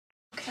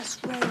that's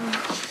range.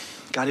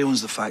 Gary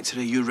owns the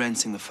factory, you're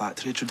renting the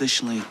factory.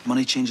 Traditionally,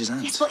 money changes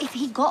hands. Yes, but if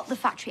he got the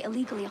factory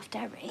illegally off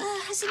Derry...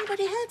 Has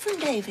anybody heard from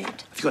David?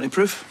 Have you got any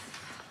proof?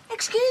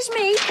 Excuse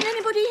me, can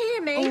anybody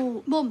hear me?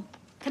 Oh, Mum,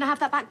 can I have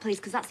that back, please?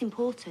 Because that's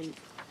important.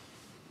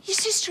 Your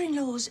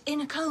sister-in-law's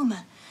in a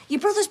coma. Your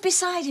brother's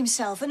beside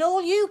himself, and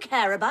all you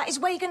care about is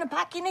where you're going to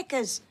pack your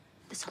knickers.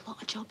 There's a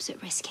lot of jobs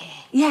at risk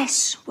here.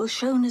 Yes, well,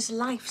 Shona's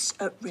life's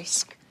at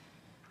risk.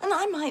 And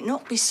I might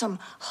not be some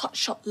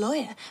hotshot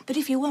lawyer, but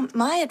if you want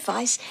my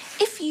advice,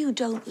 if you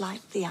don't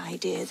like the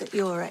idea that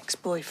your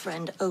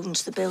ex-boyfriend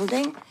owns the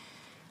building,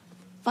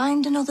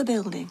 find another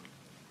building.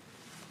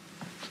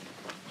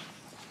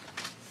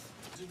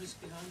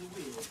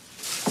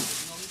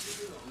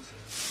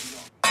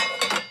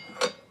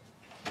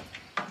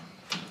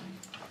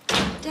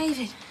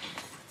 David,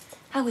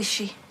 how is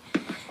she?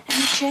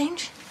 Any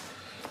change?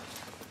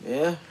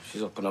 Yeah,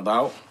 she's up and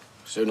about.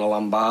 Soon a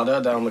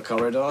lambada down the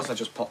corridors. I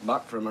just popped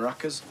back from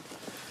maracas.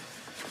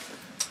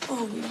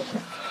 Oh.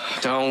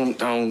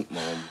 Don't,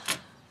 Mum.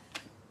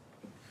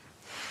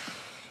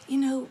 You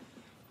know,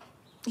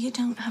 you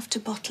don't have to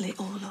bottle it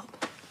all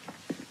up.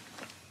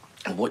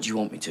 And what do you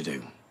want me to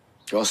do?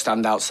 Go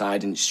stand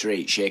outside in the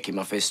street, shaking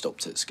my fist up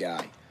to the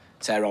sky,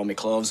 tear all my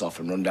clothes off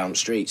and run down the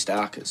street,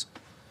 starkers?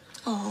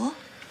 Or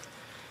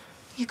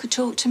you could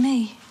talk to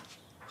me.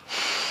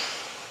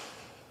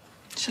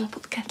 Shall I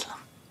put the kettle on?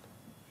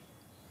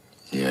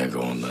 Yeah,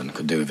 go on then.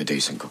 Could do with a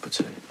decent cup of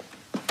tea.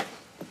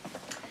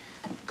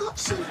 Got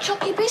some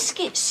chocky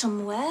biscuits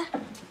somewhere.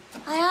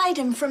 I hide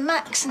them from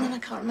Max and then I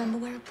can't remember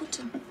where I put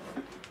them.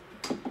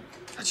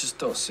 I just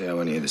don't see how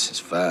any of this is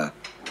fair.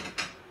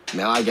 I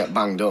mean, I get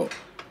banged up.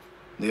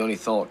 The only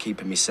thought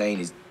keeping me sane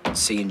is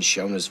seeing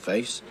Shona's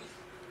face.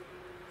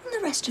 And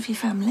the rest of your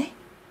family?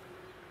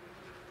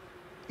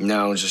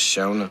 No, just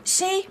Shona.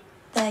 See?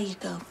 There you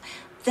go.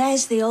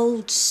 There's the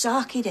old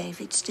sarky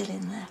David still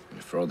in there.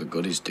 And for all the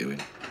good he's doing.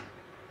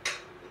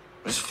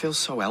 I just feel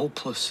so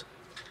helpless.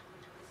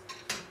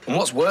 And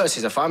what's worse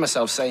is I find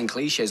myself saying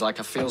cliches like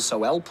I feel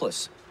so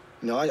helpless.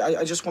 You know,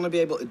 I just want to be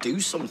able to do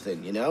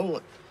something, you know?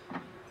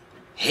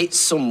 Hit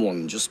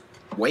someone, just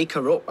wake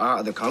her up out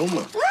of the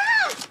coma.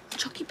 Ah!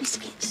 Chocky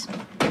biscuits.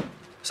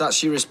 So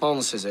that's your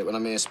response, is it, when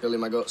I'm here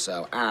spilling my guts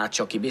out? Ah,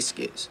 chocky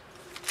biscuits.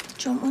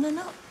 Do you want one or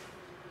not?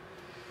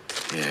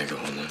 Yeah, go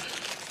on then.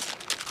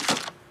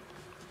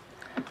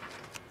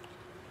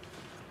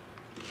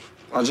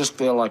 I just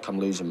feel like I'm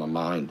losing my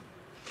mind.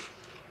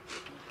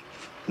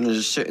 And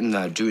just sitting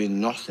there doing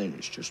nothing.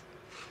 It's just...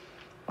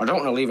 I don't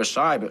want to leave her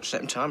side, but at the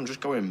same time, I'm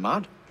just going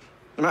mad.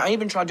 I mean, I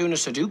even tried doing a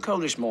Sudoku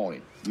this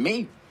morning.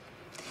 Me.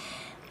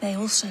 They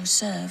also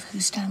serve who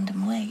stand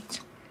and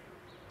wait.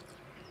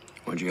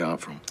 Where'd you get that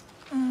from?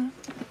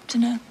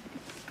 Dunno.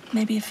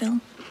 Maybe a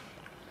film?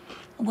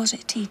 Or was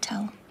it a tea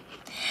towel?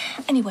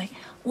 Anyway,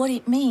 what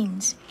it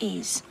means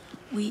is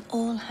we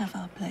all have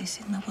our place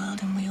in the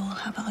world and we all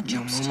have our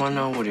jobs. Mum, I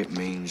know what it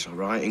means, all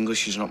right?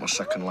 English is not my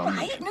second language.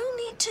 Right, no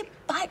need to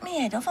bite me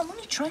head off. I'm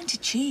only trying to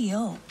cheer you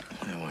up.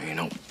 Yeah, well, you're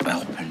not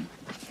helping.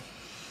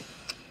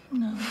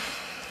 No.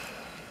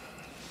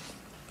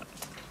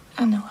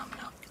 I know I'm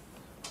not.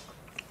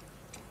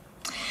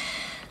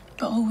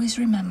 But always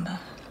remember,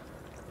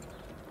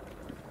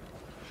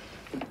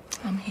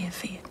 I'm here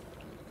for you.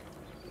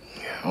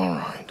 Yeah, all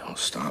right. Don't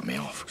start me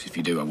off, because if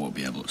you do, I won't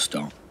be able to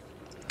stop.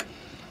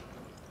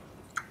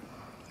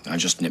 I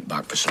just nipped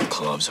back for some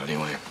clothes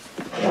anyway.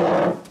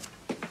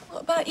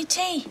 What about your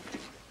tea?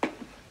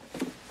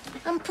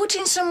 I'm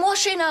putting some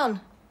washing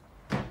on.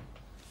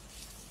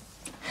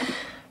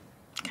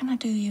 Can I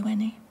do you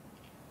any?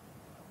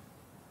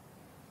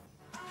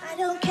 I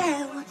don't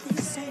care what they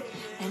say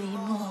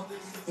anymore.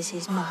 This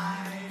is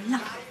my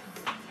life.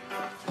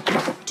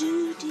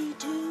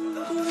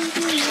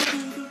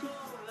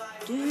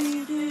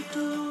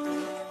 Do-dee-do-do-do-do-do-do-do.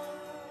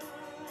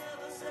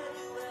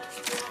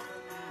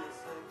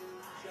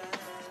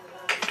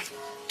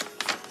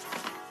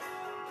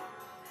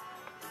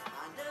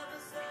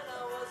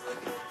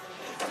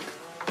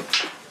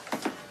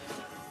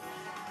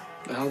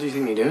 What the hell do you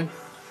think you're doing?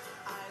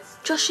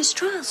 Josh's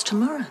trial's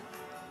tomorrow.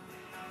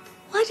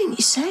 Why didn't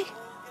you say?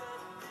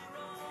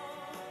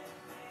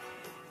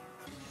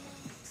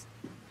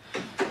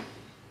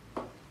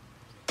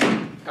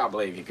 Can't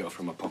believe you go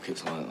from my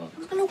pockets like that.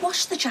 I'm gonna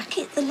wash the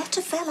jacket. The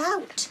letter fell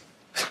out.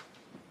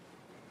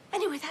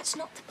 Anyway, that's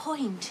not the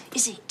point,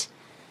 is it?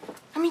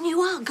 I mean, you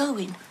are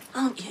going,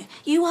 aren't you?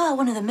 You are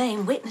one of the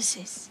main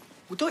witnesses.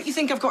 Well, don't you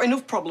think I've got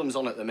enough problems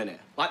on at the minute?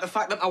 Like the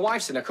fact that my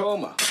wife's in a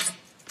coma.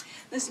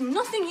 There's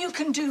nothing you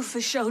can do for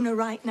Shona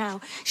right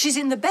now. She's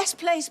in the best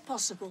place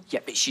possible. Yeah,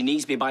 but she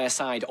needs me by her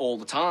side all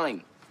the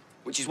time.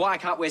 Which is why I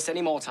can't waste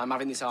any more time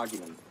having this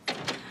argument.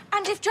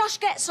 And if Josh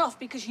gets off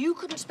because you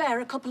couldn't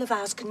spare a couple of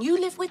hours, can you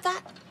live with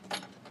that?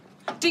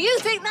 Do you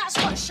think that's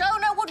what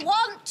Shona would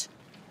want?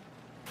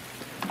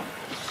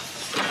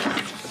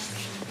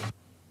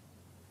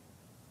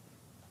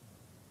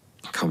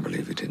 I can't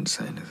believe he didn't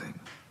say anything.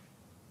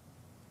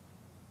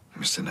 He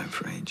must have known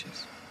for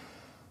ages.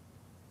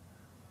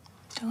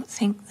 Don't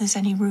think there's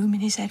any room in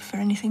his head for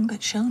anything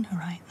but Shona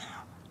right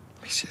now.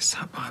 He's just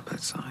sat by her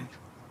bedside.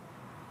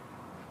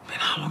 I mean,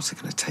 how long's it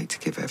going to take to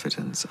give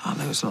evidence? I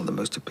know it's not the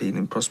most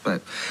appealing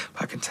prospect,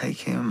 but I can take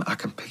him, I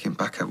can pick him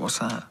back up. What's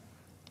that?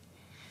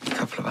 A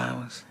couple of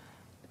hours.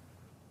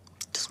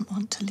 Doesn't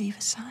want to leave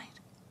her side.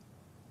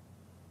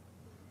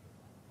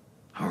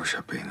 I wish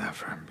I'd been there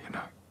for him, you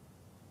know.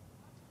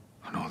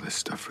 And all this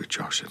stuff with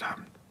Josh had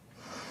happened.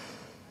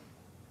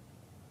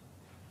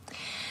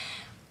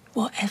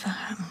 Whatever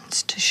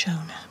happens to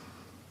Shona,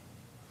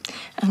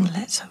 and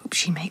let's hope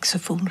she makes a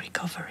full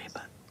recovery,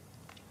 but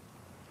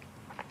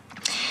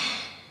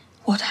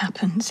what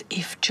happens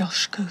if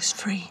Josh goes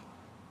free?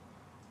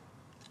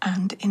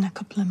 And in a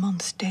couple of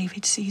months,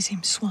 David sees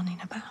him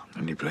swanning about.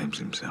 And he blames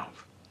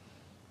himself.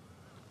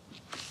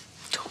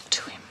 Talk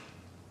to him.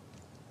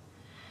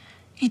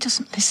 He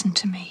doesn't listen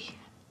to me.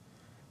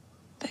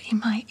 But he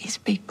might his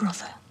big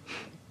brother.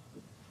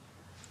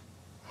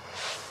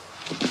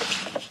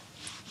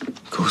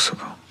 Of course I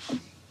will.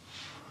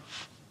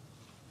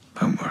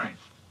 Don't worry.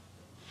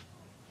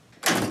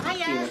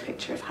 Give a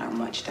picture of how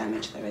much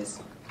damage there is.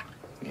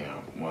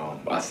 Yeah,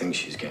 well, I think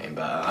she's getting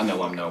better. I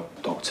know I'm no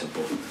doctor,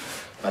 but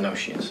I know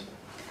she is.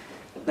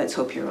 Let's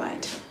hope you're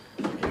right.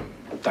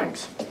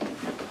 Thanks.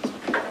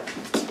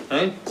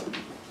 Hey?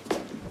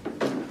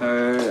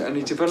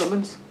 Any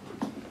developments?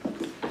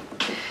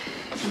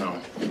 No.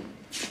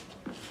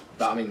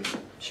 But I mean,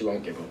 she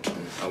won't give up.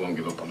 And I won't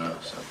give up on her,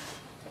 so.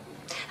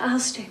 I'll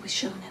stay with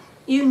Shona.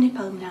 You nip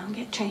home now and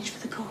get changed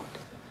for the court.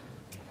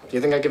 Do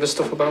you think I give her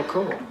stuff about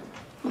court?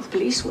 Well, the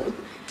police will.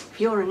 If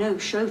you're a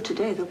no-show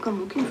today, they'll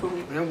come looking for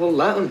you. Yeah, well,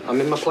 let them. I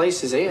mean, my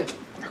place is here.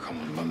 Oh, come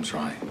on, Mum's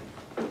right.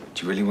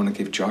 Do you really want to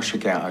give Josh a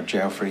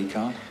get-out-of-jail-free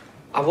card?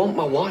 I want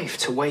my wife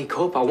to wake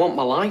up. I want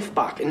my life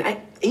back. And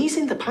he's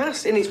in the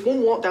past, and it's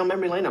one walk down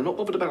memory lane I'm not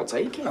bothered about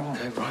taking. Oh,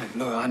 okay, right.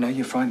 Look, I know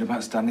you're frightened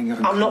about standing up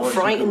in I'm not court,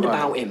 frightened but right.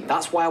 about him.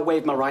 That's why I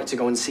waived my right to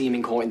go and see him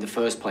in court in the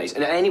first place.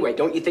 And anyway,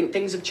 don't you think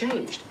things have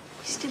changed?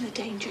 He's still a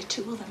danger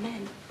to other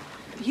men.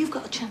 You've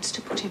got a chance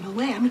to put him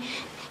away. I mean,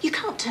 you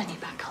can't turn your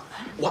back on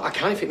that. Well, I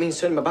can if it means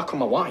turning my back on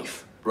my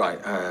wife. Right,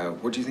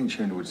 what do you think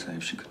Shona would say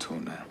if she could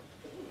talk now?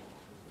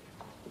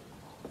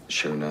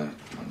 Shona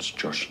wants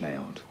Josh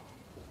nailed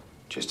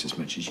just as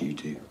much as you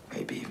do,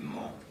 maybe even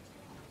more.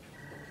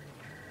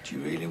 Do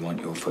you really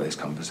want your first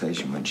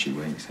conversation when she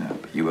wakes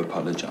up, you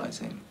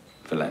apologising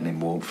for letting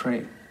him walk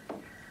free?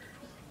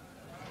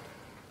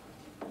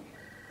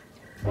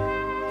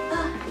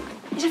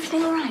 Is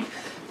everything all right?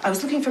 I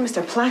was looking for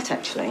Mr. Platt,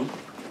 actually.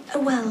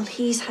 Well,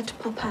 he's had to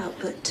pop out,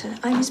 but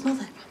I'm his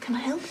mother. Can I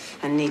help?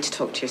 I need to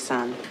talk to your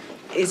son.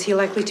 Is he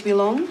likely to be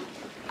long?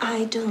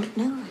 I don't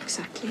know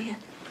exactly.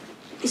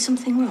 Is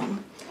something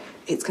wrong?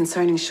 It's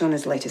concerning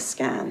Shona's latest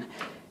scan.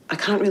 I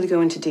can't really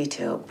go into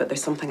detail, but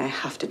there's something I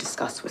have to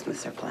discuss with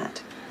Mr.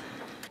 Platt.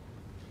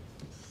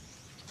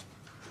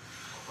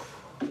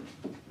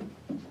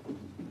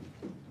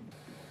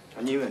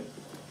 I knew it.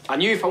 I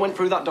knew if I went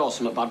through that door,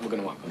 something bad were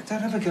going to happen.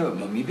 Don't have a go at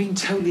Mum. You're being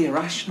totally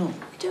irrational.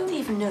 We don't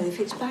even know if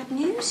it's bad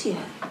news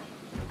yet.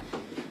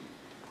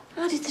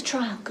 How did the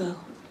trial go?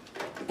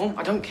 Well,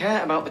 I don't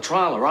care about the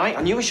trial, all right?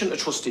 I knew I shouldn't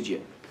have trusted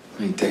you.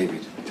 Hey,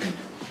 David.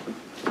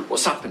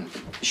 What's happened?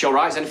 Is she all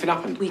right? Has anything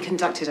happened? We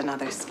conducted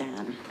another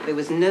scan. There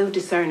was no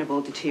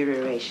discernible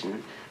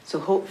deterioration, so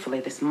hopefully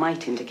this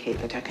might indicate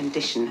that her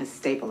condition has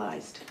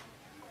stabilized.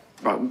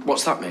 Right,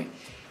 what's that mean?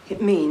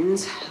 It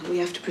means we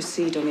have to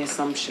proceed on the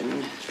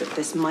assumption that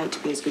this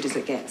might be as good as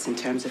it gets in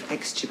terms of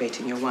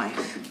extubating your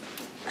wife.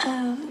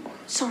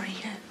 Sorry,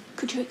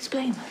 could you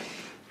explain that?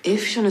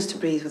 If Shona's to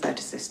breathe without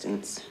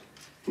assistance,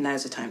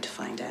 now's the time to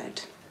find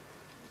out.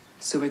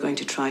 So we're going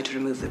to try to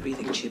remove the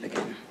breathing tube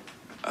again.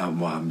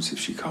 What happens if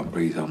she can't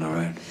breathe on her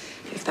own?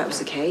 If that was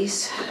the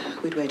case,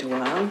 we'd wait a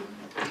while,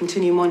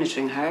 continue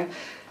monitoring her,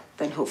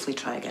 then hopefully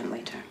try again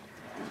later.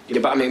 Yeah,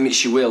 but I mean,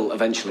 she will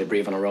eventually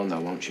breathe on her own, though,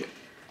 won't she?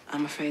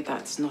 I'm afraid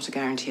that's not a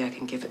guarantee I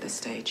can give at this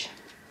stage.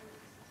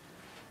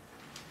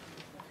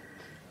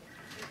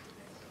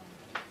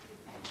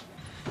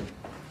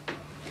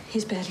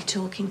 He's barely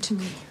talking to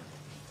me.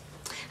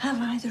 Have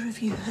either of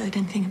you heard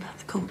anything about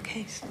the court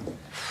case?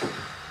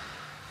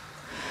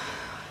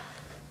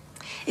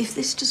 If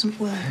this doesn't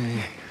work...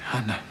 Hey,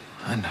 I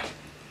know.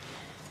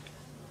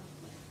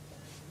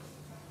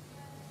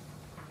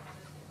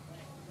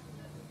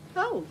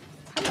 Oh,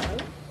 hello.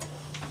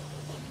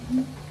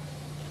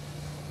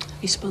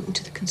 Have you spoken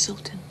to the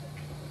consultant?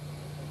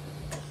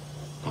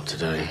 Not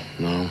today,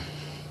 no.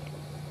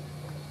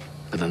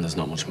 But then there's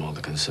not much more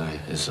they can say,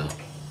 is there?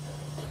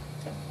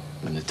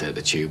 When they take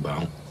the tube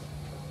out,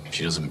 if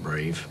she doesn't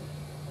breathe,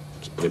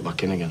 just put it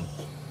back in again.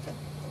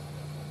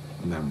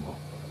 And then what?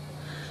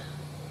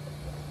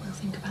 We'll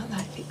think about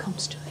that if it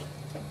comes to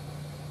it.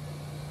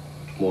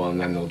 Well,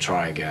 and then they'll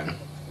try again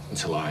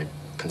until I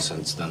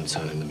consent to them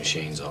turning the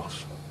machines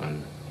off.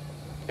 And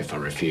if I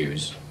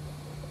refuse,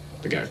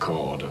 they get a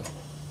court order.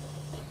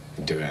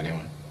 They do it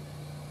anyway.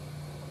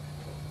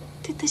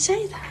 Did they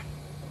say that?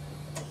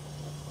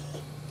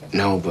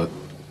 No, but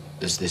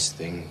there's this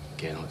thing,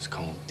 Gail, it's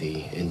called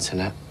the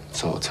internet. It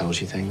sort of tells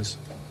you things.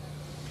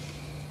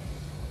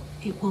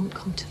 It won't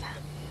come to that.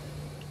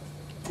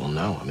 Well,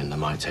 no. I mean, they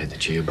might take the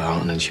tube out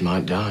and then she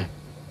might die.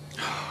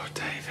 Oh,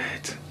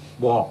 David.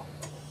 What?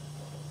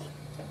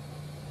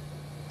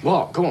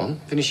 What? Go on,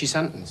 finish your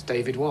sentence.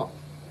 David, what?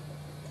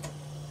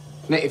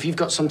 Mate, if you've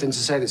got something to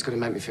say that's going to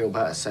make me feel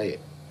better, say it.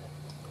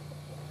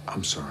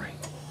 I'm sorry.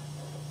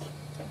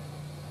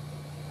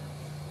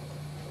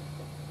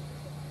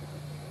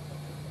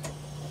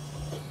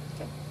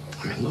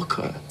 I mean, look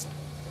at her.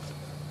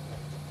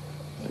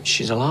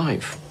 She's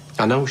alive.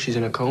 I know she's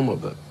in a coma,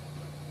 but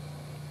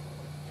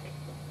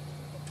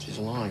she's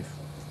alive.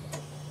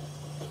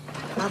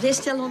 Are they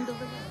still under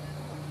the...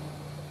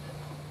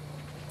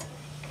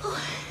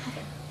 Oh.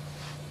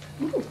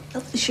 Ooh,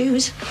 love the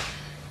shoes.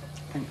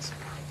 Thanks.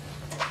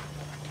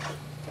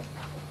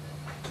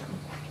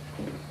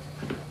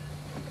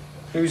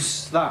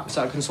 Who's that? Is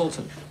that a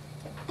consultant?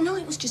 No,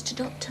 it was just a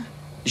doctor.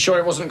 You sure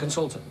it wasn't a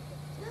consultant?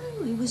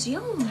 No, he was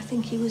young. I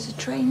think he was a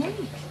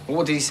trainee. Well,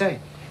 what did he say?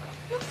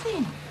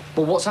 Nothing.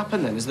 Well, what's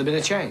happened then? Has there been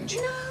a change?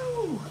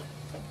 No.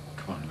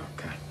 Come on,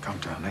 look, calm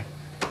down, eh?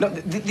 No,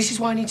 this is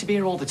why I need to be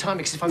here all the time,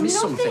 because if I miss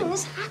something...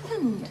 Nothing's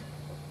happened.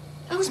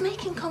 I was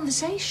making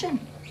conversation.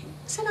 I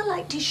said I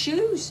liked his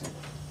shoes.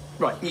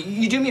 Right,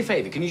 you do me a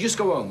favour. Can you just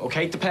go home,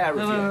 OK? The pair of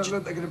you. No,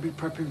 look, they're going to be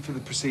prepping for the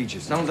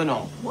procedures. No, they're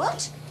not.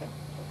 What?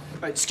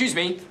 Excuse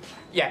me.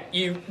 Yeah,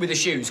 you with the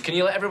shoes. Can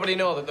you let everybody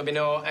know that there'll be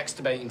no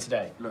extubating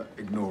today? Look,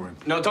 ignore him.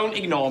 No, don't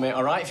ignore me,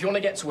 all right? If you want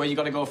to get to where, you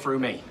got to go through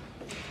me.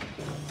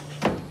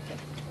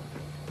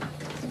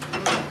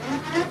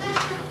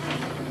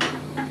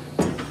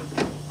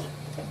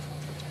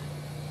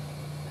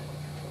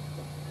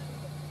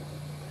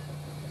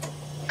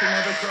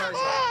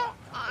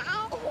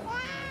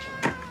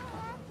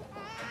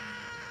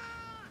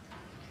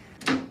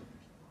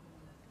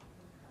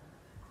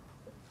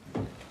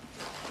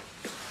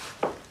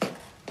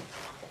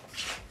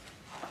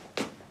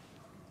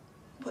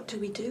 What do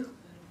we do?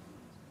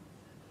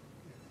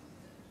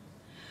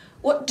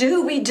 What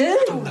do we do?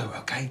 I don't know,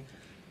 OK?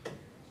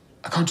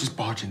 I can't just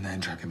barge in there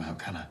and drag him out,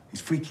 can I?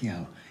 He's freaking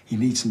out. He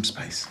needs some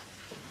space.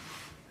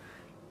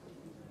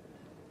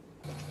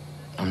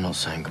 I'm not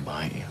saying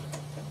goodbye to you.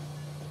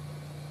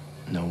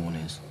 No one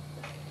is.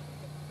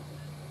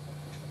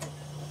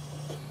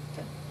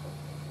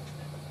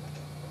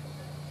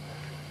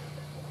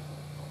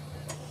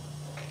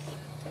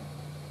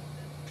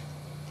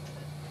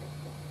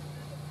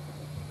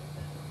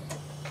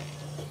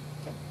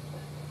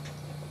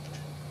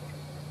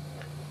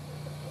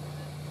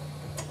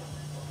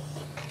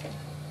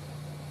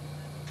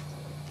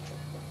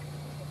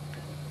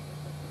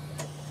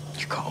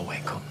 You gotta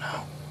wake up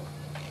now.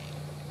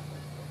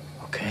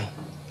 Okay?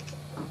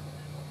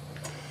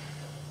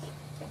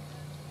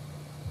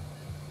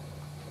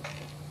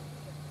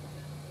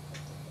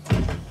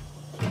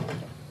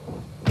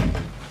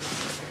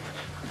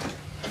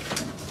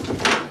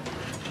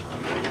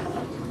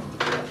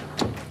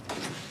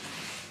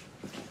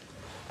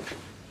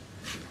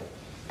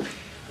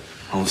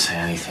 I won't say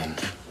anything,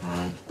 all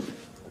right?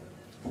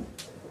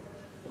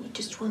 He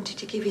just wanted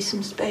to give you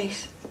some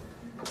space.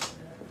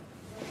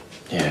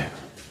 Yeah.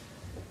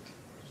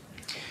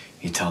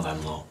 You tell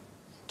them, lot,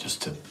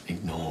 just to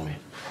ignore me.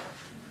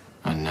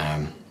 And,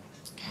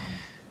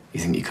 you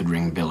think you could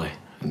ring Billy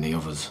and the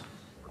others?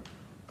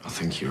 I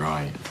think you're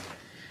right.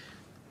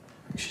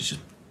 I think she's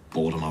just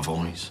bored of my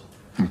voice.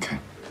 OK.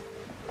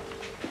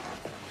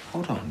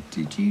 Hold on.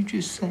 Did you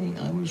just say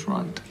I was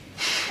right?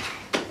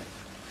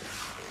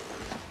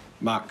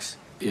 Max?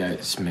 Yeah,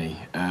 it's me.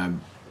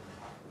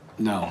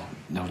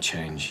 No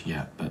change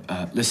yet.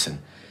 But,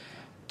 listen,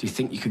 do you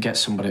think you could get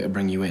somebody to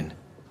bring you in?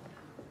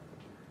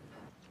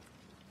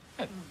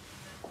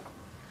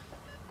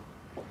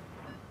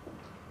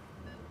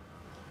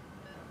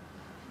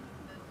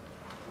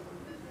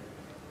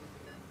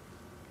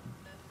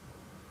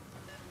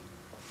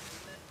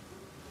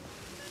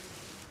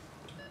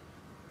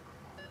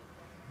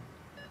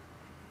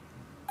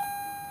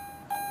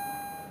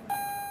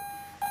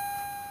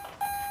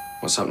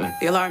 What's happening?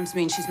 The alarms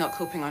mean she's not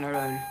coping on her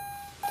own.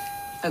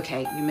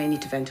 OK, we may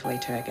need to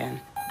ventilate her again.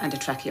 And a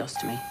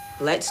tracheostomy.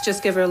 Let's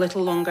just give her a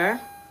little longer.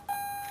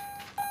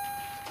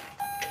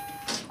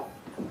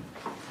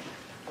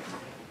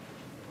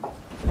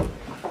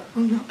 Oh,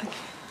 not again.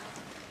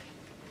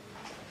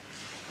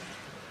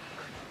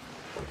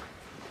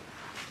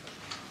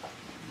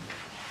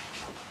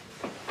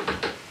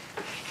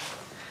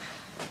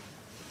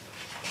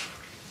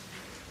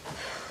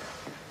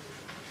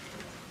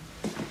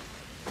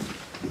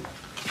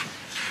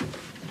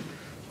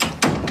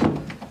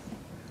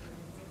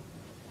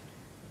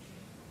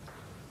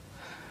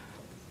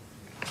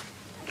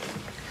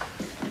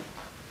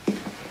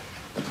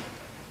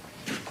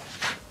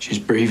 She's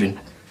breathing.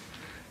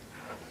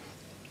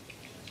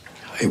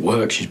 It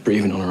works. She's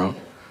breathing on her own.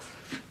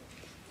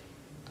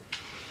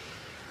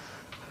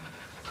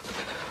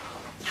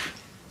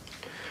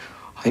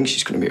 I think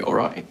she's going to be all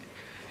right.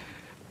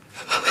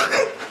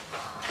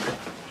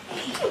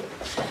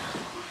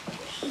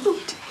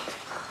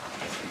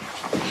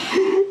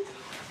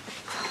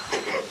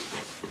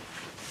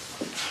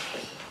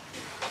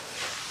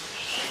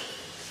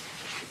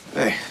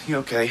 Hey, you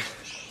okay?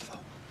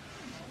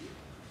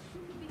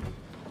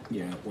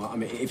 Yeah, well, I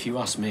mean, if you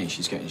ask me,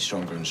 she's getting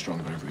stronger and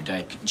stronger every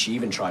day. She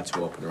even tried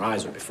to open her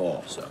eyes up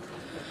before, so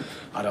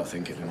I don't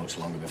think it'll be much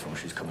longer before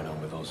she's coming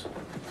home with us.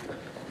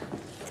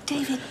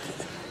 David,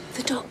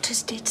 the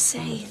doctors did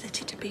say that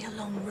it'd be a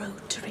long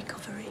road to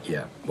recovery.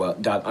 Yeah, well,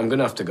 Dad, I'm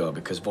gonna have to go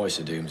because Voice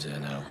of Doom's here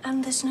now.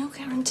 And there's no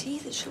guarantee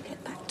that she'll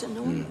get back to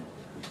normal.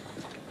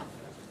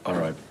 All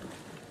right.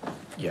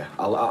 Yeah,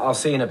 I'll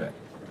see you in a bit.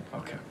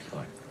 Okay,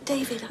 bye.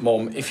 David,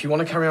 Mum, if you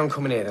want to carry on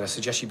coming here, then I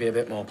suggest you be a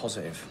bit more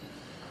positive.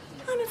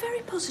 I'm a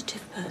very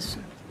positive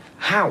person.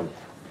 How?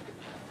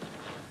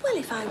 Well,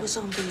 if I was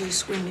on the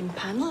loose women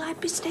panel, I'd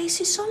be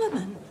Stacey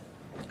Solomon.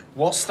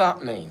 What's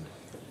that mean?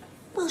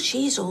 Well,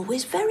 she's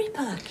always very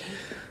perky.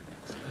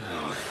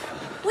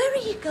 Where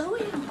are you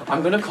going?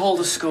 I'm going to call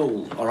the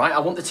school, all right? I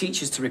want the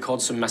teachers to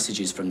record some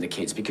messages from the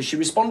kids because she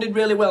responded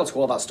really well to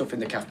all that stuff in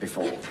the cafe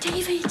before.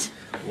 David!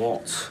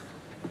 What?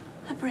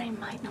 Her brain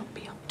might not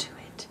be up to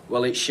it.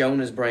 Well, it's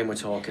Shona's brain we're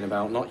talking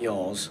about, not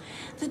yours.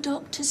 The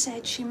doctor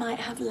said she might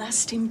have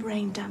lasting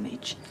brain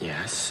damage.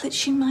 Yes. But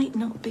she might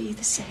not be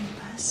the same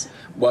person.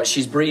 Well,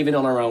 she's breathing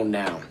on her own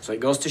now, so it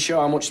goes to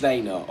show how much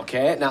they know,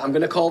 OK? Now, I'm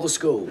going to call the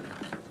school.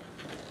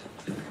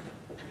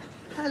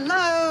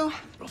 Hello.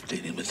 Rough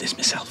dealing with this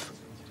myself.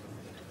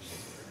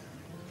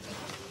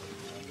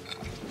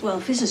 Well,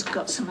 Viz has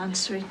got some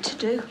answering to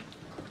do.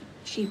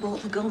 She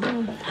bought the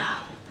gun.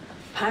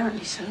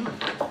 Apparently so.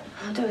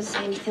 I don't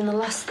say anything. The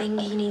last thing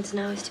he needs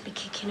now is to be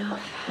kicking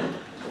off.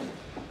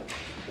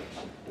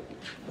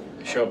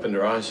 She opened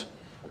her eyes.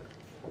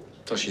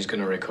 Thought she's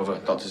going to recover.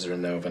 Doctors are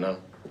in there over now.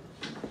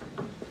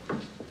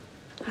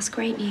 That's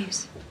great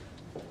news.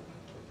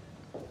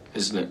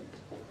 Isn't it?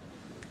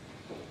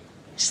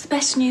 It's the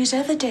best news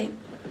ever, Dave.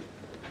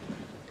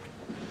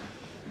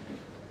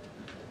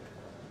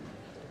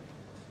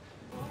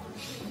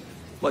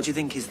 What do you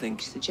think he's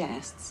thinking?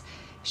 Suggests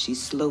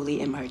she's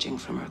slowly emerging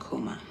from her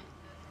coma.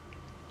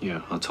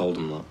 Yeah, I told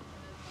him that.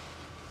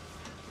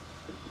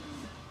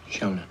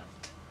 Shona,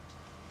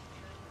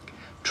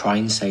 try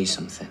and say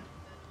something,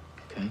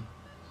 okay?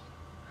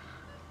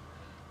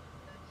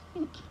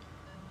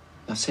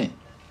 That's it.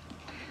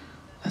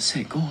 That's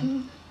it, go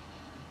on.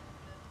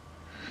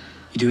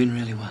 You're doing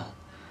really well.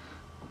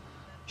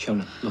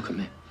 Shona, look at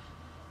me.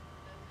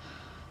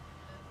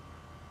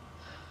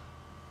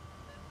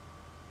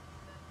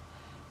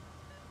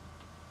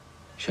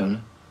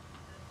 Shona?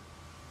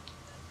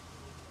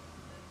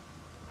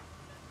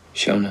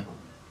 Shona?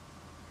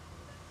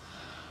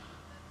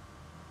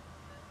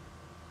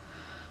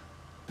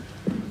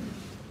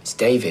 It's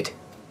David.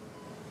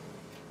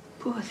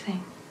 Poor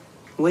thing.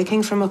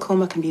 Waking from a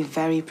coma can be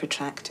very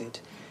protracted.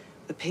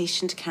 The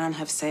patient can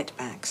have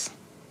setbacks.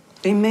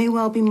 They may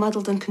well be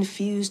muddled and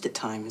confused at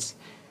times.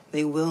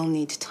 They will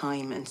need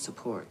time and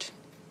support.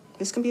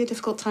 This can be a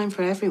difficult time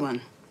for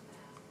everyone.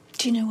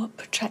 Do you know what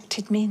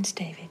protracted means,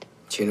 David?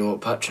 Do you know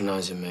what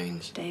patronising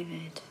means?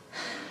 David.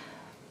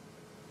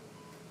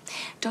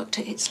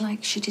 Doctor, it's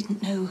like she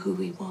didn't know who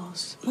he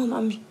was.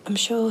 Mum, I'm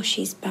sure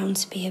she's bound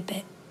to be a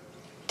bit...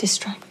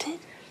 Distracted?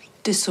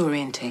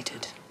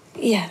 Disorientated.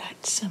 Yeah,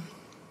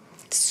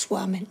 that's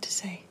what I meant to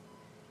say.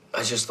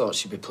 I just thought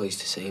she'd be pleased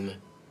to see me.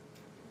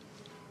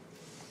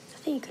 I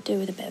think you could do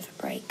with a bit of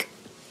a break.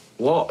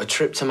 What, a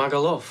trip to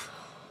Magaluf?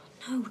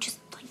 No, just,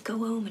 like, go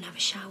home and have a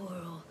shower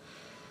or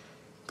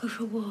go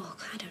for a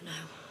walk. I don't know.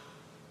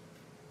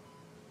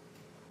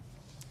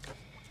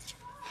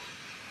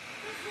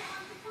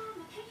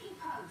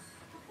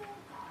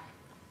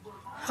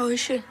 How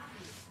is she?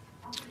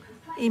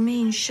 He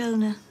means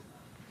Shona.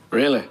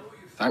 Really?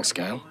 Thanks,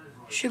 Gail.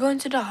 Is she going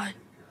to die?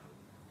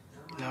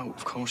 No,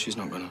 of course she's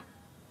not gonna.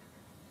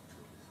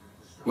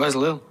 Where's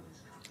Lil?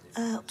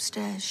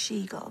 Upstairs.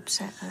 She got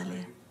upset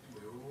earlier.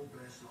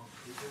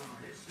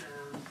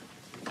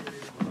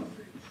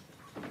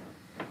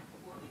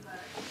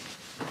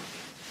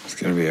 It's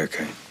gonna be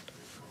okay.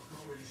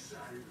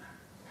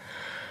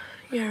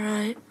 You're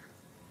right.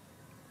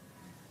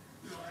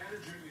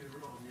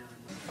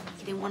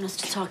 He didn't want us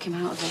to talk him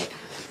out of it.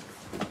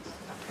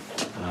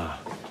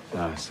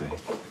 I see.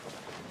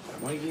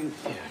 Why you...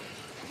 Yeah.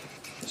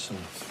 Some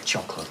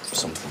chocolate or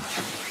something.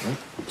 Right?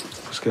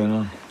 What's going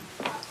on?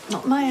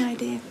 Not my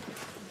idea.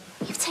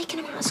 You've taken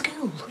him out of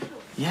school.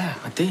 Yeah,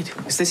 I did.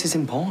 Because this is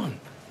important.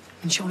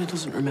 And Shona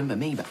doesn't remember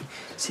me, but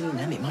seeing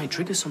them, it might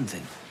trigger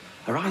something.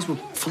 Her eyes were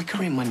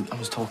flickering when I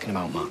was talking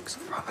about Max.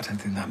 I don't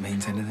think that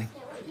means anything.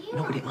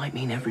 No, but it might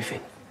mean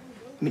everything.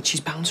 I mean,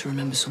 she's bound to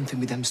remember something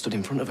with them stood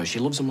in front of her. She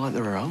loves them like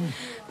they're her own.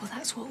 Well,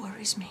 that's what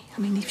worries me. I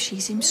mean, if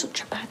she's in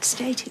such a bad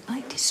state, it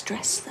might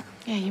distress them.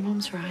 Yeah, your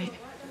mum's right.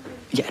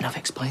 Yeah, and I've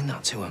explained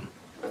that to them.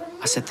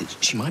 I said that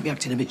she might be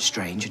acting a bit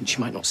strange and she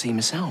might not see him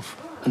herself.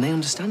 And they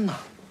understand that.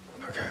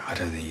 Okay, I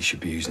don't think you should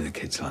be using the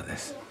kids like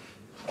this.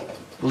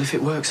 Well, if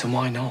it works, then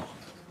why not?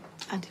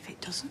 And if it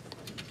doesn't?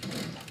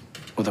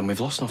 Well, then we've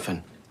lost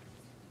nothing.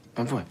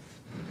 Have we?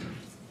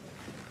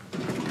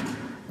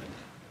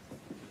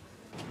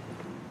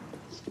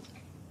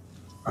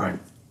 All right.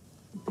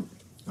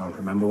 Now,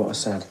 remember what I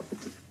said,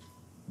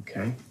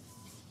 okay?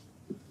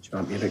 She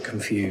might be a bit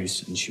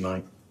confused and she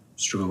might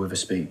struggle with her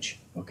speech,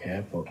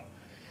 okay? But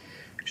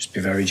just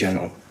be very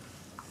gentle.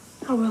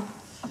 I will.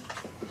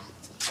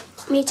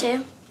 Me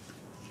too.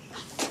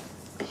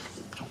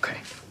 Okay.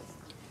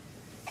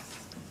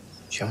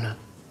 Shona.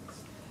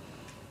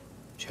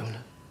 Shona.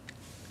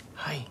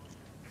 Hi.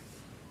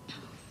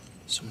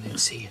 Somebody to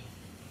see you.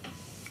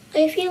 Are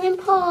you feeling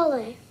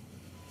poorly?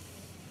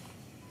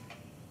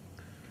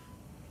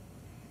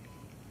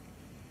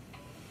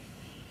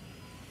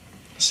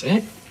 That's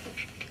it.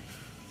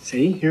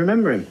 See, you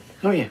remember him,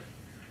 don't you?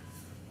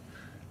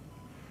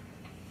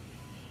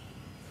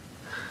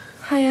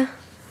 Hiya.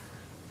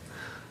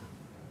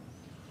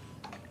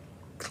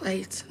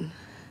 Clayton.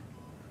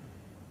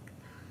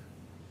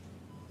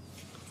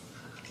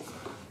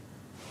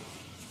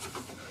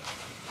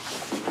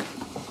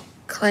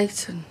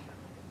 Clayton.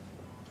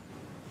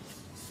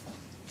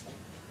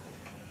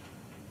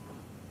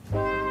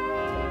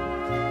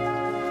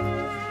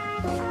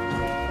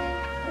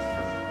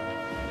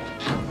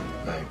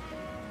 Right.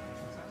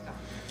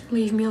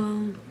 Leave me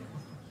alone.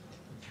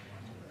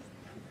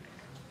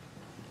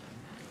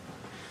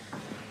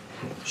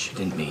 She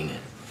didn't mean it,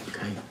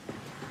 okay?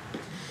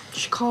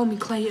 She called me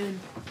Clayton.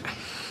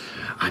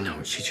 I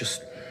know, she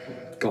just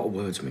got her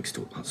words mixed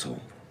up, that's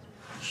all.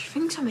 She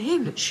thinks I'm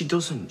him. She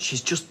doesn't,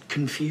 she's just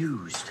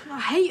confused. I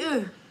hate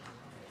her.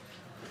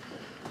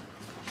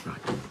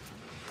 Right.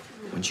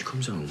 When she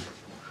comes home,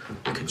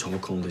 we can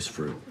talk all this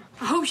through.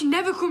 I hope she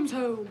never comes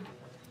home.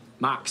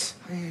 Max.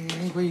 Hey,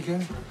 where you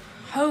going?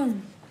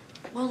 Home.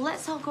 Well,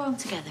 let's all go home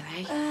together,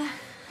 eh?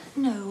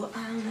 No,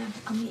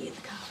 I'll meet you at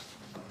the car.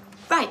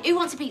 Right, who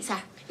wants a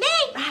pizza? Me!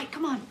 Right,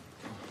 come on.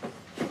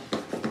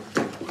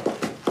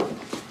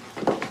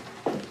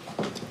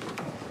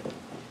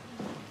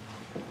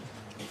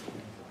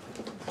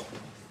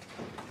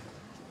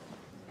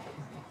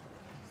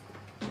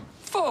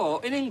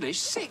 Four in English,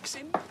 six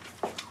in...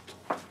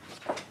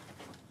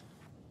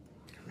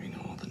 We know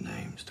all the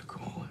names to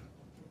call him.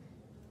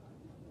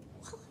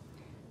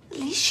 At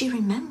least she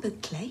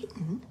remembered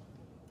Clayton.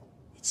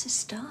 It's a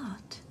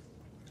start.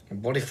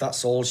 And what if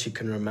that's all she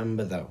can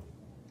remember, though?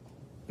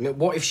 I mean,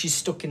 what if she's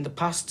stuck in the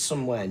past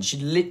somewhere and she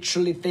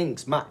literally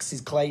thinks Max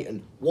is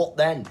Clayton? What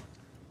then?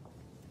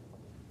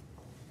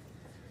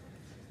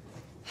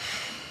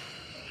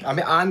 I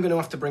mean, I'm going to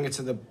have to bring her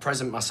to the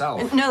present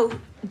myself. No,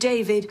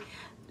 David,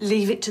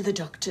 leave it to the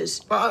doctors.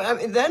 But I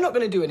mean, they're not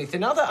going to do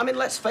anything, are they? I mean,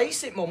 let's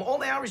face it, Mum. All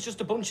they are is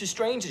just a bunch of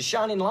strangers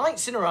shining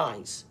lights in her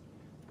eyes.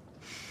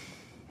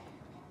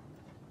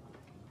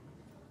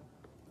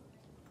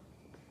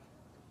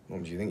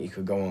 Mum, do you think you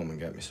could go home and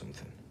get me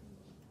something?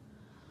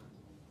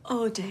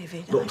 Oh,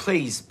 David, Look,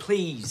 please,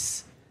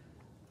 please.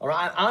 All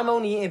right, I'm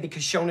only here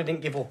because Shona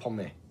didn't give up on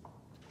me.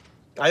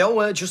 I owe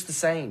her just the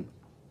same.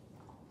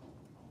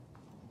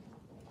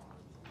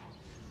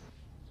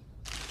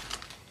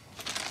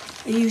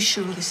 Are you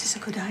sure this is a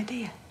good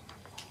idea?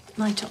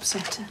 Might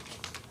upset her.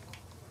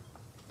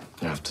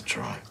 I have to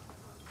try.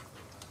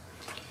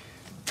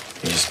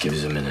 Just give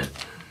us a minute.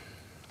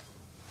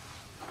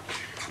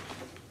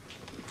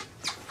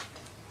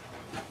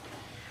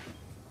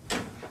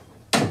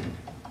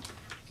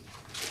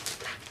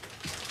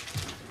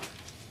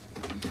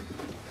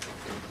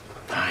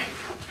 Hi.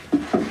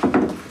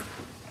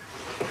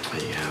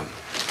 I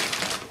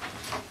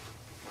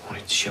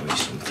wanted to show you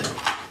something.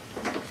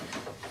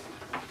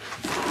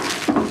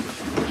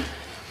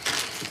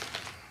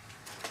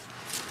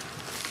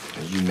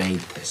 You made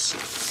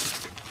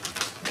this,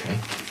 okay?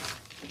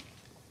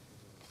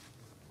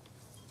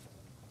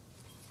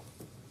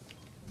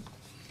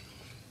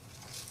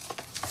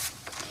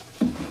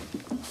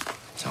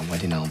 It's our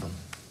wedding album.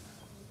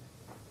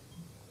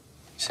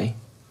 See?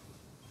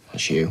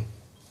 That's you.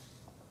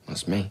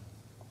 That's me.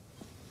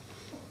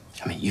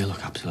 I mean, you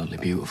look absolutely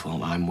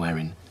beautiful. I'm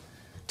wearing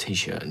a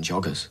T-shirt and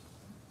joggers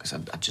because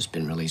I'd just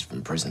been released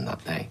from prison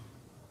that day.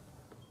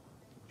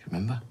 Do you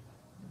remember?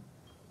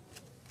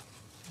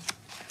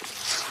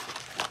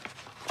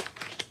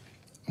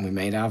 We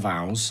made our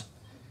vows,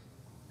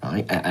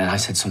 right? And I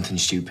said something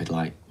stupid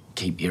like,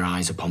 keep your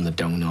eyes upon the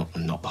donut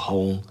and not the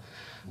hole,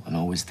 and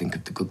always think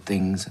of the good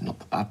things and not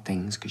the bad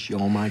things, because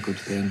you're my good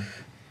thing.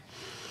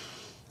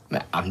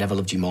 I've never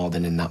loved you more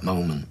than in that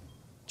moment.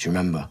 Do you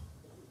remember?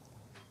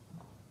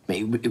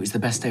 It was the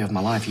best day of my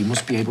life. You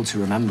must be able to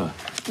remember.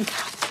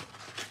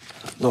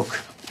 Look,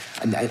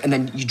 and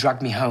then you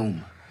dragged me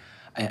home,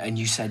 and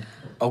you said,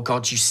 oh,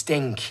 God, you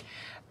stink.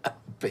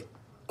 But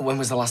when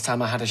was the last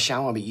time I had a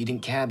shower? But you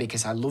didn't care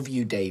because I love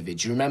you, David.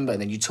 Do you remember?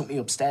 And then you took me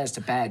upstairs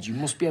to bed. You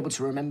must be able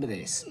to remember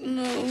this.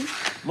 No.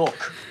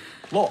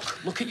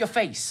 Look at your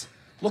face.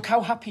 Look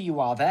how happy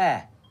you are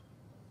there.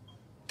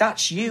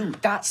 That's you.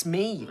 That's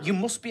me. You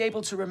must be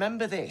able to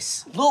remember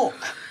this. Look.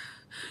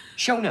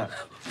 Shona,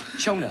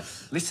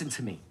 listen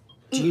to me.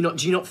 Do you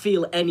not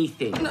feel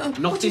anything? What No. do you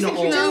Nothing think at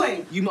all. you're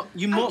doing?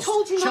 You must. I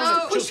told you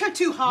not to push her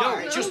too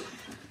hard. No, just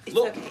It's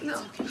look. okay.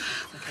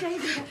 It's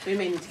okay. We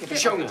may need to get her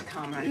Shona. to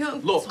calm her. No.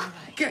 Look.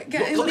 Get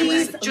Look,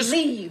 Please just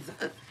leave.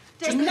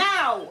 Just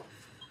now.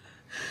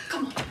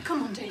 Come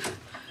on,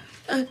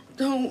 David.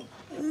 Don't.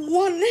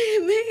 want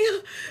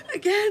me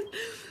again.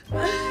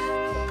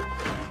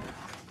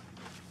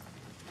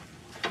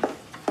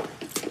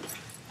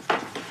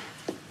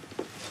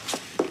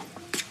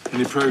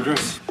 Any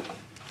progress?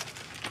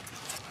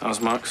 How's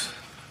Max?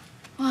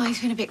 Well,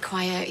 he's been a bit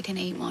quiet. He didn't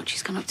eat much.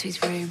 He's gone up to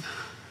his room.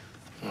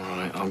 All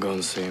right, I'll go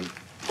and see him.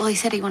 Well, he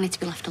said he wanted to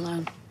be left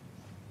alone.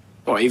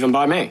 What, even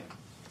by me?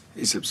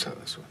 He's upset,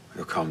 that's all.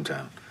 He'll calm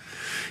down.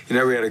 You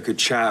know, we had a good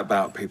chat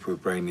about people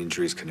with brain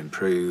injuries can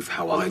improve,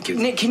 how I did...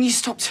 Nick, can you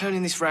stop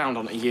turning this round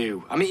onto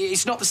you? I mean,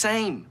 it's not the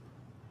same.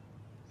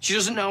 She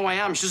doesn't know who I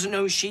am. She doesn't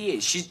know who she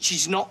is.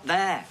 She's not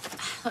there.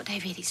 Look,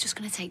 David, it's just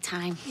going to take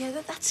time. Yeah,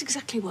 that's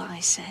exactly what I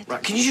said.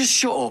 Right, can you just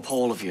shut up,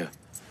 all of you?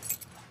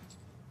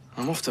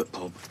 I'm off to the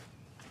pub.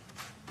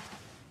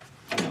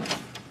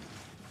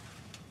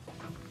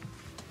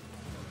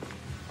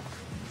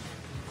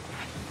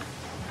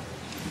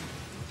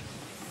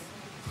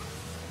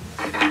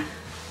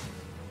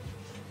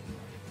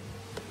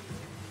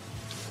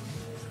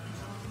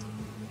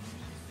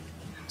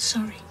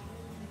 Sorry.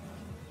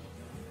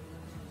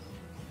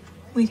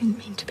 We didn't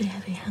mean to be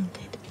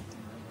heavy-handed.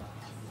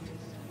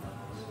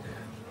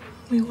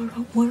 We were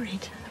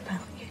worried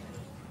about you.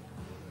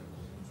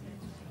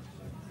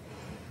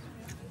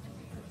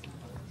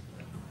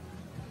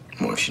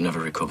 What if she never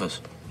recovers?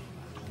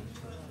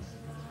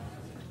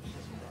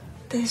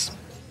 There's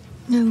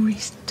no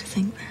reason to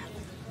think that.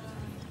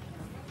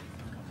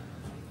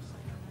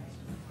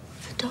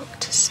 The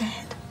doctor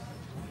said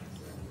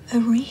a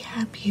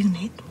rehab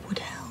unit would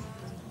help.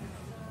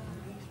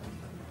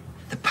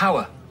 The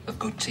power of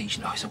good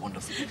teaching. Oh, it's a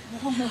wonderful thing.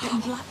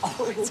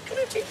 Oh, it's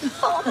going to be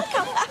fun.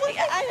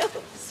 I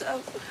hope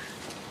so.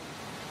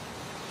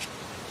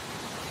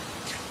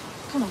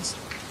 Come on.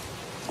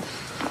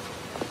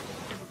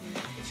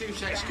 2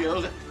 seconds,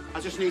 girls. I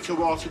just need to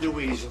water the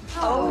weasel.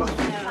 Oh,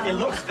 it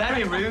looks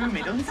very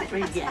roomy, doesn't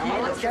it?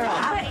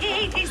 Yeah,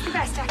 it's the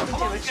best I can do.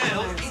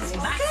 It's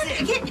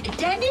massive.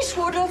 Dennis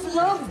would have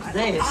loved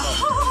this.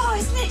 Oh,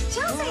 isn't it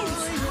just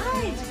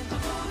inside?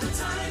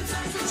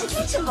 Is it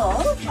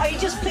eatable? Are you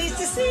just pleased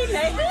to see me?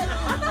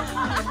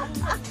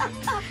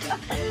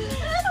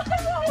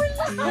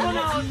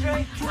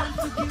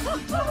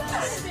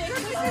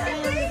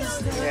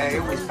 Yeah, he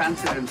always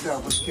fancied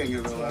himself as king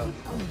of the world.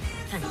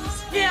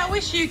 Yeah, I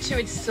wish you two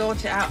would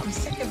sort it out. I'm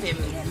sick of him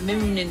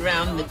mooning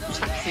round the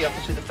taxi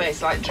office with a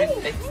face like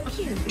Drippy.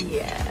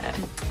 Yeah.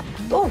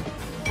 Oh,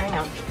 hang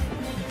on.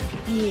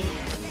 Yeah.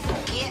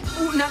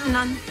 Oh,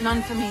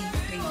 none for me,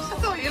 please. I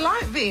thought you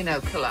liked Vino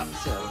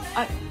Colapso.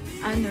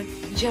 I know.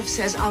 Jeff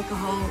says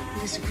alcohol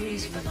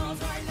disagrees with me.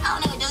 Oh,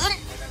 no, it doesn't.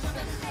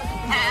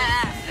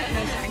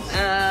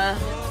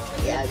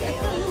 Yeah, okay.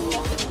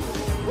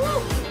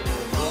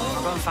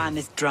 I'll go and find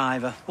this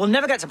driver. We'll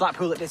never get to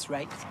Blackpool at this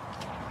rate.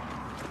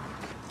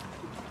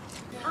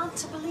 Hard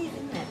to believe,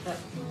 isn't it, that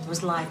there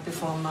was life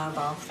before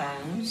mobile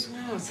phones?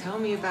 Oh, tell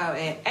me about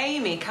it.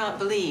 Amy can't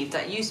believe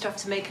that you used to have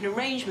to make an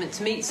arrangement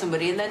to meet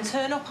somebody and then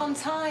turn up on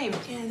time.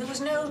 Yeah, there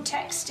was no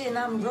texting,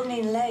 I'm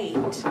running late.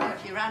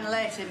 If you ran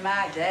late in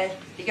my day,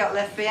 you got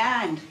left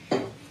behind.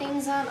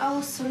 Things aren't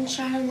all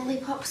sunshine and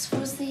lollipops for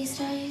us these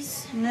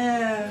days.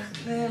 No,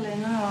 clearly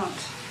not.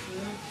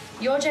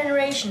 Your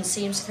generation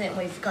seems to think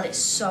we've got it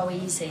so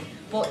easy,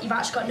 but you've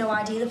actually got no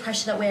idea the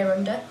pressure that we're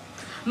under.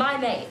 My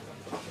mate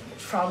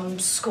from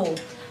school,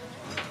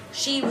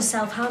 she was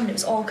self-harming. It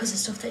was all because of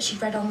stuff that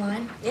she'd read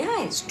online.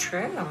 Yeah, it's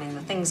true. I mean,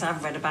 the things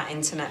I've read about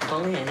internet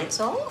bullying, it's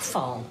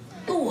awful.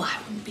 Oh, I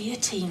wouldn't be a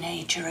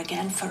teenager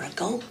again for a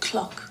gold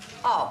clock.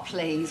 Oh,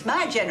 please.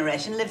 My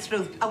generation lived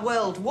through a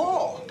world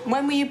war.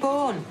 When were you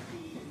born?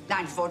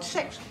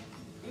 1946.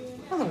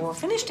 Well, the war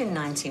finished in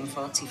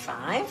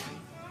 1945.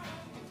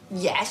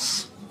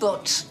 Yes,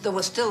 but there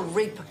were still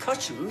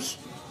repercussions.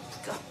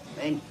 God,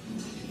 I mean,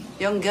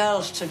 young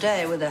girls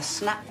today with their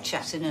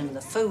Snapchatting and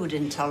the food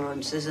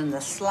intolerances and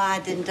the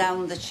sliding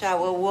down the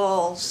shower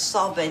wall,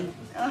 sobbing.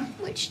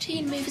 Which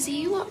teen movies are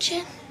you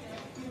watching?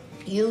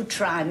 You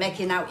try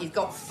making out you've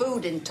got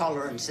food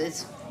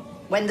intolerances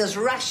when there's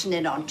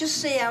rationing on. Just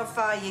see how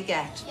far you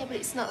get. Yeah, but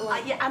it's not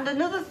like... Yeah, and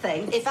another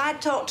thing, if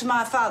I'd talked to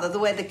my father the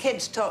way the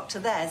kids talk to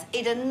theirs,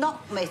 he'd have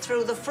knocked me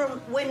through the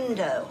front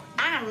window.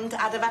 And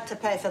I'd have had to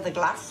pay for the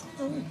glass.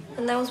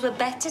 And those were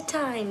better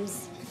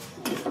times.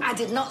 I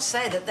did not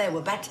say that they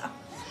were better.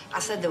 I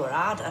said they were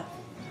harder.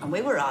 And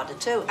we were harder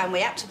too, and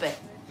we had to be.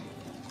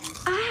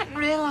 I hadn't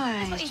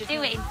realised. What he's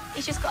doing.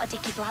 He's just got a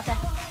dicky bladder.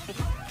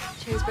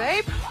 Cheers,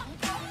 babe.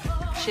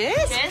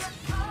 Cheers. Cheers.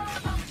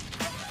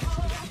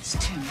 It's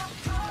Tim.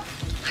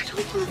 I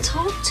don't want to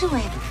talk to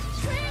him.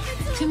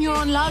 Tim, you're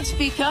on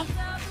loudspeaker.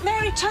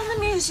 Mary, turn the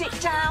music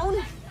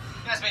down.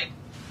 Yasmin,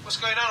 what's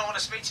going on? I want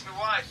to speak to my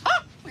wife.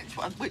 Ah, which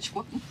one? Which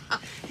one?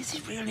 Is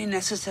it really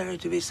necessary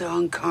to be so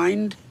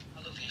unkind?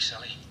 I love you,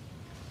 Sally.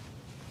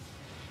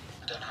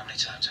 I don't know how many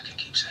times I can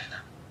keep saying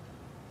that.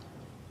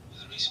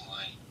 You're the reason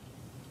why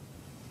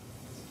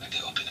I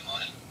get up in the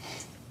morning.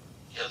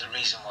 You're the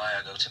reason why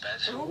I go to bed.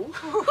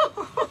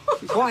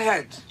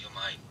 Quiet. You're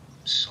my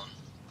sun,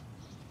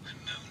 my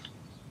moon,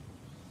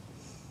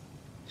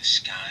 the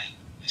sky,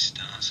 the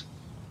stars.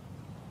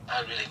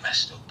 I really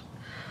messed up.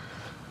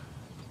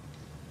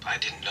 But I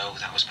didn't know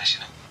that I was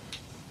messing up.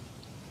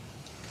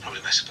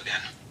 Probably mess up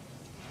again.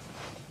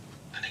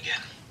 And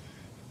again.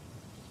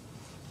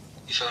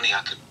 If only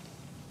I could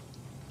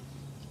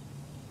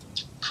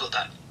cut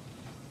that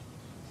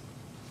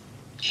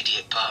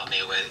idiot part of me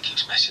away that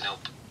keeps messing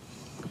up.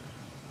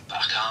 But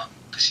I can't,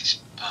 because it's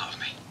part of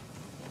me.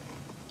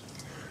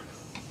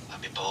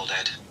 Like my bald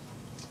head.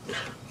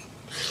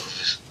 Sort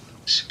of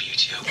a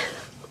subutio.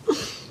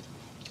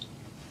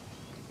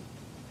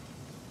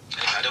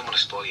 Anyway, I don't want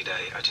to spoil your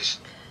day. I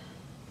just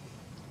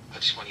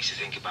want you to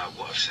think about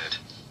what I've said.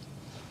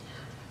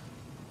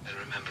 And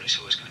remember, it's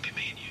always going to be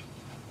me and you.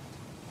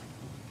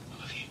 I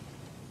love you.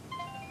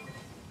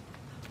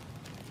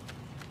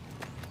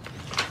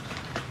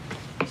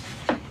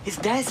 It's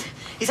Des.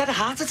 He's had a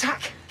heart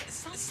attack.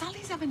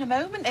 Sally's having a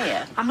moment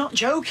here. I'm not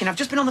joking. I've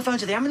just been on the phone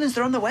to the ambulance.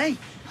 They're on the way.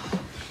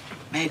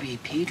 Maybe he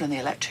peed on the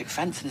electric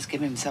fence and has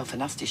given himself a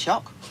nasty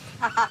shock.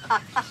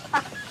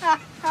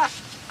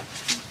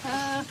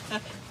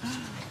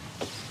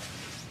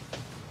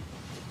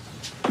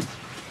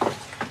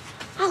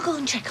 I'll go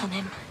and check on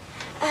him.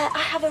 I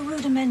have a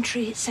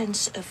rudimentary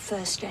sense of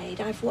first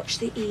aid. I've watched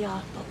the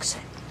ER box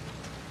set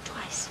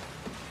twice.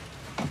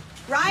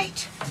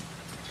 Right.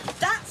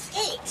 That's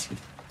it.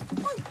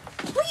 What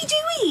are you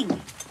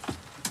doing?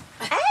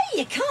 Hey,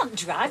 you can't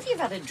drive. You've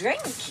had a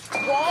drink.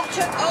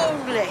 Water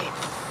only.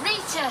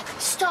 Rita,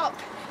 stop.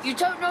 You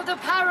don't know the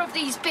power of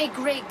these big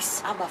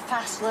rigs. I'm a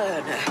fast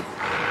learner.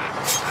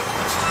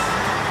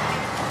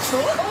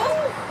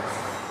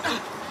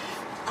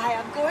 I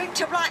am going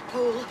to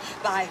Blackpool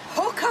by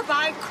hook or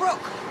by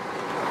crook.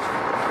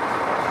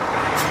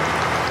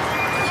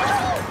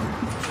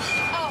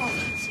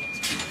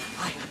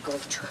 I am going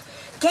to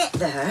get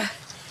there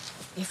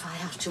if I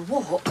have to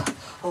walk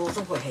all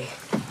the way.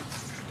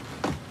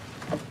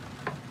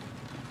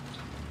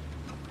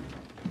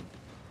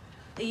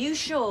 Are you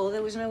sure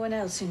there was no one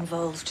else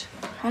involved?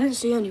 I didn't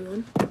see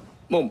anyone.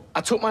 Mum,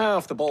 I took my eye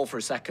off the ball for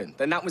a second,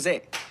 then that was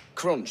it.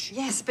 Crunch.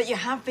 Yes, but you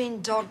have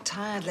been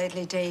dog-tired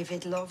lately,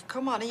 David, love.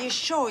 Come on, are you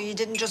sure you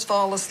didn't just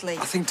fall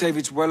asleep? I think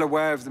David's well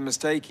aware of the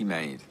mistake he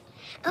made.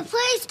 The play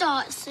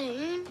starts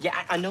soon.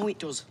 Yeah, I know it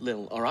does,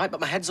 Lil, all right?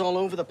 But my head's all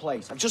over the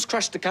place. I've just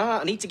crashed the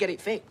car. I need to get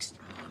it fixed.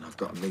 Oh, and I've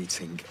got a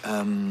meeting.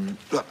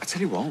 Look, I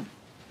tell you what.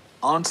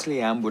 Aunt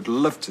Leanne would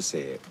love to see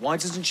it. Why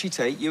doesn't she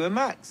take you and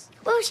Max?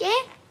 Will she?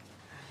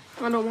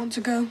 I don't want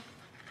to go.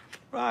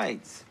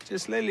 Right.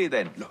 Just Lily,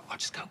 then. Look, I'll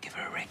just go and give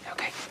her a ring,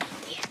 OK?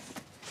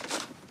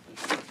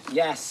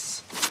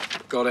 Yes.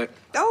 Got it.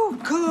 Oh,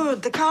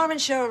 good. The car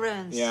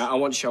insurance. Yeah, I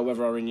wasn't sure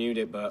whether I renewed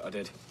it, but I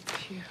did.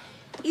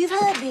 You've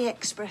heard the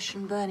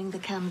expression burning the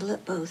candle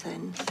at both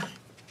ends.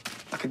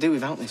 I could do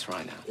without this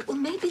right now. Well,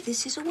 maybe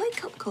this is a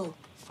wake-up call.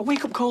 A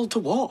wake-up call to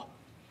what?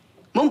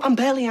 Mum, I'm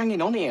barely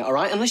hanging on here, all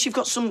right? Unless you've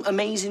got some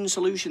amazing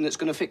solution that's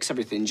going to fix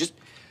everything, just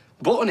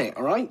button it,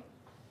 all right?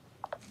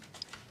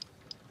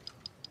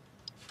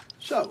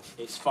 So?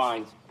 It's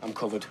fine. I'm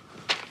covered.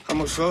 How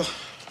much for?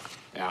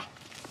 Yeah.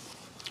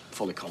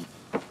 Fully comp.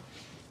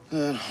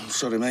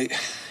 Sorry, mate.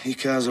 Your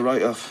car's a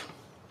write-off.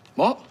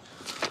 What?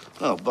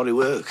 Oh,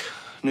 bodywork.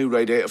 New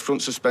radiator,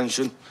 front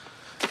suspension.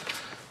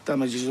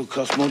 Damages will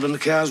cost more than the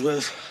car's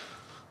worth.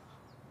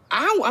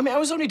 Ow! I mean, I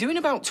was only doing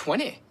about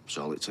 20. That's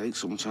all it takes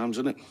sometimes,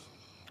 isn't it?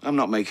 I'm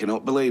not making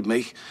up, believe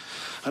me.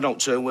 I don't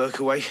turn work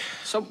away.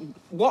 So,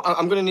 what?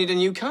 I'm going to need a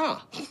new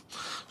car?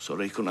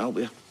 Sorry, couldn't help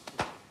you.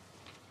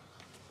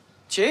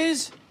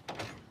 Cheers.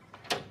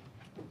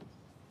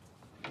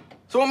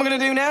 So what am I going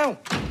to do now?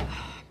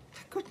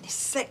 For goodness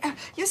sake.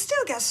 You'll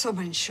still get some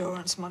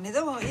insurance money,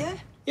 though, won't you?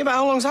 Yeah, but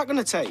how long's that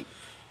going to take?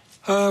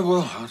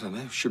 Well, I don't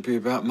know. Should be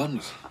about a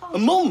month. A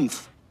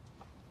month?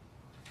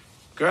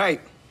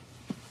 Great.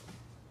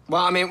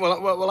 Well, I mean,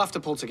 we'll have to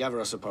pull together,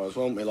 I suppose,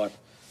 won't we? Like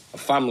a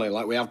family,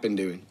 like we have been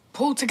doing.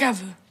 Pull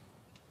together?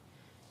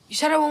 You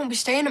said I won't be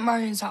staying at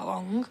Marion's that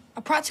long.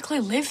 I practically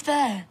live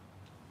there.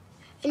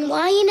 And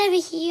why are you never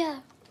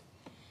here?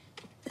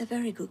 They're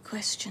very good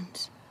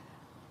questions.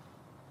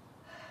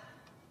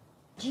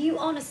 Do you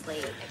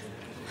honestly?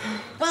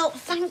 Well,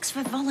 thanks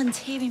for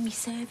volunteering me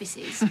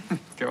services.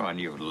 Go on,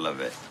 you'll love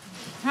it.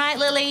 Right,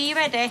 Lily, you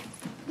ready?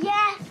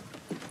 Yeah.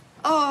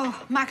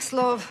 Oh, Max,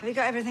 love, have you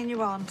got everything you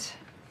want?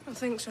 I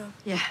think so.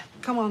 Yeah.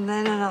 Come on,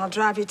 then, and I'll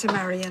drive you to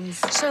Marion's.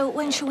 So,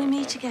 when shall we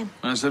meet again?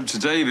 That's up to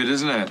David,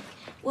 isn't it?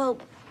 Well,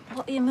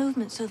 what are your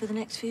movements over the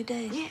next few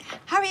days? Yeah.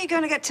 How are you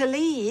going to get to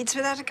Leeds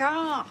without a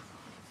car?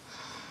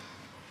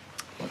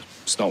 Well,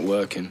 it's not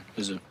working,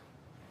 is it?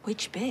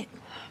 Which bit?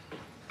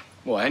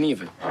 Well, any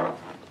of it. I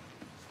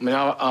mean,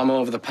 I'm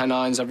over the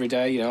Pennines every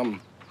day, you know,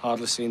 I'm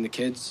hardly seeing the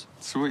kids.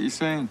 So what are you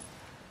saying?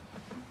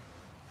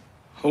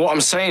 Well, what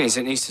I'm saying is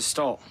it needs to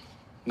stop.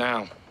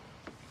 Now.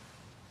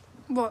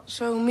 What,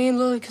 so me and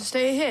Lily can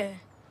stay here?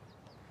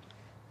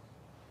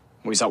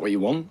 Well, is that what you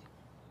want?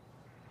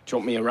 Do you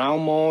want me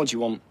around more? Do you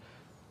want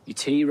your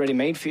tea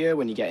ready-made for you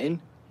when you get in?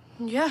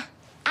 Yeah.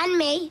 And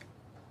me.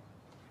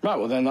 Right,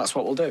 well, then that's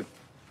what we'll do.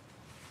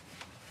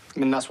 I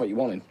mean, that's what you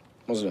wanted,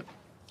 wasn't it?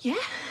 Yeah.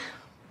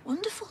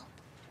 Wonderful.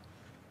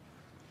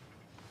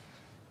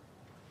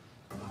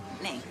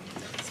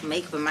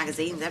 makeup and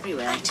magazines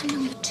everywhere. Item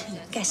number 2,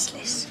 guest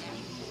list.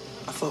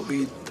 I thought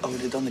we'd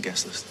already done the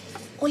guest list.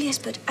 Well, yes,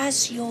 but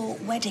as your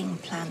wedding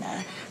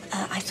planner,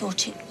 I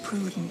thought it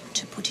prudent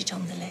to put it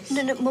on the list.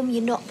 No, Mum,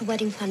 you're not the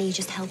wedding planner, you're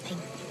just helping.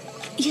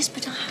 Yes,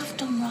 but I have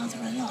done rather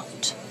a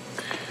lot.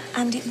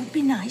 And it would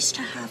be nice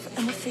to have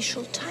an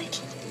official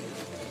title.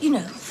 You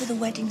know, for the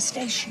wedding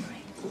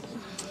stationery.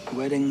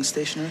 Wedding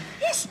stationery?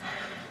 Yes.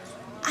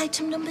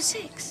 Item number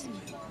 6.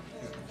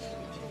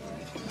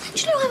 Do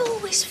you know, I've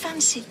always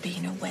fancied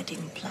being a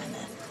wedding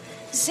planner.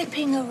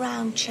 Zipping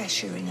around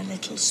Cheshire in a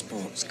little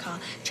sports car,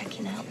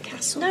 checking out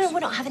castles. No, we're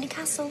not having a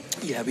castle.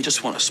 Yeah, we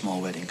just want a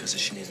small wedding because the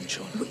Sinead and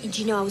Sean.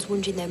 Do you know, I was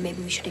wondering, though,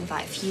 maybe we should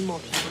invite a few more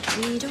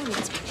people. We don't want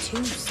it to be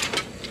too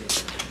small.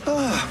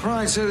 Ah,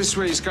 right, so this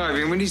way,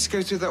 Skywing. We need to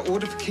go through that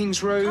order for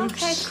King's Road.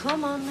 OK,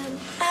 come on, then.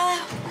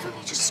 We've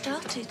only just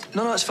started.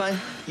 No, it's fine.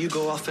 You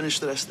go, I'll finish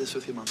the rest of this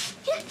with your mum.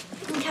 Yeah,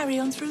 we can carry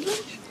on through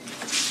lunch.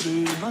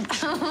 Through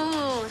lunch?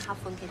 Oh, have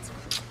fun, kids.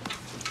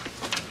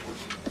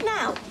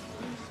 Now,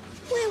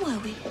 where were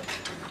we?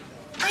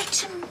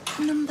 Item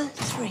number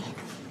 3.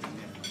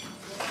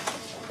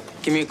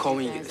 Give me a call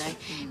when you get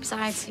Thursday.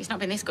 Besides, he's not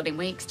been this good in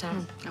weeks,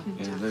 Tom. Oh.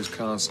 Yeah, those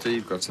cards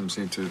Steve got him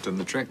seem to have done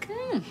the trick.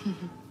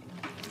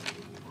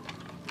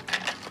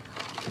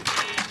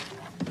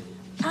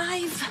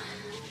 I've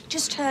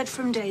just heard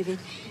from David.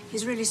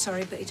 He's really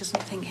sorry, but he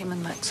doesn't think him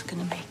and Max are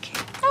going to make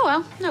it. Oh,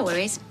 well, no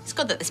worries. It's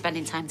good that they're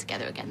spending time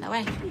together again, though,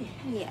 eh?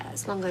 Yeah,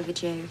 it's long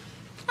overdue.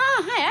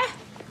 Oh, hiya.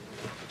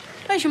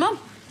 Where's your mum?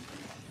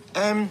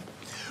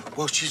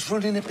 Well, she's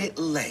running a bit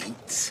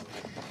late.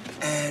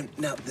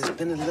 Now, there's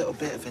been a little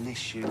bit of an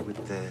issue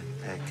with the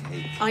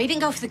cake. Oh, you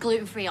didn't go for the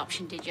gluten-free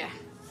option, did you?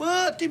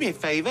 What? Do me a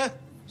favour.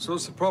 So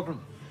what's the problem?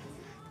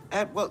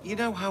 Well, you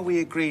know how we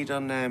agreed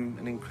on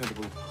an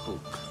Incredible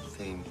Hulk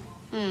theme?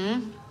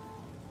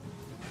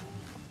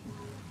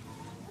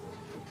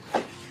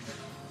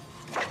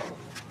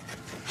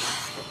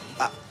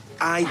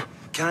 I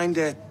kind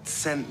of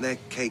sent the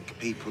cake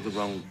people the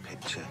wrong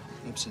picture.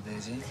 Oopsie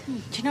daisy.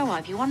 Do you know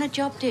what? If you want a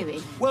job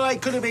doing... Well,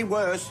 it could have been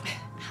worse.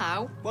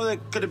 How? Well, it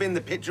could have been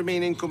the picture of me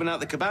and him coming out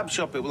the kebab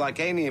shop. It was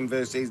like Alien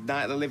versus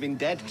Night of the Living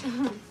Dead.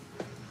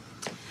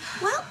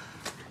 Well,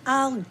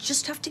 I'll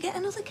just have to get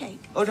another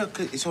cake. Oh, no,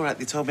 it's all right.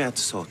 They told me how to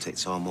sort it,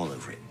 so I'm all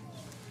over it.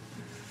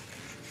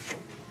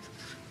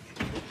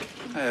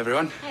 Hey,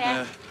 everyone.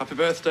 Hiya. Happy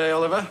birthday,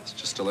 Oliver. It's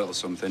just a little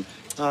something.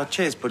 Oh,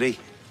 cheers, buddy.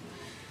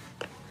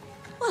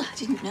 Well, I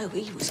didn't know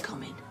he was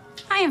coming.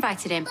 I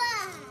invited him.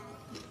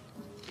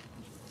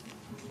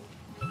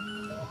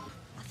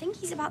 I think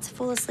he's about to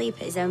fall asleep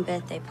at his own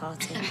birthday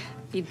party.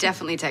 He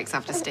definitely takes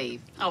after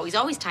Steve. Oh, he's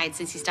always tired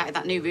since he started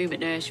that new room at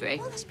nursery.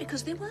 Well, that's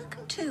because they work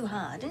him too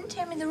hard, isn't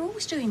it? I mean, they're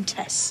always doing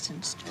tests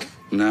and stuff.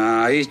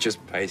 Nah, he's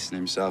just pacing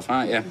himself,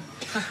 aren't you?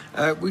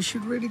 We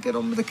should really get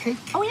on with the cake.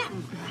 Oh, yeah.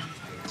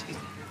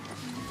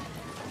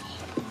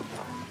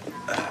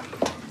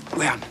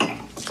 Leanne,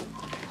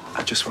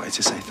 I just wanted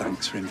to say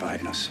thanks for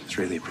inviting us. It's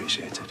really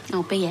appreciated.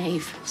 Oh,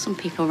 behave. Some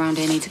people around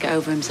here need to get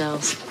over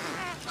themselves.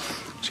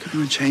 Just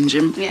going to change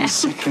him in Yeah. a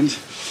second.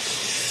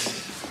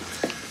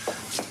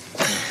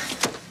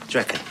 Do you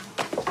reckon?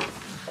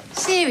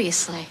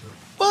 Seriously?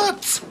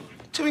 What?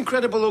 2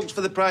 Incredible Hulks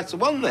for the price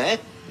of one there?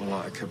 Well,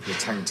 like a couple of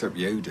tanked-up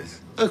Yodas.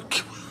 Oh,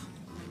 come on.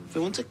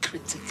 Everyone's a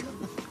critical.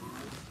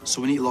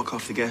 So we need to lock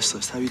off the guest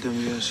list. How are you doing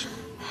with yours?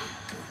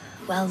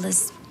 Well,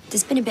 there's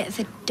been a bit of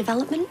a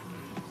development.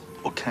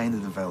 What kind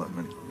of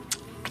development?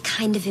 I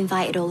kind of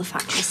invited all the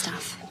factory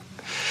staff.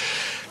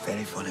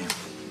 Very funny.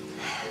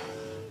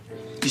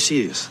 You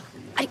serious?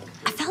 I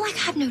felt like I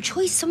had no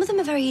choice. Some of them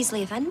are very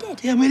easily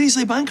offended. Yeah, we're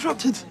easily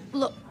bankrupted.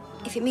 Look,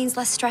 if it means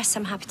less stress,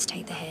 I'm happy to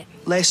take the hit.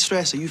 Less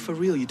stress, are you for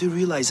real? You do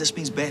realise this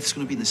means Beth's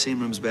going to be in the same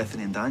room as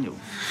Bethany and Daniel.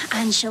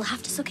 And she'll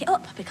have to suck it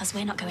up because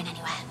we're not going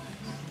anywhere.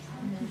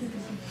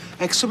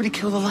 Hey, can somebody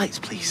kill the lights,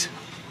 please?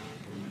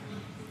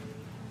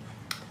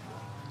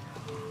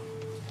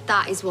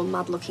 That is one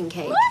mad-looking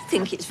cake. Well, I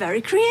think it's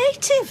very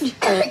creative.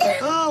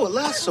 Oh, at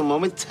last,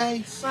 someone with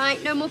taste.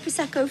 Right, no more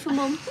Prosecco for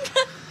Mum.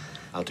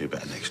 I'll do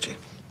better next year.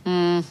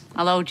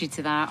 I'll hold you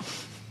to that.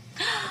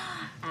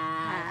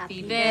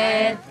 Happy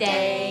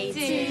birthday to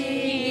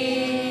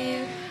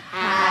you.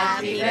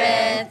 Happy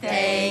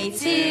birthday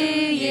to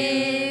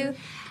you.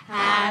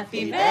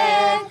 Happy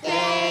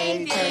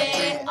birthday,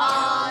 dear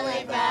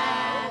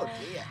Oliver.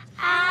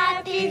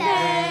 Happy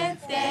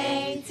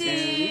birthday to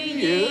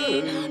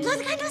you.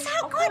 Look, that does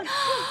sound good.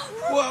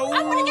 Whoa!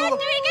 I'm gonna get it,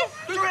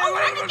 do it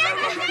again.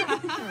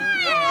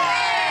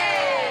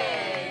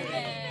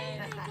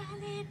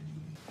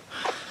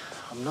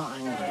 I'm not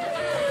angry.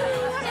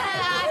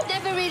 I've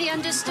never really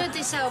understood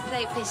this whole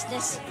plate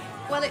business.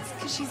 Well, it's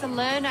because she's a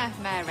learner,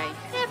 Mary.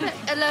 Yeah, but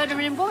a learner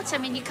in what? I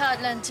mean, you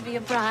can't learn to be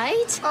a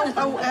bride.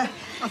 I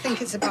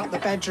think it's about the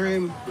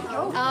bedroom.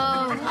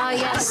 Oh,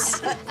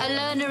 yes. A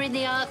learner in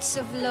the arts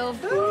of love.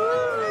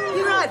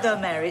 You're right, though,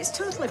 Mary. It's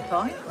totally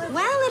pointless.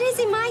 Well, it is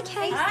in my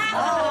case.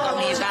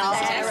 Only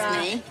advanced test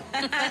me.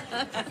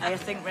 I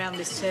think round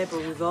this table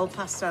we've all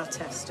passed our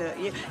test, don't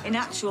you? In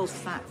actual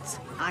fact,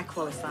 I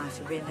qualify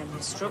for being an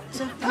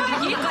instructor. You've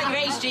got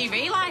your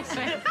HGV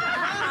licence.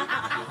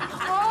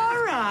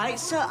 All right,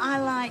 so I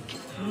like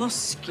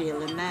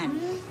muscular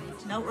men.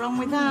 No wrong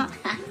with that.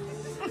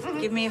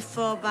 Give me a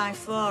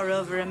 4x4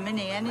 over a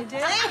Mini any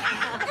day.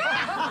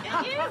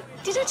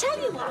 Did I tell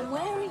you what I'm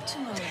wearing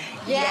tomorrow?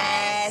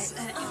 Yes.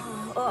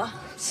 I'm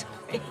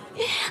sorry.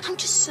 I'm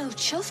just so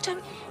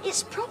chuffed.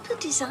 It's proper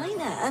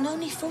designer and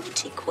only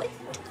 40 quid.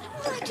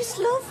 I just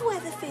love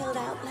Weatherfield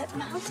Outlet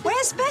Mouth.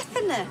 Where's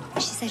Bethany?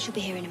 She says she'll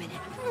be here in a minute.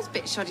 It was a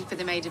bit shoddy for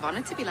the maid of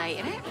honour to be late,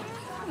 innit?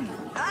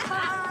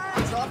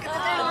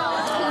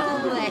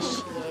 Oh, there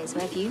she is.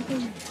 Where have you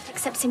been?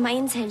 Accepting my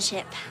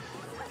internship.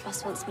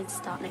 Boss wants me to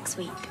start next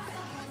week.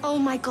 Oh,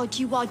 my God,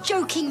 you are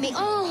joking me.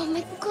 Oh,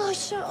 my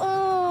gosh.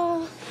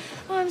 Oh,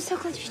 I'm so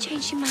glad you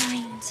changed your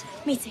mind.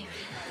 Me too.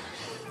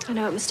 I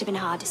know it must have been a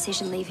hard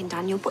decision leaving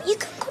Daniel, but you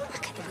can come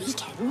back at the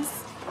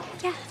weekends.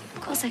 Yeah,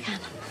 of course I can.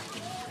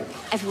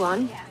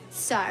 Everyone,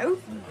 so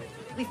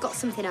we've got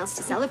something else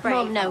to celebrate.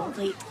 Mom, no,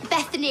 wait.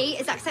 Bethany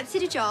has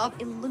accepted a job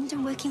in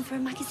London working for a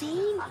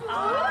magazine.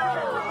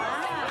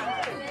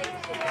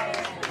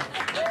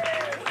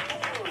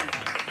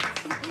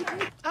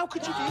 How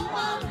could you do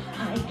that?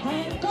 I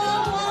can't go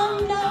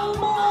on no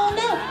more.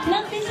 No,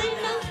 enough is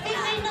enough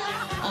is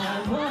enough. I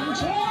want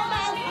him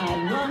out. I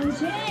want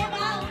him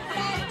out.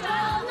 Let go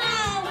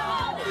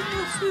now.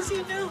 Enough is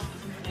enough.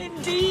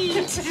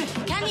 Indeed.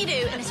 Can you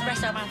do an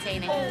espresso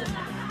martini?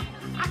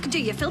 I could do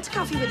your filter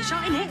coffee with a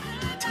shot in it.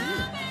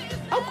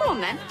 Oh, go on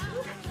then.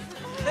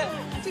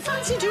 Do you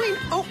fancy doing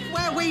Up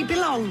Where We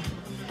Belong?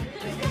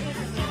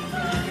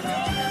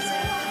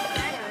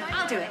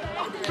 I'll do it.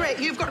 Oh, great.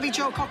 You've got to be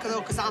Joe Cocker,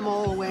 though, because I'm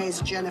always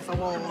Jennifer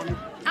Warren.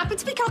 Happy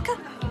to be Cocker.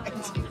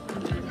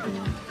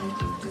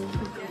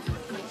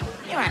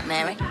 You right,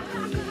 Mary?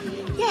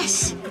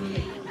 Yes.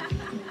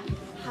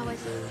 How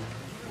is it?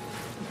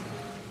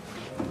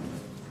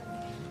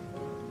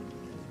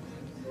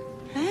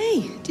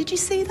 Hey, did you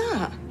see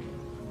that?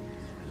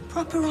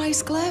 Proper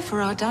ice glare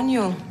for our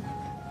Daniel.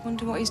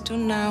 Wonder what he's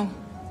done now.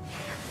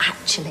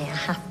 Actually, I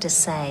have to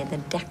say, the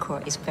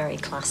decor is very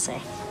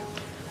classy.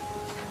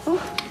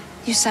 Oh,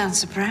 you sound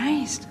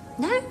surprised.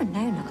 No,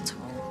 not at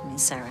all. I mean,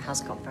 Sarah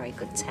has got very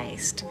good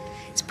taste.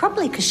 It's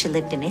probably because she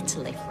lived in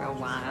Italy for a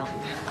while.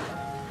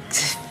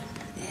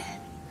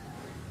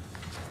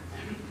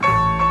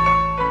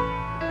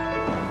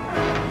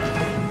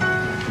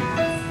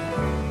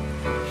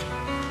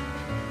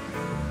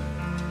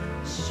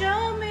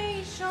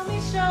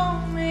 Show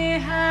me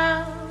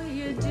how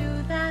you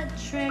do that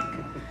trick.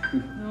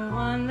 The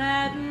one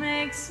that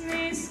makes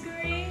me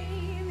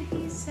scream,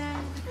 he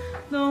said.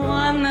 The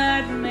one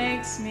that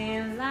makes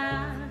me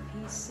laugh,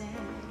 he said.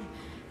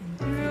 And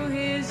threw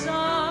his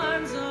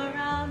arms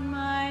around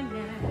my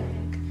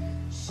neck.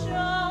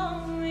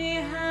 Show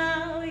me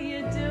how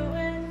you do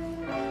it,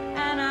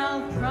 and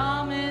I'll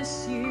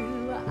promise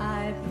you,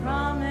 I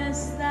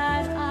promise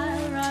that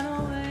I'll run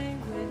away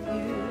with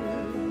you.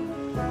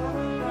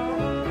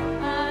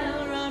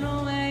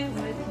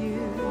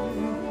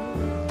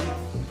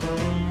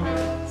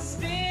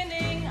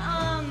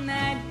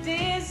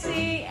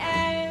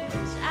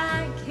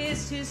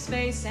 His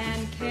face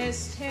and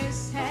kissed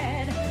his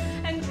head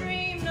and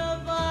dreamed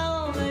of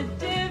all the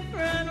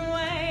different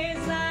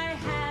ways I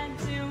had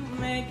to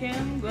make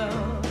him go.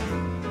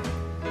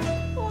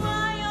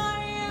 Why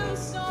are you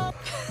so...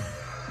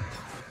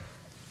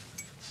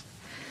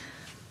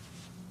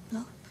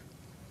 Look.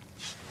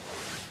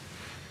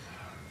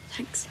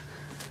 Thanks.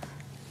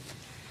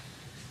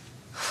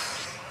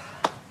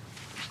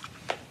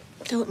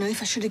 Don't know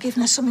if I should have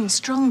given her something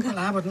stronger. Well,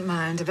 I wouldn't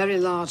mind. A very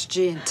large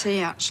G&T,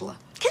 actually.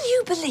 Can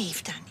you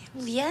believe, Daniel?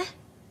 Well, yeah.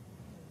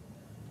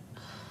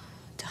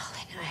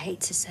 Darling, I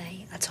hate to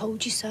say I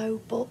told you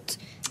so, but...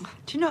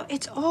 Do you know,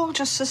 it's all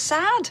just so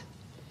sad.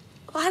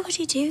 Why would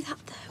he do that,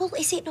 though? Well,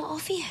 is it not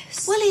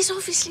obvious? Well, he's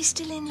obviously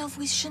still in love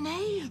with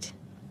Sinead.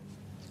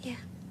 Yeah.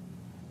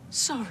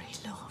 Sorry,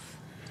 love.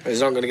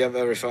 He's not going to get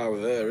very far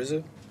with her, is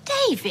he?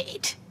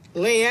 David!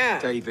 Leah!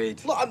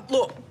 David.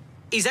 Look,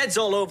 his head's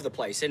all over the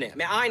place, isn't it? I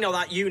mean, I know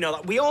that, you know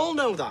that, we all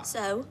know that.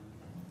 So?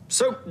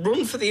 So,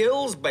 run for the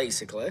hills,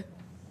 basically.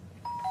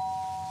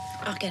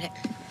 I'll get it.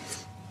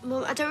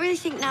 Well, I don't really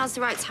think now's the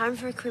right time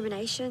for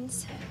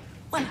recriminations.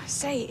 Well, I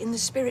say it in the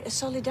spirit of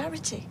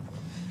solidarity.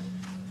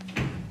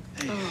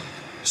 Hey,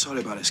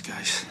 sorry about this,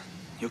 guys.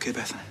 You okay,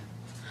 Bethany?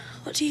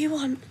 What do you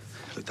want?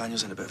 Look,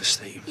 Daniel's in a bit of a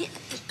state. Yeah,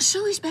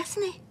 so is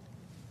Bethany.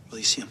 Will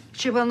you see him?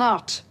 She will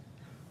not.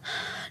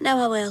 No,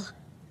 I will.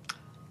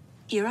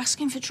 You're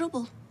asking for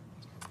trouble.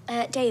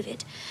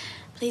 David,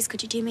 please,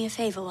 could you do me a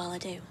favour while I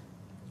do?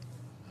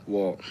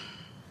 What?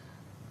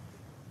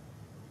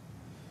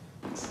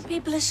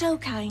 People are so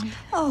kind.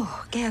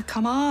 Oh, Gail,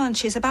 come on.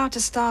 She's about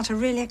to start a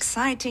really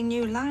exciting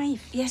new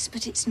life. Yes,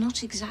 but it's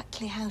not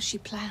exactly how she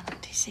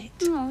planned, is it?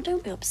 Oh,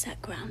 don't be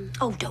upset, Gran.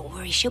 Oh, don't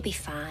worry, she'll be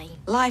fine.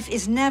 Life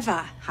is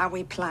never how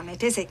we plan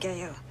it, is it,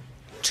 Gail?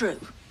 True.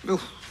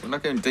 Oof, we're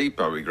not going deep,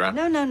 are we, Gran?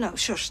 No.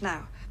 Shush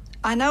now.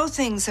 I know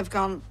things have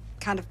gone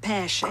kind of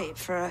pear-shaped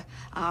for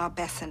our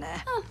Bethany.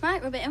 Oh,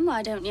 right, rub it in,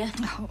 why don't you?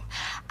 Oh,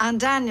 and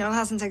Daniel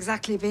hasn't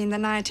exactly been the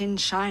knight in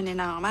shining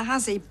armour,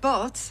 has he?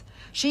 But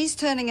she's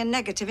turning a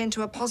negative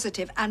into a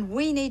positive, and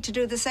we need to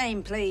do the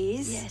same,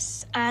 please.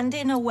 Yes, and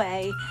in a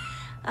way,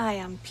 I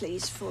am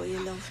pleased for you,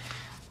 love.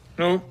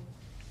 No.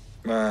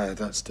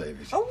 That's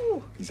David.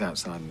 Oh. He's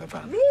outside in the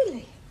van.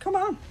 Really? Come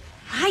on.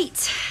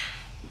 Right.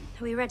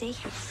 Are we ready?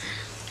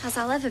 As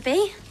I'll ever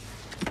be.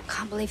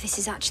 Can't believe this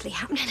is actually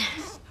happening.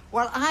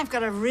 Well, I've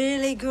got a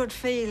really good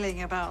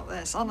feeling about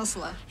this,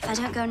 honestly. If I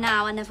don't go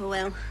now, I never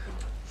will.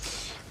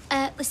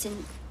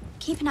 Listen,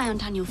 keep an eye on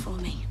Daniel for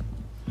me.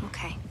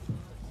 Okay.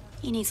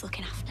 He needs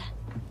looking after.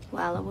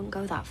 Well, I wouldn't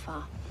go that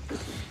far.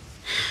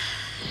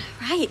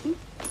 Right.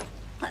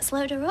 Let's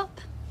load her up.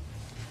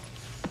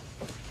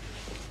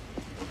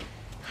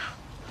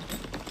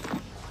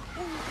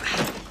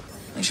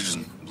 And she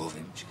doesn't love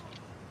him.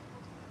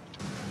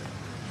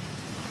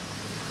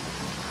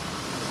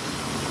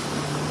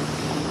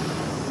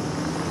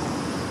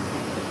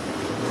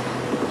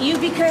 You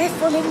be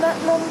careful in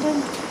that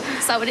London.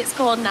 Is that what it's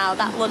called now,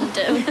 that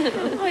London?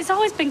 Oh, it's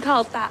always been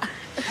called that.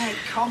 Hey,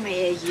 come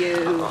here, you.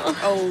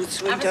 Oh,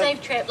 sweet. Have a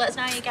safe trip. Let us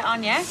know how you get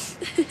on, yeah?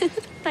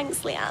 Thanks,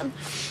 Leanne.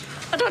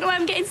 I don't know why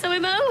I'm getting so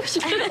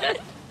emotional.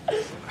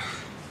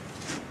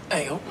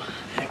 Hey, up.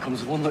 Here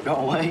comes the one that got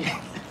away.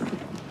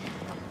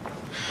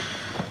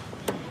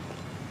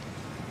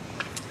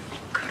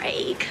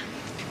 Craig,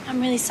 I'm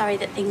really sorry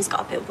that things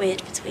got a bit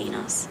weird between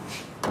us.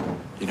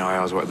 You know I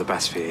always want the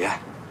best for you, yeah?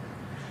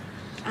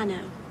 I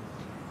know.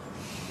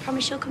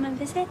 Promise you'll come and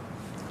visit?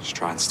 Just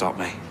try and stop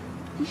me.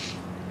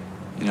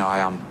 You know, I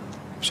am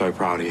so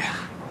proud of you.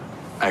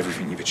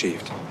 Everything you've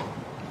achieved.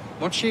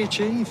 What'd she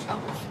achieve?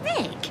 Oh,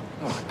 Rick!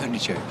 Oh, only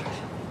joke.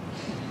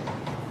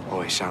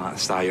 Always sound like the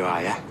star you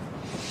are, yeah?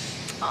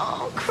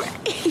 Oh,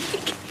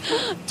 Craig.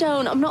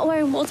 Don't. I'm not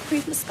wearing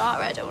waterproof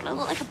mascara. I don't want to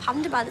look like a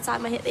panda by the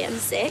time I hit the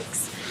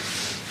M6.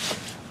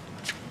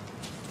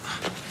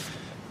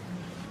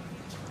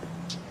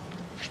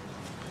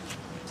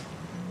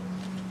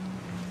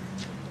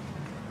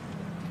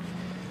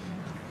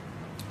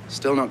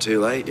 Still not too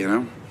late, you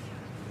know.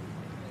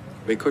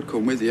 We could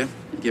come with you.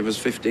 Give us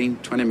 15,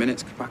 20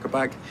 minutes to pack a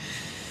bag.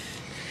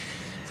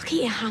 Look at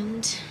your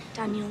hand,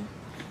 Daniel.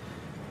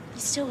 You're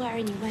still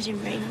wearing your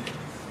wedding ring.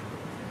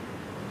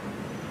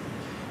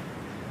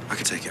 I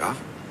could take it off.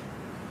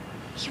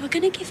 You were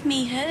going to give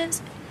me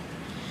hers.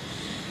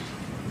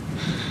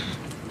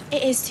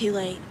 It is too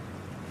late.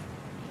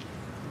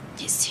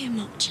 It's too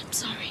much. I'm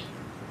sorry.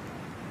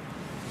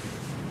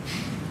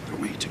 Don't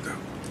want you to go.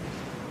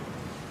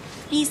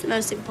 He's the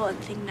most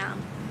important thing now.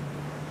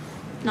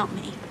 Not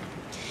me.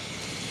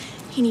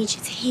 He needs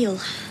you to heal.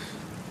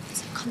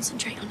 So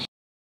concentrate on him.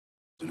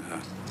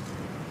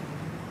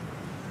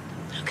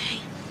 Okay.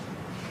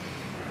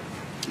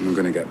 I'm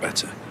gonna get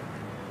better.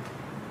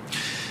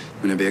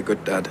 I'm gonna be a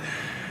good dad.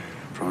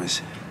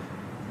 Promise.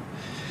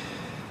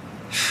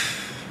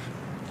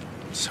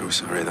 I'm so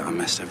sorry that I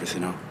messed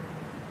everything up.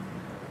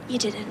 You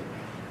didn't.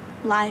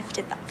 Life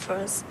did that for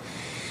us.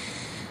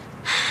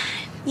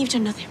 You've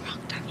done nothing wrong,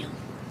 Daniel.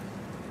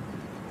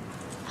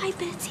 Bye,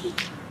 Betty.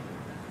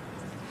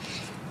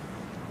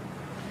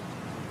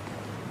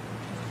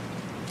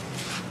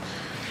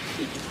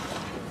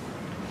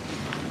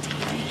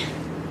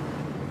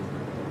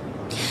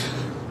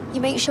 You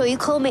make sure you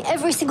call me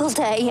every single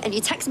day and you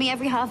text me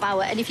every half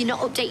hour, and if you're not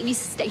updating your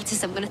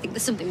status, I'm gonna think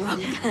there's something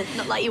wrong.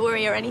 Not like you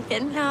worry or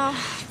anything. No, it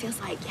feels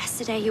like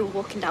yesterday you were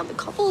walking down the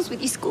cobbles with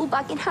your school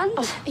bag in hand.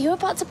 Oh, are you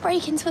about to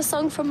break into a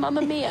song from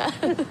Mamma Mia?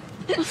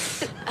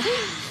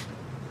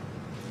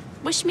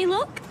 Wish me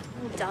luck?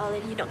 Oh,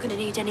 darling, you're not gonna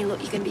need any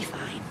luck. You're gonna be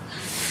fine.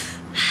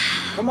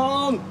 Come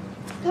on!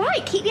 All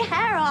right, keep your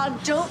hair on.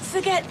 Don't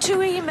forget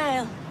to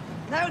email.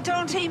 No,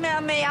 don't email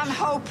me. I'm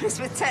hopeless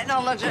with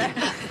technology.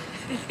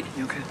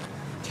 You okay?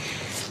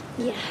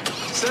 Yeah.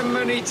 Send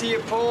money to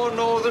your poor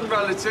northern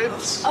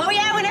relatives. Oh,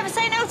 yeah, we never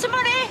say no to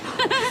money.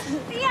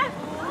 Yeah.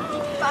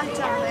 Bye,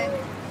 darling.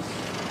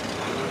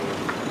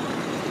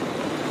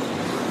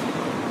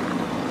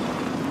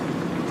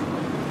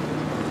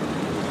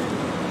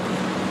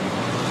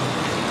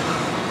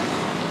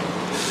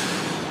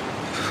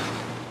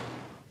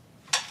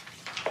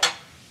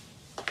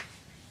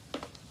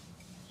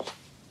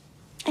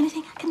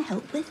 Anything I can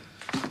help with?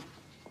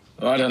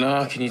 I don't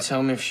know. Can you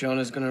tell me if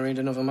Shauna's going to read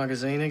another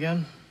magazine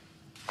again?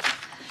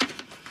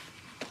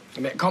 I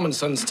mean, common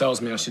sense tells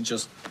me I should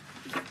just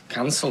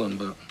cancel them,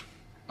 but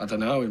I don't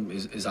know.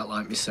 Is that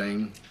like me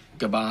saying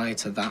goodbye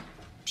to that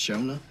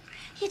Shauna?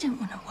 You don't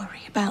want to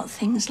worry about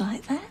things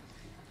like that.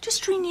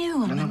 Just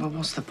renew them. No, but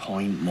what's the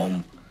point,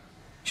 Mum?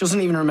 She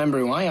doesn't even remember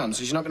who I am,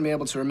 so she's not going to be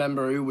able to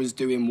remember who was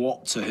doing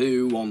what to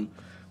who on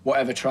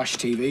whatever trash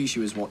TV she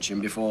was watching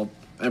before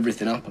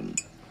everything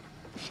happened.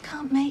 You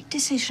can't make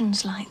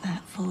decisions like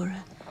that for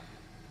her,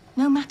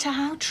 no matter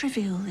how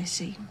trivial they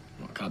seem.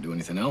 Well, I can't do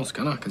anything else,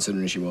 can I,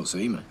 considering she won't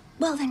see me?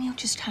 Well, then you'll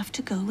just have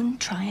to go and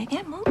try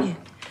again, won't you?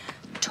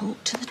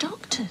 Talk to the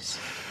doctors.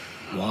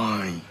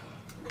 Why?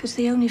 Because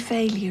the only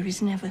failure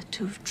is never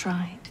to have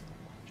tried.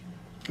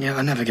 Yeah,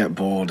 I never get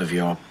bored of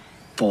your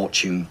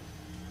fortune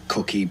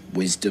cookie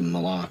wisdom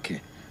malarkey.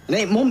 And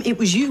hey, Mum, it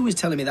was you who was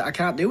telling me that I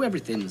can't do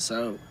everything,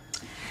 so...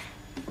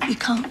 You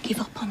can't give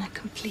up on her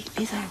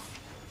completely, though,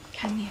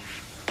 can you?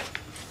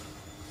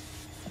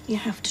 You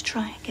have to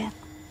try again.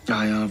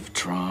 I have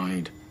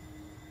tried.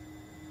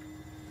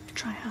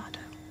 Try harder.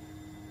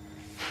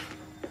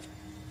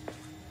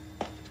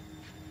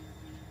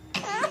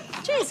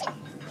 Cheers.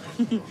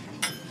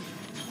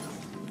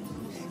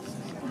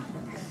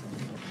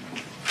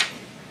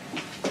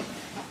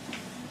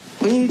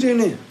 What are you doing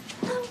here?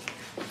 Oh,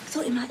 I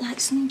thought you might like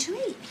something to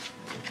eat.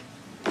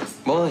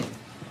 Why?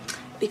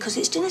 Because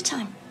it's dinner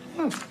time.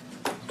 Oh,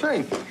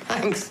 great.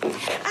 Thanks.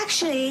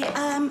 Actually,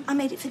 I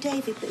made it for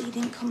David, but he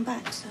didn't come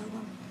back, so...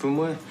 From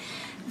where?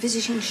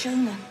 Visiting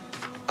Shona.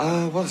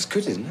 Well, it's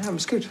good, isn't it? It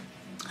was good.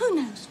 Who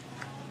knows?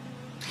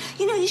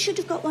 You know, you should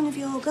have got one of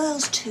your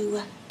girls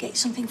to get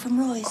something from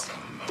Roy's.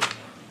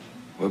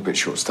 We're a bit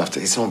short-staffed.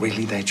 It's not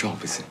really their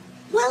job, is it?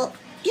 Well,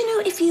 you know,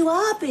 if you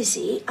are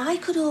busy, I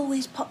could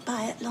always pop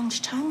by at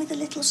lunchtime with a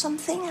little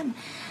something,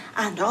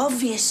 and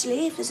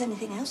obviously, if there's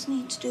anything else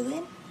needs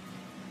doing.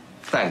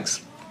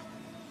 Thanks.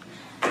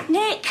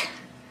 Nick,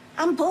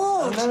 I'm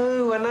bored. I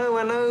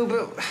know,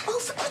 but... Oh,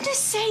 for goodness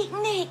sake,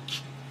 Nick.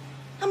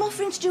 I'm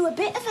offering to do a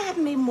bit of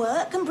admin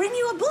work and bring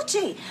you a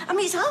butty. I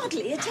mean, it's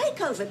hardly a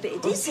takeover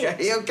bid, is it?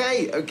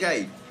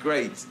 Okay,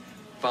 great.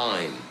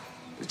 Fine.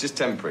 It's just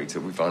temporary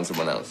till we find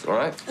someone else, all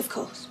right? Of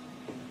course.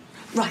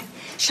 Right,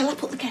 shall I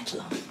put the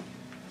kettle on?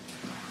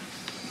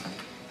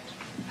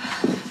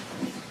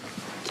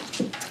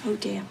 Oh,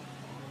 dear.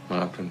 What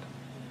happened?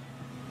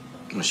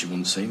 Well, she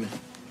wouldn't see me.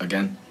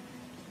 Again.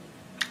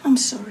 I'm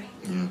sorry.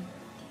 Yeah.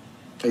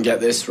 And get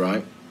this,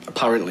 right?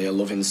 Apparently a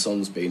loving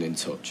son's been in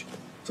touch.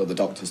 So the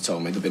doctors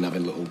told me they've been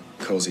having little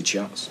cosy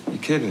chats. You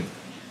kidding?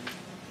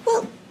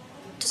 Well,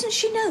 doesn't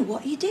she know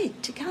what you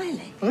did to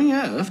Kylie? Oh,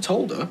 yeah, I've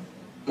told her.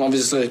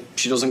 Obviously,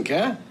 she doesn't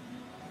care.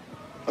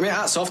 I mean,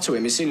 hats off to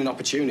him. He's seen an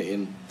opportunity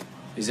and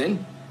he's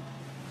in.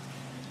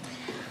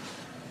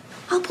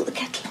 I'll put the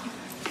kettle on.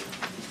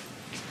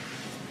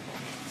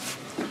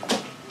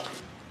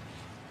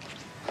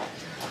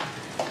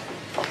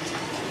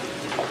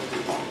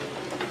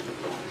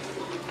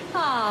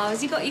 Ah,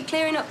 has he got you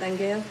clearing up then,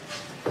 Gail?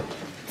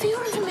 For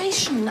your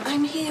information,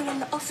 I'm here in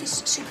the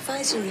office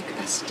supervisory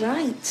capacity.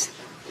 Right.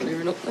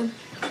 Clearing up then.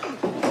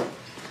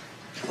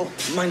 Oh,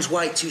 mine's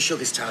white, 2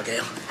 sugars,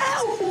 Gail.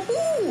 Ow!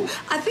 Ooh,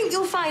 I think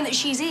you'll find that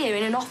she's here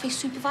in an office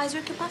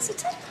supervisory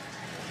capacity.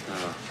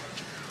 Oh.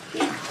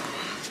 Yeah.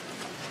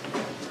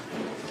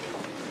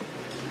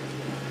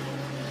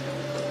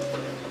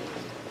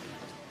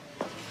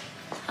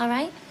 All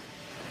right.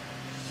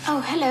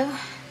 Oh, hello.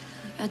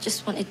 I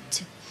just wanted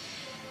to...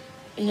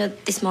 You know,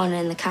 this morning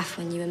in the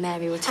cafe when you and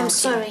Mary were talking... I'm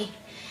sorry.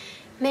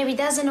 Mary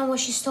doesn't know what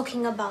she's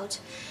talking about.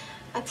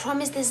 I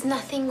promise there's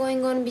nothing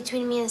going on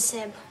between me and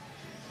Seb.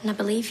 And I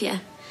believe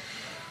you.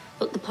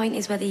 But the point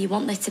is whether you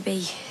want there to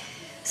be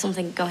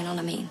something going on,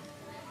 I mean.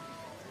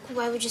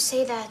 Why would you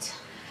say that?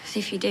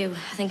 If you do,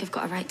 I think I've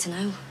got a right to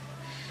know.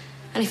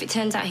 And if it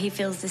turns out he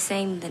feels the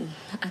same, then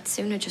I'd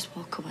sooner just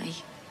walk away.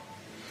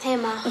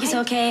 Emma, Look, it's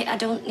okay. I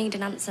don't need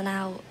an answer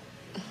now.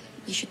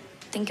 You should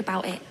think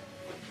about it.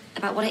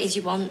 About what it is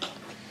you want.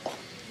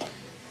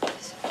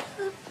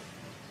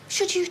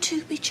 Should you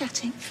two be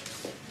chatting?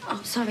 Oh,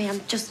 sorry, I'm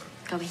just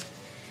going.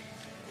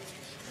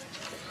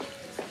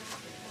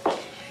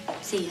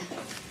 See ya.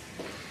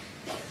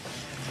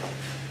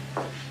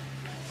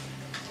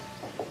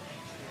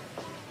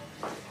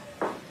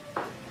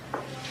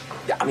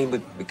 Yeah, I mean,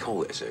 we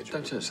call it a surgery.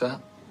 Don't touch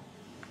that.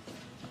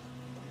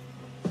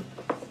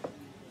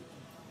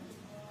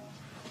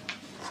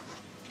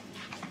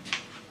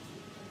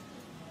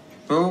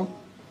 Oh.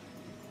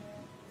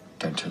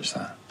 Don't touch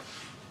that.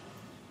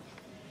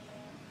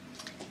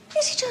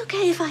 Is it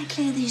okay if I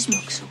clear these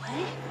mugs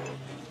away?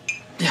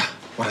 Yeah,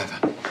 whatever.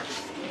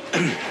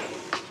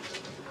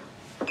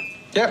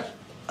 Yep.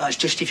 It's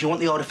just if you want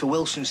the order for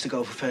Wilson's to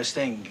go for first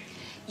thing.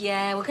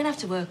 Yeah, we're gonna have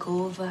to work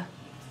over.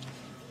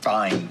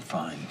 Fine.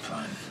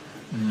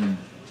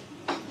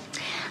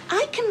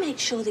 I can make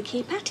sure they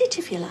keep at it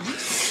if you like.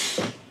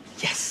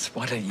 Yes,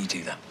 why don't you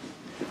do that?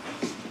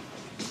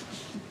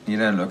 You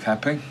don't look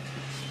happy.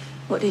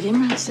 What did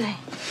Imran say?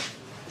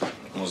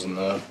 Wasn't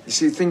there? You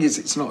see, the thing is,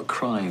 it's not a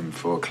crime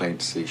for Clay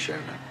to see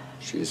Shona.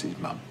 She is his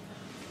mum.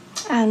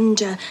 And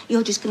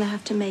you're just going to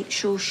have to make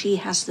sure she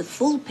has the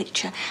full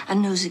picture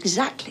and knows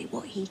exactly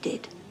what he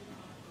did.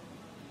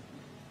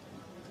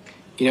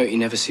 You know, you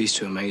never cease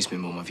to amaze me,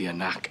 Mum, of your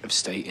knack of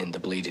stating the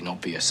bleeding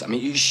obvious. I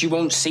mean, she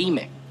won't see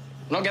me.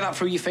 Not get that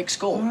through your thick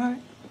skull. All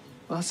right.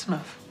 Well, that's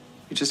enough.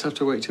 You just have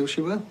to wait till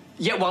she will.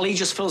 Yeah, while he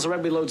just fills her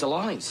head with loads of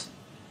lies.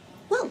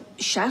 Well,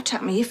 Shout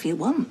at me if you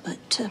want,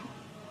 but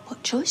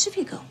what choice have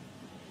you got?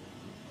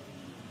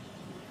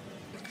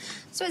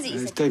 So is it?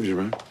 Is David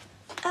around?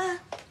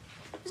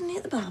 Isn't he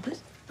at the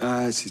barber's?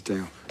 This is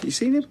Dale. You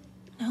seen him?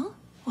 No?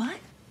 Why?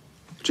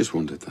 Just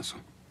wondered, that's all.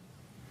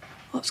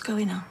 What's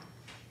going on?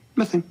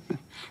 Nothing.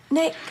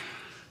 Nick,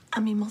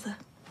 I'm your mother.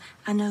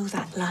 I know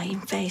that lying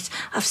face.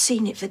 I've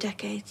seen it for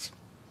decades.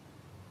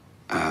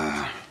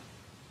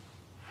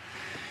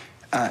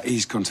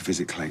 He's gone to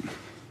visit Clayton.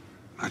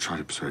 I tried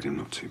to persuade him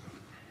not to.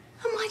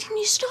 And why didn't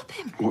you stop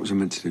him? What was I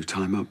meant to do,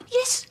 tie him up?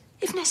 Yes,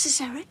 if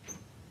necessary.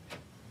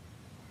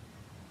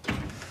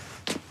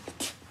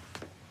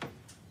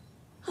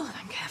 Oh,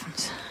 thank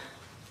heavens.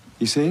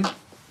 You see him?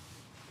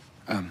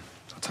 I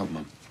told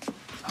Mum.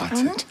 I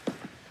had to.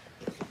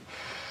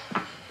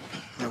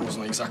 That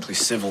wasn't exactly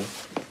civil.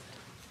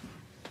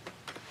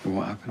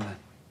 What happened then?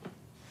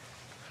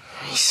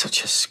 He's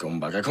such a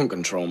scumbag. I couldn't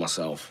control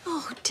myself.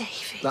 Oh,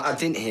 David. I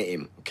didn't hit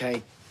him,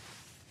 OK?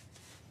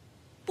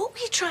 What were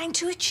you trying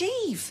to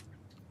achieve?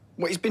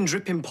 Well, he's been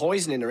dripping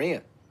poison in her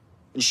ear.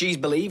 And she's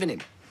believing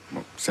him.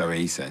 Well, so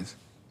he says.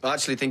 I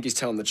actually think he's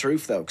telling the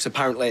truth, though, because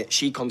apparently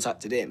she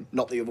contacted him,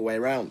 not the other way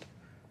around.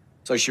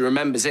 So she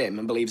remembers him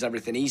and believes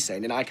everything he's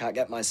saying, and I can't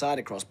get my side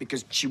across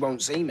because she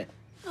won't see me.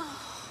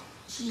 Oh,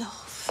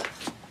 love.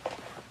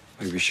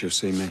 Maybe she'll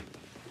see me.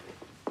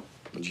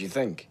 What do you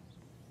think?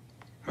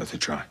 Worth a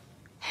try.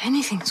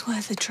 Anything's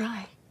worth a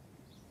try.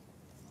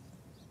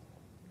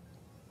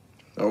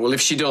 Oh, well,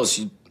 if she does,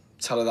 you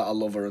tell her that I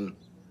love her and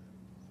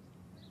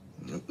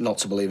not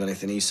to believe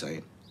anything he's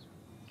saying.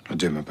 I'll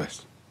do my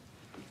best.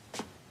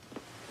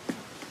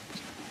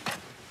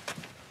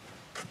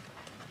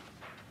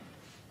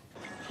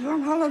 You're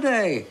on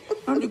holiday,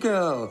 aren't you,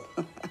 girl?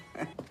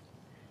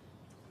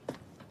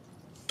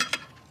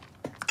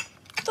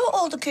 Thought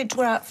all the kids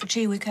were out for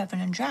tea with Kevin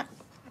and Jack.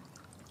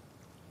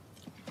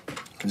 I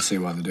can see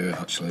why they do it,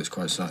 actually. It's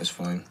quite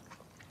satisfying.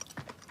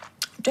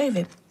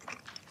 David,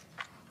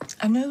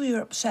 I know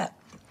you're upset,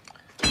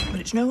 but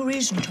it's no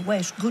reason to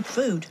waste good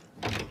food.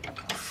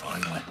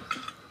 Finally.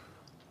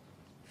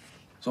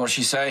 So what'd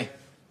she say?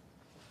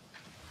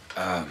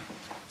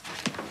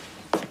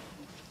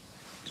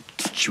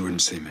 She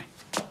wouldn't see me.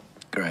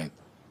 Great.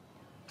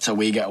 So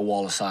we get a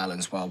wall of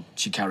silence while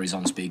she carries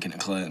on speaking to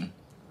Clayton.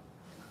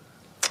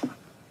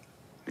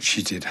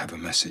 She did have a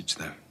message,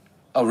 though.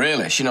 Oh,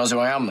 really? She knows who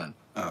I am, then?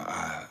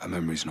 Her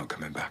memory's not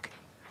coming back.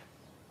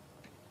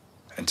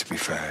 And to be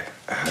fair,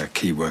 her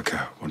key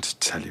worker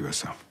wanted to tell you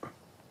herself.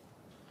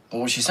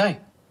 What would she say?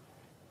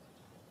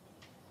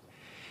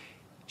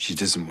 She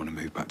doesn't want to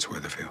move back to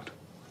Weatherfield.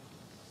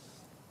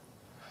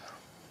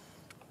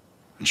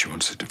 And she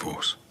wants a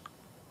divorce.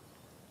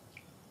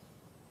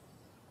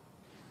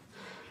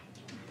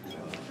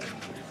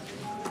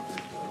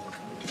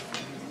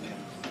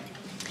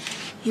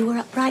 You were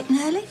up bright and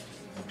early?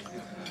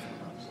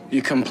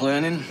 You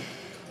complaining?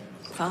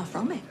 Far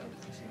from it.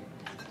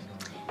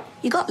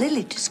 You got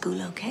Lily to school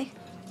okay?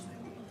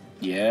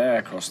 Yeah,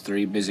 across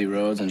 3 busy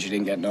roads and she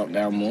didn't get knocked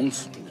down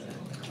once.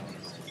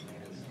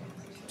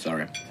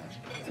 Sorry.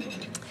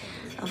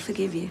 I'll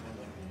forgive you.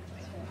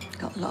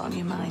 Got a lot on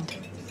your mind.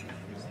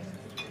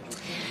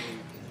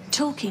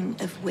 Talking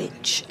of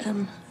which,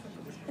 have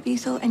you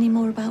thought any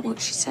more about what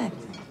she said?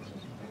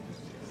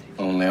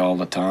 Only all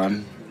the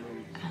time.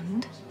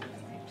 And?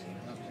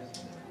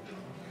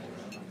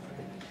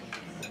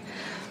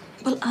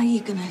 Well, are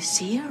you gonna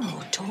see her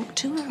or talk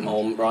to her?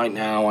 Mum, right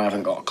now I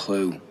haven't got a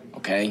clue,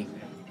 OK?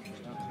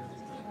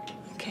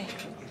 Okay.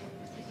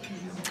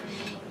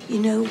 You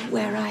know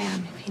where I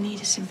am if you need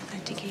a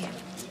sympathetic ear.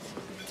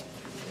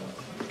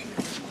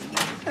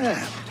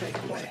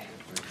 Take away.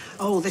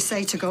 Oh, they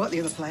say to go at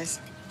the other place.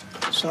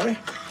 Sorry?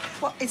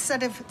 What,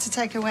 instead of to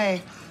take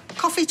away?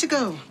 Coffee to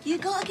go. You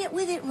gotta get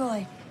with it,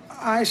 Roy.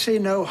 I see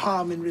no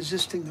harm in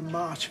resisting the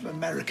march of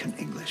American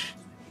English.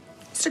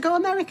 It's to go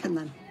American,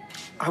 then?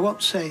 I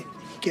won't say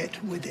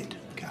get with it,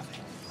 Kathy.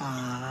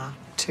 Ah,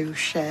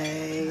 touche.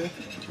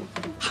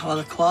 How are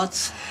the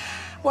quads?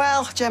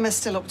 Well, Gemma's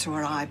still up to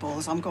her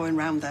eyeballs. I'm going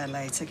round there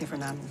later, give her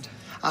an hand.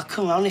 I'll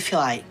come round if you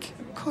like.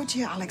 Could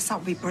you, Alex? That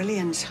would be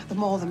brilliant. The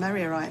more the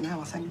merrier right now,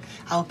 I think.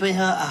 I'll bring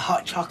her a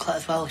hot chocolate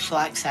as well if she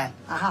likes them.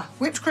 Aha.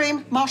 Whipped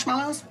cream,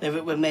 marshmallows. Leave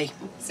it with me.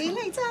 See you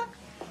later.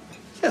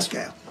 Yes,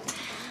 Gail.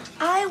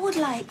 I would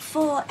like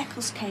 4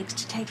 Eccles cakes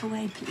to take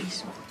away,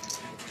 please.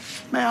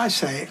 May I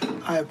say,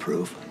 I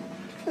approve.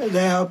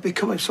 They are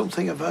becoming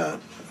something of a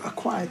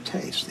acquired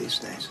taste these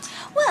days.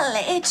 Well,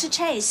 it's a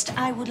taste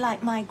I would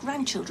like my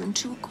grandchildren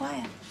to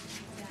acquire.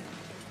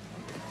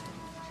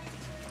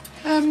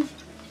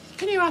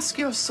 Can you ask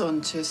your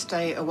son to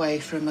stay away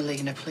from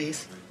Alina,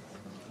 please?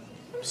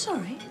 I'm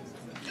sorry.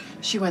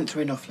 She went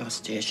through enough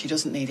last year. She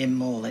doesn't need him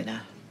mauling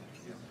her.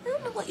 I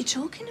don't know what you're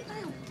talking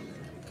about.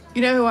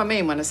 You know who I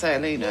mean when I say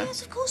Alina?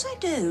 Yes, of course I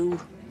do.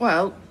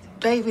 Well,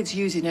 David's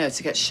using her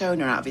to get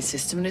Shona out of his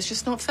system, and it's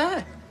just not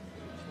fair.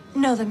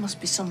 No, there must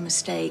be some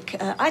mistake.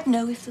 I'd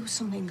know if there was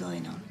something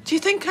going on. Do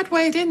you think I'd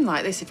wade in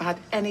like this if I had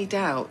any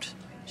doubt?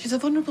 She's a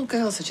vulnerable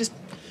girl, so just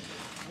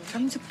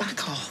tell him to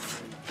back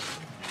off.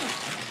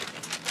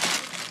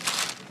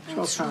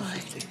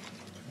 £12.50.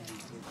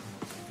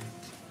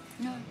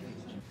 No.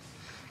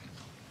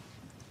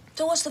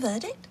 So what's the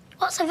verdict?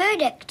 What's the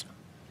verdict?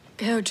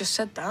 Gail just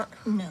said that.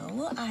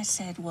 No, I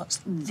said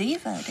what's the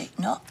verdict,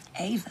 not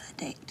a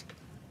verdict.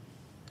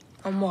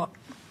 On what?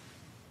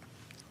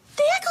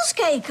 The Eccles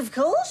cake, of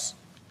course.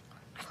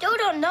 I still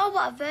don't know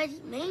what a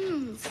verdict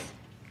means.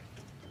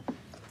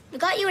 We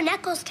got you an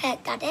Eccles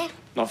cake, Daddy.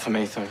 Not for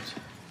me, thanks.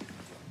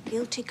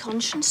 Guilty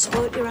conscience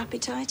spoilt your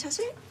appetite, has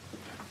it?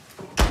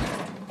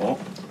 What?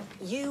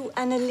 You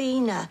and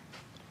Alina.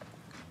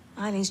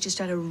 Eileen's just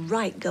had a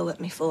right go at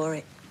me for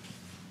it.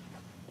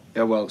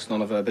 Yeah, well, it's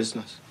none of her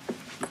business.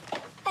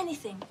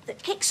 Anything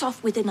that kicks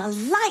off within a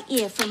light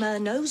year from her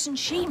nose and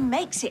she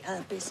makes it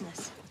her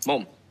business.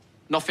 Mum,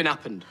 nothing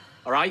happened,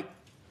 all right?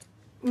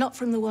 Not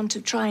from the want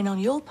of trying on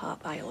your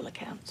part, by all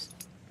accounts.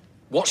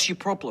 What's your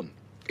problem?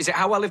 Is it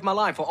how I live my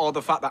life or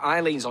the fact that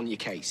Eileen's on your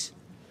case?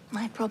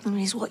 My problem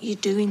is what you're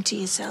doing to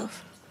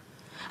yourself.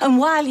 And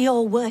while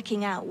you're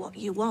working out what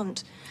you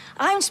want,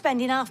 I'm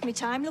spending half my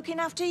time looking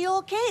after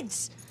your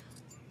kids.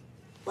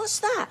 What's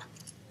that?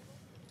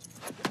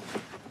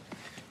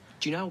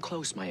 Do you know how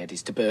close my head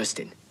is to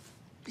bursting?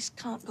 This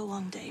can't go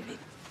on, David.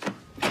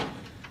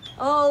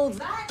 Oh,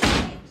 that's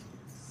it.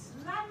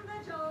 Slam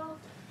the door.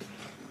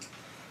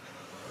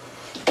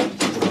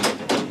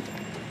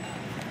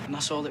 And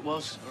that's all it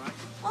was, all right?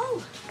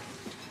 Oh,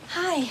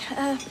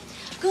 hi.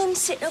 Go and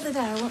sit over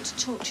there. I want to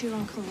talk to your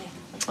Uncle Nick.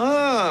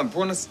 Ah,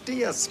 buenos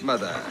dias,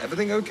 Mother.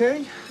 Everything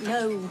okay?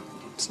 No,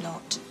 it's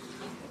not.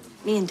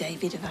 Me and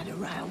David have had a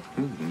row.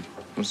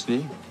 What's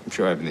new? I'm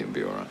sure everything will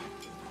be all right.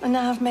 And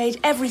now I've made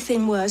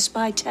everything worse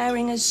by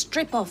tearing a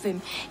strip off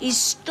him. He's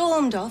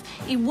stormed off,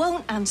 he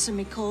won't answer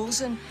me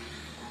calls, and...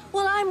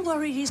 Well, I'm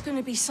worried he's going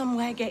to be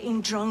somewhere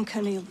getting drunk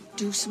and he'll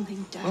do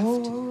something daft.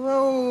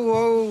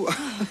 Oh.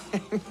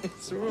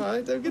 It's all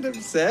right. Don't get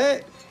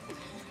upset.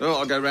 No,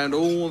 I'll go round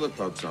all the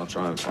pubs and I'll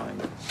try and find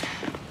him.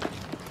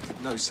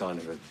 No sign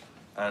of him.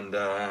 And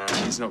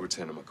he's not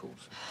returning my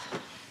calls.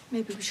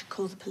 Maybe we should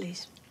call the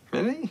police.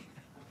 Really?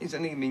 He's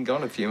only been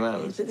gone a few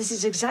hours. But this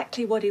is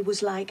exactly what he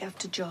was like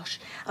after Josh.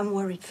 I'm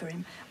worried for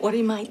him, what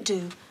he might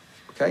do.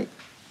 Okay.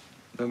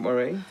 Don't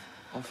worry.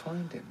 I'll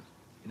find him.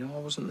 You know, I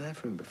wasn't there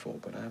for him before,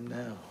 but I am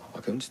now.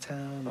 I'll go into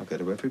town, I'll go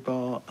to every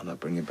bar, and I'll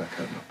bring him back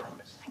home, I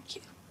promise. Thank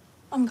you.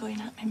 I'm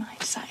going out my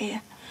mind sat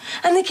here.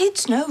 And the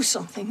kids know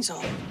something's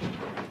up.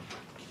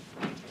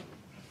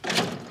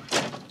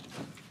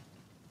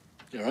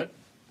 You all right?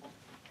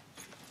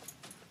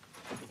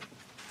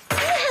 Where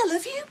the hell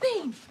have you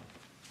been?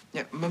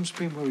 Yeah, Mum's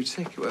been worried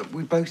sick.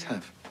 We both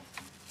have.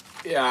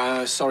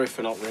 Yeah, sorry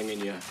for not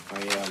ringing you. I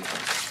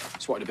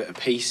just wanted a bit of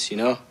peace, you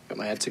know? Get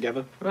my head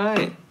together.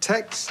 Right.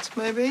 Text,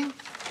 maybe?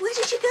 Where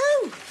did you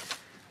go?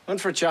 Went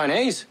for a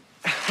Chinese.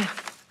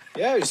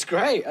 Yeah, it was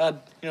great.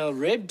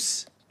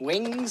 Ribs,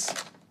 wings,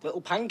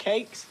 little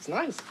pancakes. It's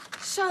nice.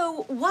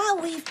 So, while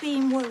we've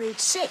been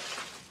worried sick,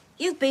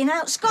 you've been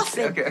out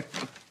scoffing. Okay.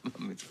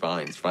 Mum, it's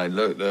fine, it's fine.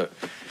 Look.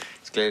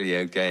 It's clearly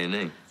okay, isn't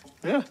it?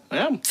 Yeah, I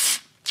am.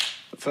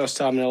 The first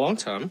time in a long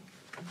time.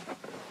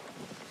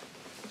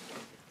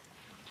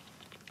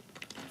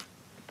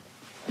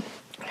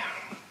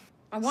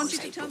 I want you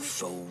to tell me...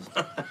 Fool.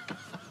 I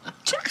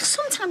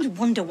sometimes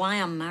wonder why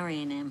I'm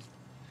marrying him.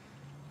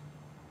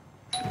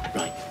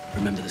 Right,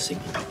 remember the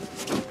signal.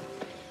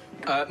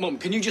 Mum,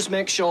 can you just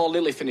make sure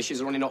Lily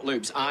finishes running hot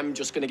loops? I'm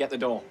just going to get the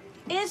door.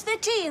 Here's the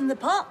tea in the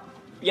pot.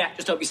 Yeah,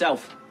 just help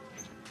yourself.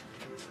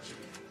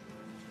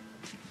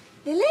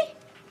 Lily?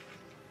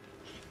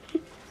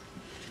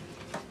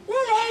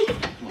 Lily?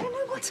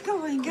 Lily, what's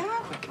going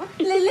on?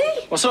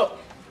 Lily? What's up?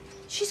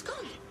 She's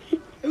gone.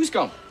 Who's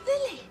gone?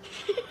 Lily?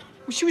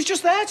 Well, she was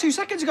just there 2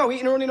 seconds ago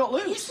eating her running hot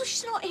loops. Yes, well,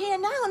 she's not here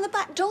now and the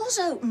back door's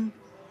open.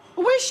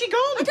 Well, where's she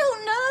gone? I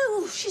don't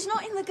know. She's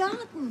not in the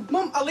garden.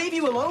 Mum, I'll leave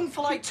you alone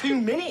for like 2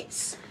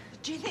 minutes.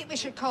 Do you think we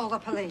should call the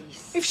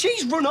police? If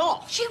she's run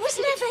off... She was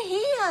never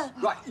here.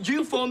 Right,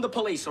 you phone the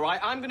police, all right?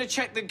 I'm going to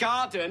check the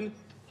garden.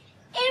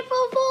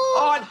 April Fool!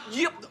 Oh,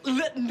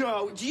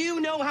 no. Do you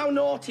know how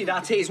naughty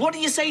that is? What do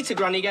you say to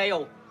Granny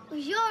Gail? It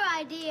was your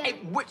idea.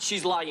 Which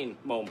she's lying,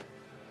 Mum.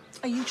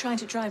 Are you trying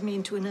to drive me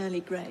into an early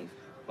grave?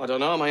 I don't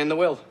know. Am I in the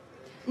will?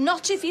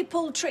 Not if you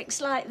pull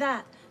tricks like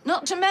that.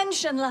 Not to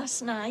mention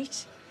last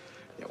night.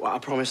 Yeah, well, I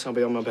promise I'll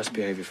be on my best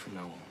behaviour from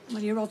now on.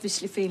 Well, you're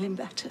obviously feeling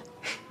better.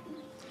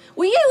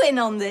 Were you in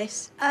on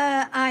this?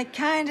 I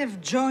kind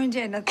of joined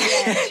in at the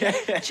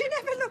end. Do you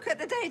never look at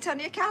the date on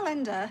your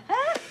calendar,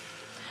 huh?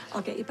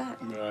 I'll get you back.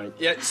 Right.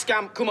 Yeah,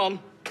 Scamp, come on.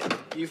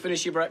 You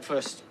finish your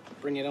breakfast.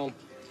 Bring it on.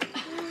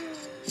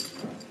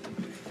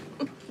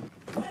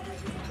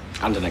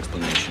 And an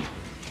explanation.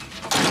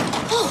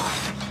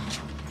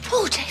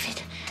 Oh,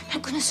 David.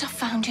 Thank goodness I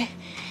found you.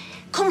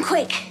 Come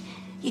quick.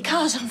 Your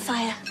car's on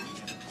fire.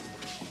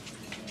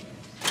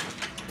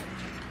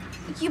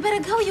 You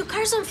better go. Your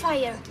car's on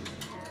fire.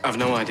 I've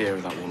no idea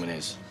who that woman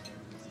is.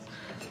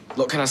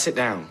 Look, can I sit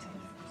down?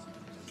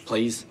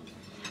 Please?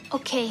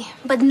 Okay,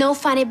 but no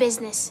funny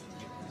business.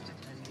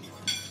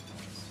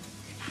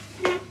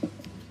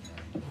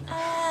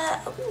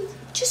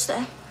 Just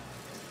there.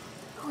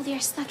 Oh, they're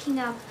sucking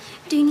up.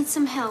 Do you need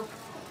some help?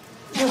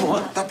 You know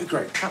what? That'd be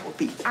great. That would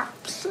be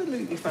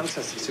absolutely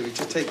fantastic. So we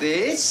just take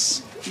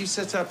this. You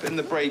set up in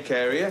the break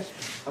area.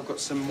 I've got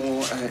some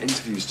more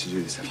interviews to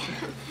do this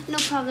afternoon. No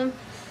problem.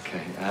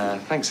 Okay.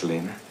 Thanks,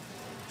 Alina.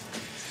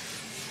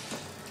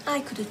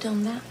 I could have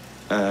done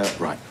that.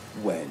 Right.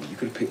 When? You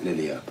could have picked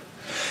Lily up.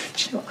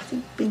 Do you know, I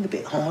think being a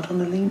bit hard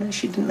on Alina.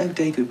 She didn't know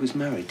David was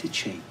married, did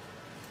she?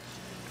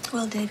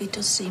 Well, David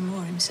does see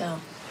more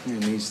himself. Yeah,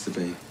 he needs to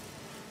be.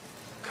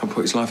 Can't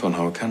put his life on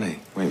hold, can he?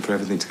 Waiting for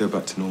everything to go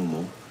back to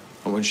normal.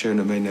 And when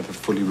Shona may never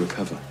fully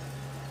recover.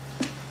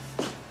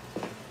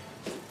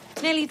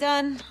 Nearly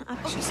done.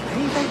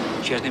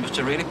 Chesney must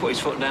have really put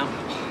his foot down.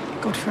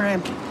 Good for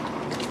him.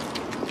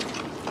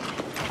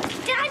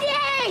 Daddy!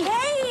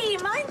 Hey,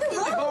 mind the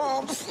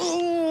road!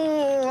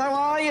 How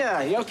are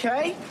you? You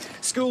okay?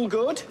 School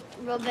good?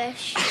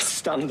 Rubbish.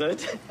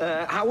 Standard.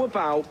 How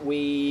about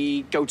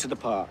we go to the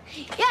park?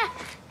 Yeah.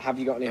 Have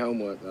you got any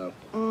homework, though?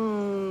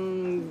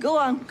 Go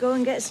on, go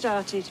and get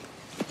started.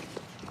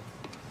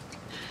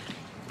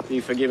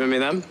 You forgiving me,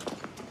 then?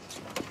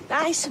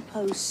 I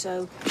suppose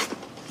so.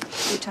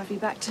 Would have you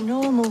back to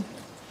normal.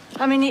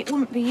 I mean, it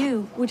wouldn't be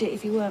you, would it,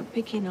 if you weren't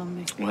picking on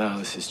me? Well,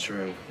 this is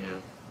true,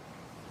 yeah.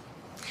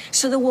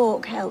 So the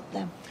walk helped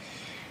them?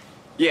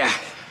 Yeah,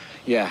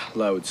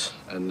 loads.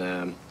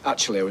 And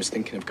actually, I was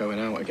thinking of going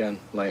out again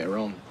later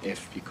on,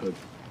 if you could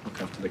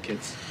look after the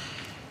kids.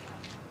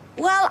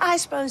 Well, I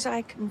suppose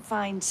I can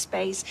find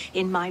space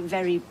in my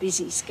very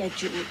busy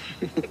schedule.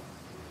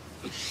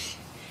 It's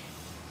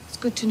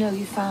good to know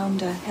you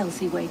found a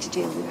healthy way to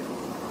deal with it.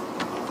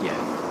 Yeah,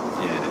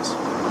 it is.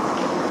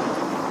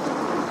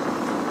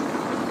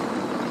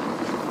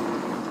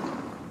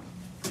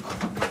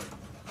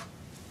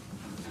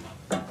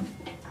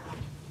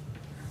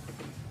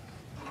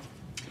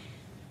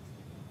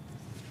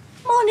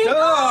 Morning.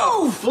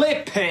 Oh,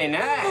 flipping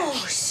heck!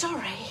 Oh,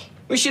 sorry.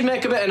 We should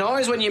make a bit of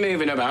noise when you're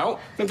moving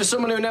about. And for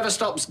someone who never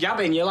stops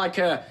gabbing, you're like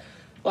a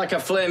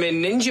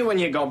flaming ninja when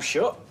you gob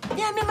shut.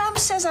 Yeah, my mum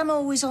says I'm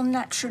always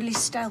unnaturally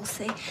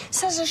stealthy.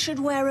 Says I should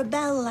wear a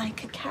bell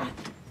like a cat.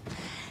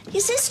 Your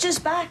sister's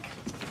back.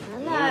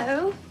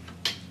 Hello.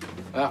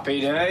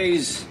 Happy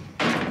days.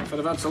 If I'd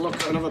have had to look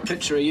at another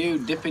picture of you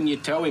dipping your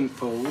toe in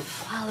pool. Well,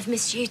 I've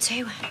missed you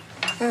too.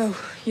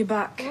 Oh, you're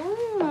back.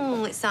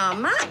 Oh, it's our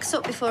Max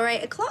up before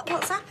 8 o'clock.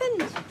 What's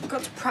happened? I've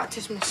got to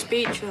practice my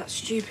speech for that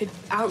stupid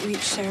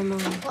outreach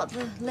ceremony. What,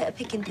 the litter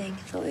picking thing? I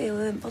thought we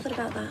weren't bothered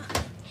about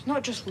that. It's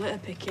not just litter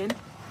picking.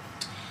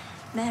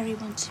 Mary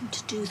wants him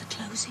to do the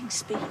closing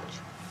speech.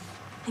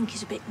 I think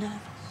he's a bit nervous.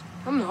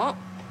 I'm not.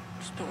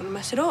 Just don't want to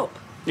mess it up.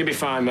 You'll be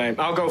fine, mate.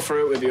 I'll go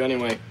through it with you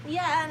anyway.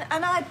 Yeah,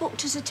 and I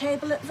booked us a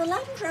table at the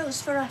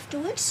Landrose for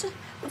afterwards. So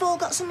we've all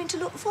got something to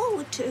look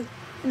forward to.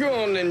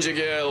 Go on, Ninja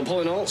Gail.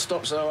 Pulling all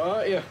stops out,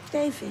 aren't you?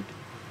 David,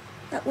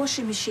 that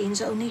washing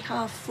machine's only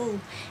half full.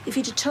 If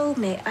you'd have told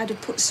me, I'd have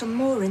put some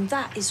more in.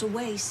 That is a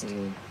waste.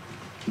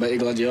 Bet you're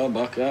glad you're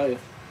back, are you?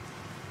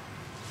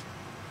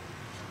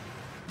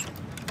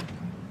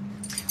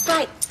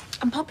 Right,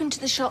 I'm popping to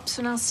the shops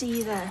and I'll see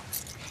you there.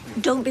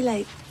 Don't be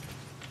late.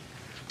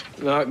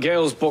 No,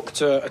 Gail's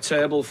booked a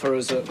table for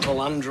us at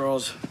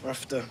Valandro's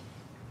after.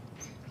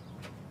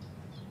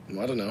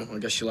 I don't know. I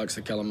guess she likes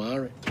the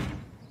calamari.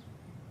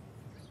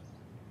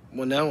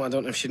 Well, no, I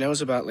don't know if she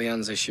knows about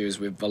Leanne's issues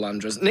with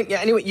Valandro's. Nick,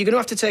 yeah, anyway, you're going to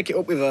have to take it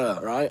up with her,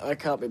 right? I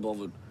can't be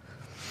bothered.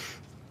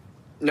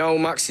 No,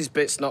 Max's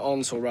bit's not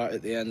on till right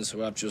at the end,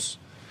 so I've just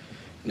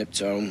nipped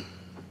home.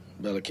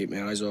 Better keep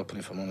my eyes open,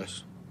 if I'm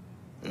honest.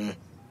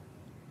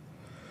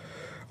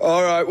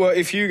 All right, well,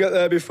 if you get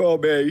there before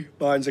me,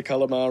 mine's a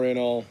calamari and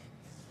all.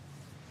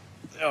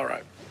 All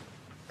right.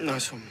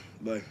 Nice one.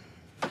 Bye.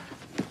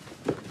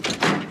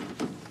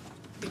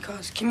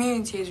 Because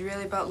community is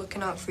really about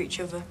looking out for each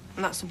other,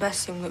 and that's the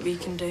best thing that we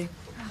can do.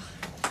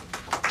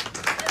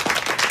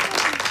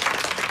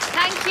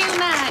 Thank you,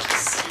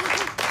 Max.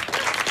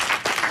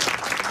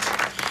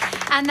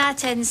 And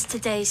that ends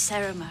today's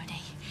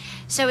ceremony.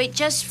 So it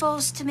just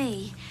falls to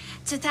me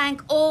to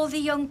thank all the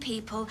young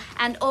people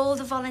and all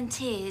the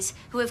volunteers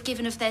who have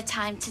given of their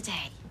time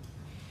today.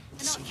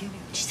 Do you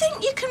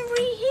think you can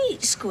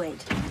reheat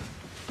squid?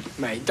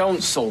 Mate,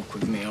 don't sulk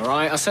with me, all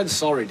right? I said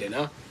sorry, didn't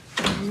I?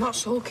 I'm not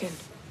sulking.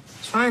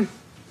 It's fine.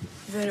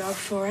 You've heard it all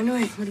before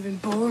anyway. It would have been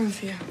boring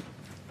for you.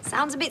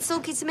 Sounds a bit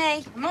sulky to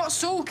me. I'm not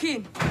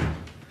sulking.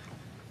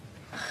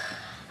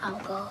 I'll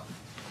go.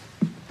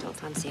 Don't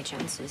fancy your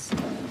chances.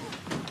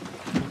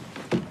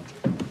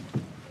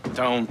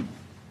 Don't.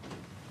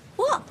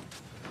 What?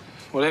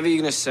 Whatever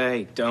you're gonna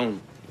say,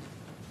 don't.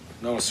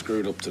 No, I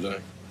screwed up today.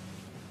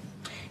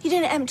 You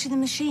didn't empty the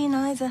machine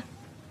either.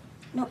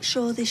 Not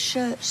sure this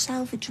shirt's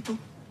salvageable.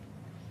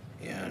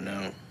 Yeah, I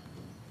know.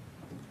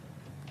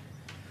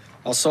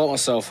 I'll sort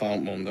myself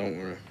out, Mum, don't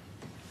worry.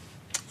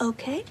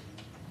 OK.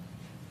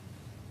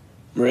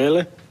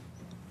 Really?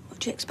 What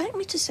do you expect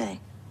me to say?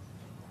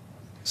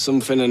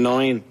 Something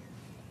annoying.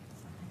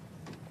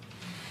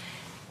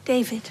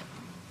 David,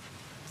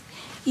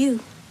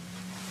 you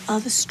are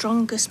the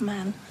strongest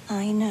man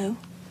I know.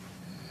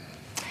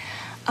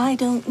 I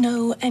don't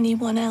know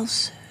anyone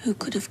else who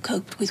could have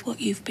coped with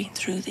what you've been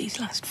through these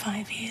last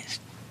 5 years.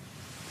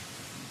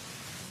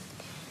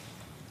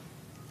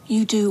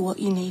 You do what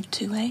you need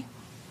to, eh?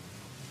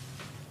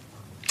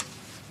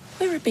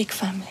 We're a big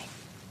family.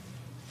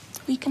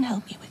 We can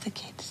help you with the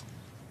kids.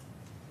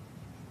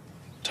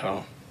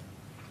 Tom.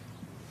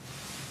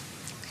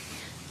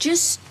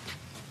 Just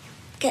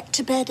get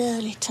to bed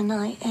early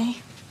tonight, eh?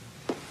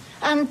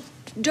 And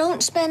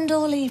don't spend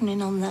all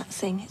evening on that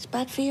thing. It's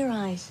bad for your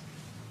eyes.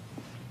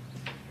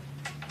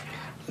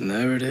 And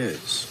there it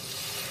is.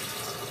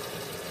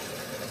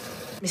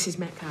 Mrs.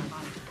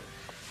 Metcalfe.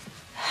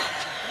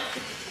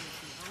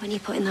 When are you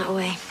putting that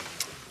away?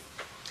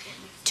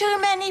 Too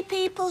many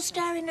people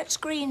staring at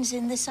screens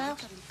in this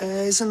house.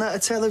 Isn't that a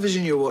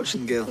television you're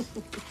watching, Gail?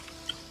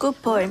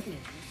 Good point.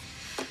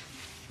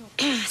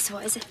 So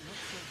what is it?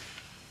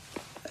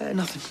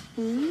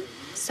 Nothing.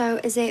 So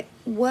is it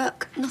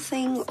work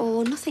nothing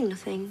or nothing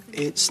nothing?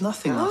 It's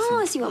nothing, Oh,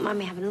 nothing. so you won't mind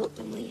me having a look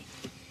then, will you?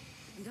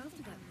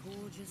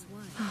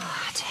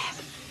 Oh,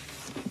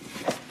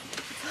 dear.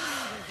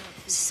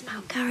 This is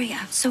about Gary. I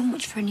have so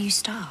much for a new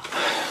start.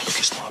 Look,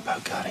 it's not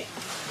about Gary.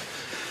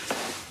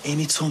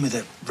 Amy told me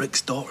that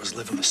Rick's daughter's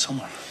living with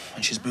someone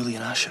and she's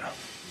bullying Asher.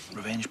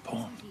 Revenge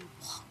porn.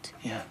 What?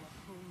 Yeah.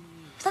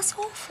 That's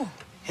awful.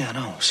 Yeah, I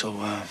know. So,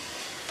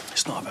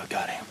 it's not about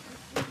Gary.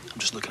 I'm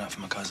just looking out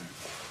for my cousin.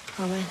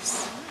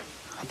 Promise.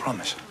 I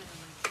promise.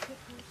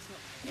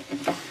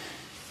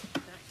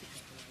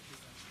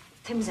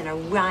 Tim's in a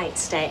right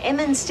state. Him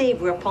and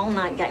Steve were up all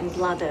night getting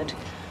bladdered.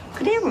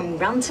 Could hear him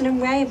ranting and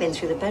raving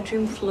through the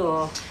bedroom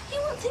floor. You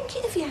wouldn't think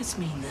it of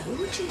Yasmin, though,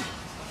 would you?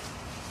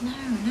 No,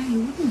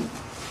 you wouldn't.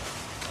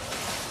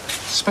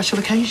 Special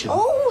occasion?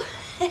 Oh,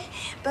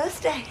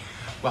 birthday.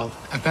 Well,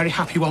 a very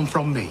happy one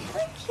from me.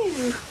 Thank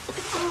you.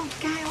 Oh,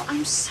 Gail,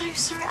 I'm so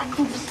sorry. I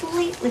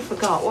completely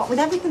forgot. What with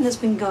everything that's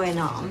been going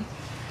on.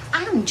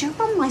 And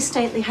you're on my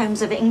stately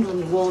homes of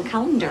England wall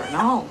calendar and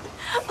all.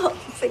 Oh,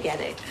 forget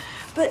it.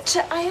 But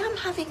I am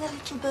having a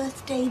little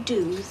birthday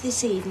do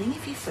this evening,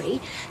 if you're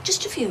free.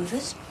 Just a few of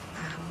us.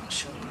 I'm not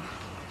sure.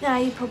 Now,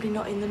 you're probably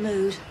not in the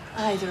mood,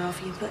 either of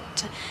you,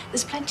 but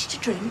there's plenty to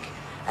drink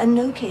and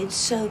no kids,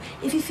 so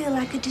if you feel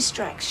like a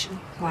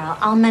distraction... Well,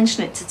 I'll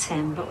mention it to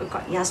Tim, but we've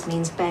got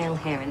Yasmin's bail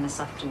hearing this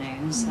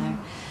afternoon, so...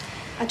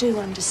 I do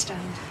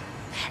understand.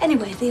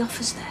 Anyway, the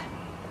offer's there.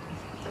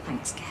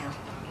 Thanks, Gail.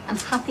 And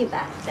happy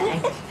birthday.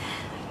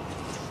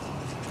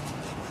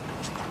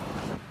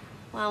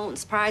 Well, it won't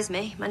surprise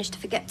me. Managed to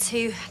forget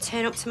to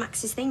turn up to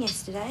Max's thing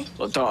yesterday.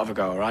 Look, don't have a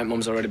go, all right?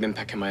 Mum's already been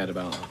pecking my head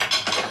about it.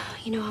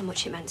 You know how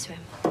much it meant to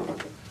him.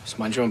 Just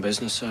mind your own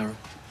business, Sarah.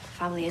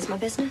 Family is my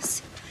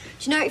business.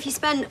 Do you know, if you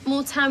spend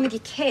more time with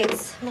your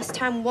kids, less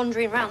time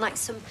wandering around like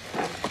some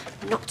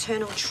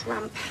nocturnal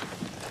tramp.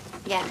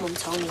 Yeah, Mum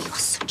told me you are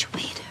such a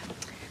weirdo.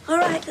 All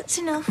right, that's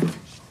enough.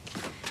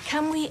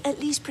 Can we at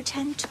least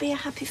pretend to be a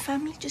happy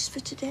family just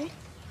for today?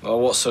 Well,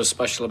 what's so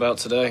special about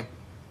today?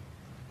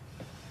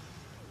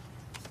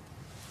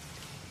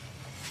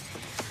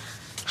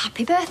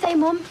 Happy birthday,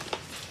 Mum.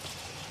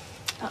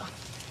 Oh.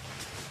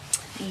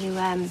 Are you,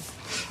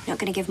 not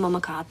going to give Mum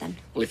a card, then?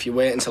 Well, if you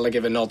wait until I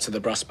give a nod to the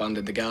brass band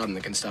in the garden,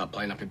 they can start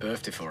playing happy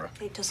birthday for her.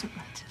 It doesn't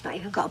matter. Not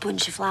even got a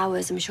bunch of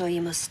flowers. I'm sure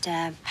you must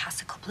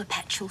pass a couple of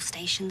petrol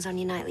stations on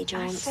your nightly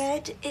jaunts. I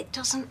said it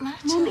doesn't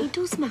matter. Mum, it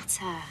does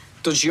matter.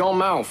 Does your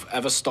mouth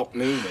ever stop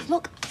moving?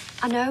 Look,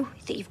 I know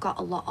that you've got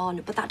a lot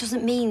on, but that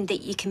doesn't mean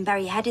that you can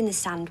bury your head in the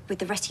sand with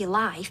the rest of your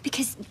life,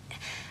 because,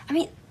 I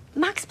mean,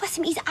 Max, bless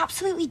him, he's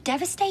absolutely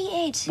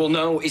devastated. Well,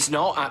 no, he's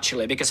not,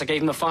 actually, because I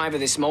gave him a $5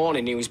 this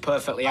morning. He was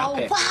perfectly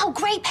happy. Oh, wow,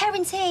 great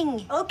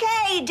parenting. OK,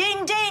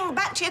 ding, ding,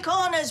 back to your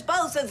corners,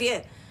 both of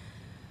you.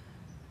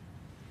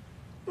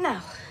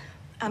 Now,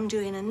 I'm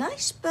doing a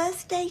nice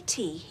birthday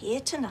tea here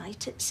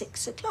tonight at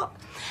 6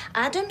 o'clock.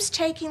 Adam's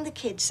taking the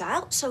kids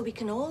out so we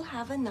can all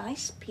have a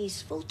nice,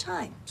 peaceful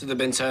time. So they've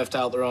been turfed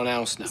out their own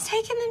house now? He's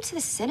taking them to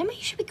the cinema.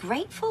 You should be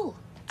grateful.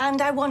 And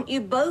I want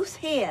you both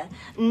here.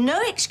 No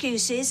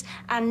excuses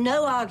and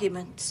no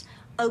arguments.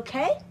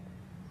 OK?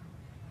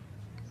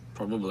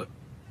 Probably.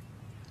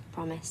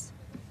 Promise.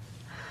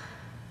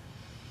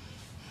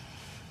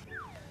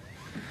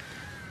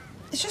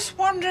 He's just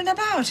wandering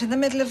about in the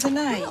middle of the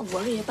night. Don't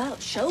worry about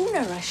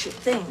Shona, I should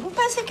think.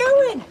 Where's he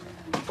going?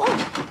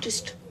 Oh,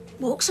 just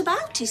walks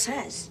about, he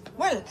says.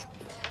 Well,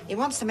 he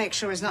wants to make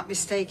sure he's not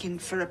mistaken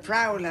for a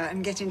prowler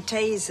and getting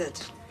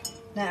tasered.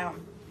 Now,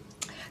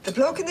 the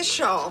bloke in the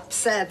shop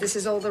said this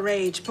is all the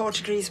rage,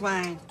 Portuguese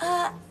wine.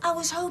 I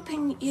was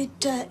hoping you'd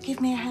give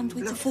me a hand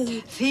with the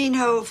food.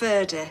 Vinho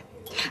Verde.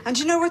 And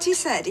you know what he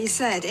said? He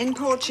said, in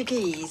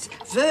Portuguese,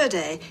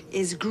 verde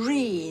is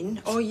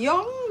green or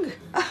young.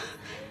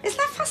 Isn't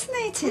that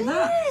fascinating?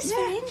 Yes,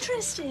 very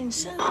interesting.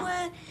 So,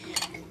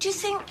 do you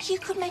think you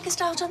could make a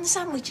start on the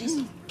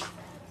sandwiches?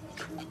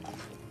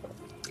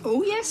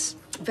 Oh, yes.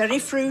 Very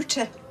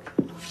fruity.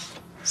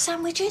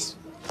 Sandwiches?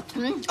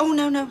 Oh,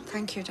 no.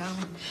 Thank you,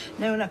 darling.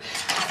 No. I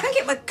think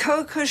it was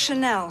Coco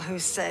Chanel who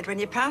said when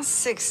you pass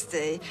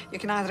 60, you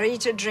can either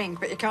eat or drink,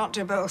 but you can't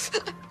do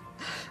both.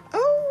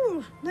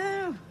 Oh,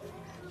 no.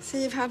 So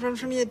you've had one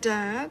from your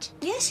dad?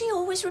 Yes, he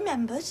always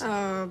remembers.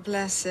 Oh,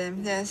 bless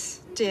him.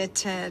 Yes, dear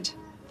Ted.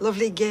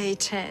 Lovely gay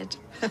Ted.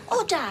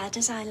 Or Dad,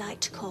 as I like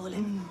to call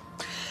him.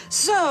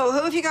 So,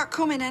 who have you got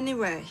coming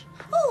anyway?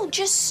 Oh,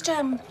 just,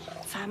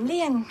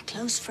 family and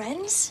close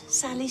friends.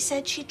 Sally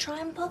said she'd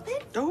try and pop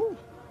in. Oh,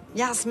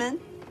 Yasmin?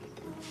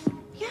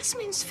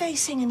 Yasmin's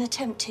facing an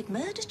attempted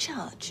murder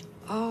charge.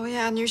 Oh,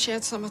 yeah, I knew she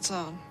had Summit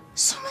on.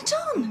 Summit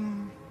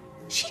on?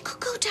 She could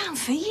go down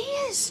for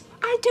years.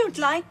 I don't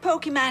like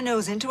poking my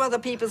nose into other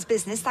people's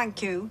business,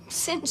 thank you.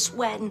 Since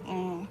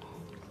when?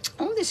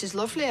 Oh, this is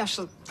lovely. I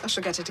shall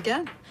get it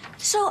again.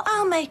 So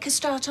I'll make a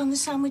start on the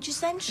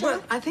sandwiches then, shall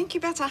Well, I think you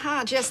better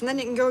had, yes, and then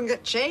you can go and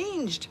get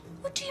changed.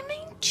 What do you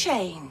mean,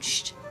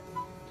 changed?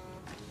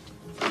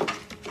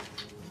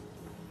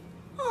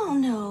 Oh,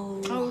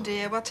 no. Oh,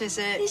 dear, what is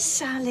it? It's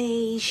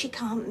Sally. She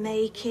can't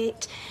make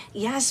it.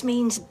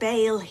 Yasmin's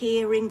bail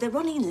hearing. They're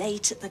running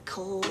late at the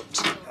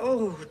court.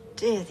 Oh,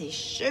 dear, these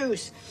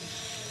shoes.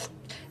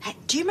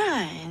 Do you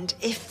mind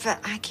if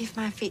I give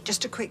my feet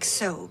just a quick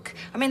soak?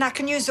 I mean, I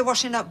can use the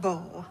washing up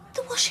bowl.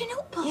 The washing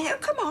up bowl? Yeah,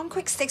 come on,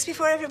 quick sticks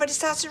before everybody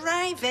starts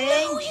arriving.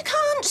 No, you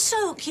can't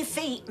soak your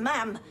feet,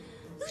 ma'am.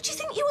 Who do you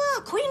think you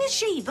are, Queen of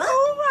Sheba?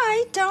 All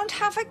right, don't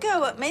have a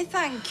go at me,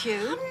 thank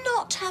you. I'm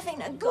not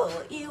having a go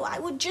at you. I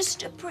would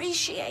just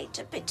appreciate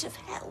a bit of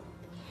help.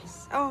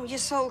 Oh, you're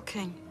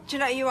sulking. Do you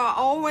know, you are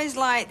always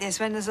like this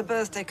when there's a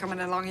birthday coming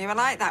along. You were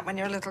like that when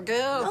you were a little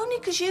girl. Only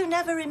because you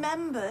never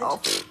remembered.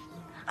 Oh,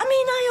 I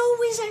mean, I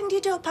always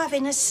ended up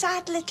having a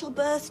sad little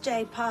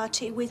birthday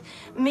party with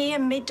me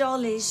and me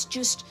dollies,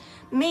 just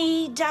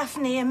me,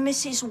 Daphne and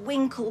Mrs.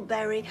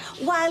 Winkleberry,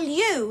 while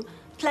you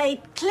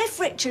played Cliff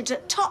Richard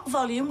at top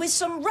volume with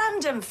some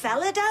random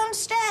fella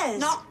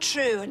downstairs. Not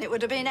true, and it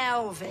would have been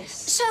Elvis.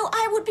 So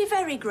I would be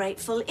very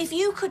grateful if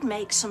you could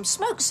make some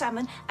smoked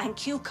salmon and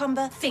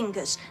cucumber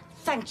fingers.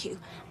 Thank you.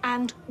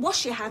 And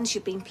wash your hands,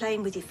 you've been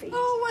playing with your feet.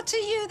 Oh, what are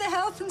you, the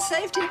health and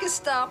safety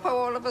Gestapo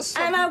all of a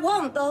sudden? And I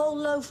want the whole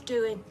loaf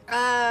doing.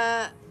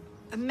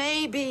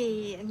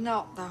 Maybe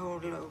not the whole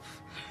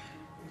loaf.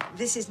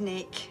 This is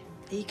Nick.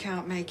 He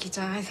can't make it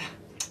either.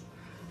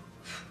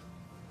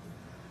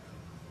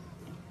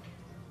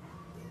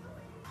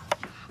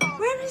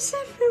 Where is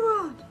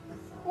everyone?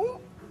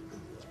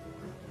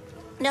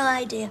 No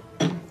idea.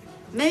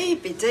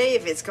 Maybe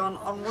David's gone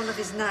on one of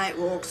his night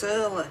walks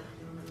early.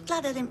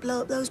 Glad I didn't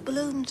blow up those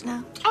balloons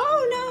now.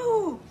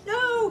 Oh,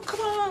 no, come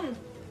on.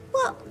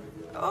 What?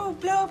 Oh,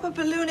 blow up a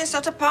balloon. It's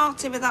not a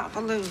party without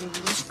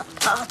balloons. A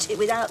party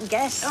without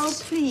guests. Oh,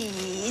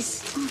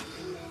 please.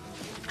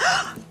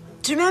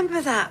 Do you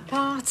remember that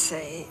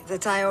party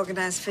that I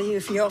organised for you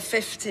for your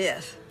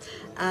 50th?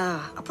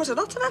 I put a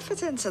lot of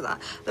effort into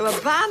that. There were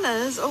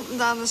banners up and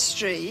down the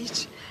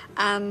street,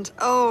 and,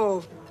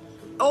 all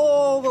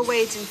were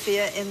waiting for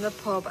you in the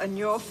pub, and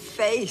your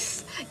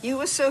face, you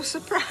were so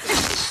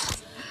surprised.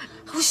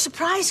 I was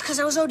surprised because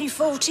I was only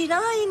 49.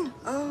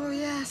 Oh,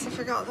 yes, I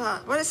forgot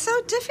that. Well, it's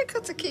so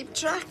difficult to keep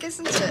track,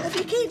 isn't it? Have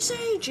your kids'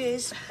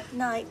 ages?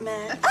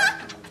 Nightmare.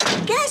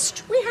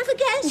 Guest! We have a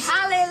guest!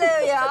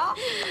 Hallelujah!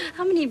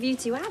 How many of you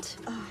two had?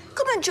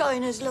 Come and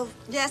join us, love.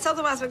 Yes,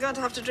 otherwise we're going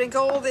to have to drink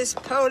all this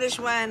Polish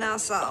wine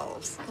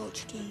ourselves.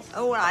 Portuguese.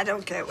 Oh, I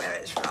don't care where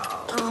it's from.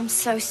 Oh, I'm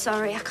so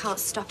sorry. I can't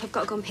stop. I've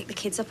got to go and pick the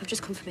kids up. I've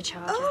just come from a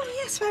charger. Oh,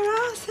 yes, where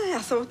are they? I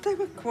thought they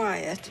were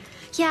quiet.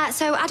 Yeah,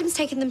 so Adam's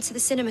taken them to the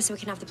cinema so we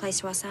can have the place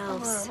to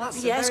ourselves. Oh, well,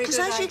 that's Yes, a very because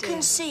good as you idea.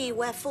 can see,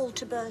 we're full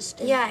to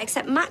bursting. Yeah,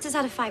 except Max has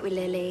had a fight with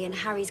Lily and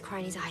Harry's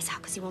crying his eyes out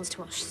because he wants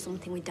to watch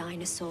something with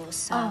dinosaurs,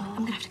 so I'm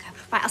going to have to go.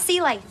 Right, I'll see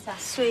you later.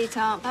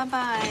 Sweetheart,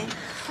 bye-bye.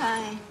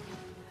 Bye.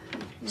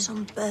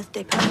 Some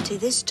birthday party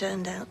this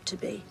turned out to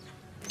be.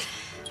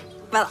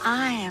 Well,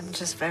 I am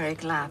just very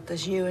glad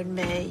there's you and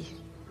me.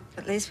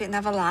 At least we can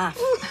have a laugh.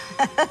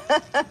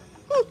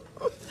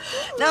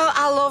 No,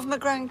 I love my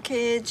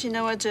grandkids, you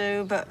know I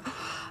do, but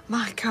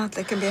my God,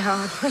 they can be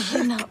hard.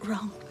 You're not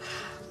wrong.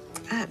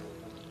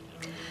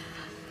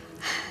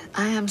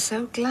 I am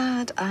so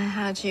glad I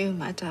had you,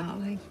 my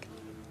darling.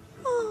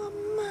 Oh,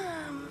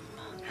 Mum.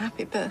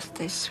 Happy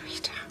birthday,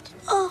 sweetheart.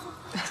 Oh,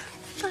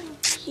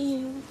 thank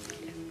you.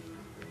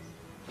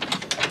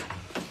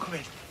 Come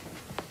in.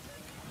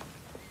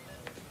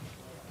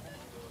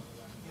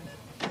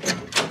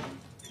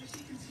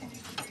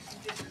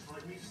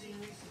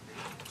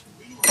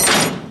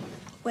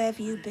 Where have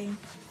you been?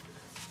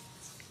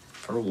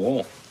 For a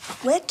walk.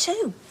 Where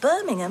to?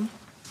 Birmingham?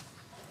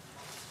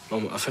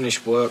 Mum, I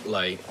finished work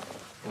late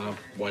when I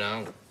went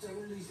out.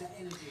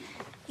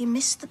 You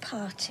missed the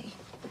party.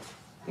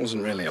 It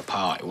wasn't really a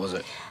party, was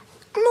it?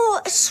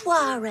 More a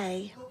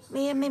soiree.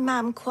 Me and me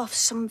mum quaffed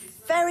some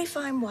very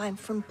fine wine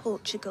from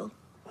Portugal.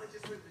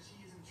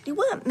 You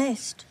weren't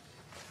missed.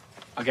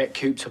 I get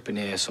cooped up in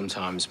here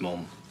sometimes,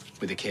 Mum,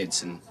 with the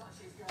kids and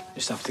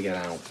just have to get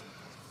out.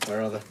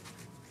 Where are they?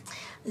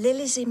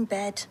 Lily's in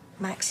bed.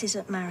 Max is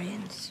at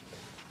Marion's.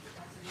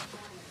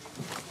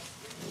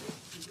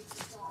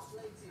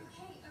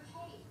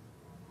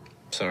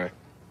 Sorry.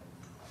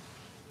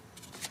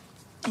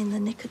 In the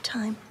nick of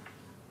time.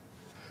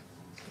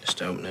 Just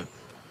open it.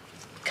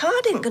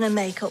 card ain't going to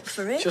make up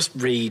for it. Just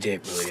read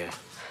it, will you?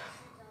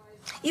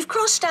 You've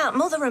crossed out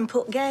Mother and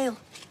put Gail.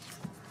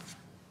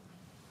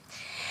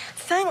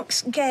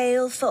 Thanks,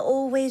 Gail, for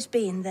always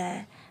being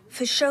there,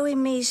 for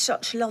showing me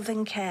such love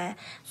and care.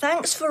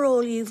 Thanks for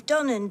all you've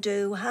done and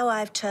do. How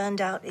I've turned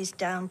out is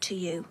down to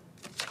you.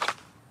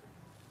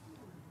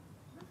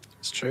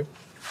 It's true.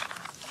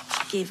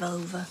 Give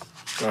over.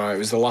 All right, it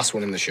was the last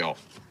one in the shop.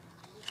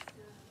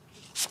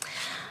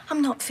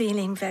 I'm not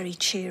feeling very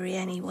cheery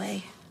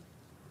anyway.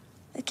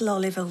 Little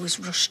Oliver was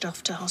rushed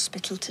off to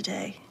hospital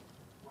today.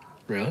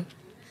 Really?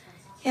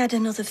 He had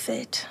another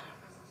fit.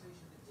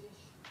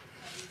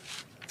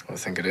 I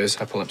think it is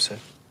epilepsy.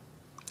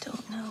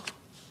 Don't know.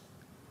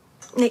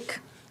 Nick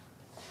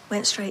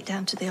went straight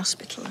down to the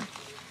hospital.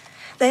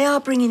 They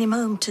are bringing him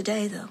home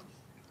today, though.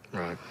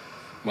 Right.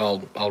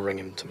 Well, I'll ring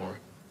him tomorrow.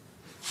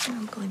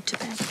 I'm going to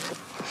bed.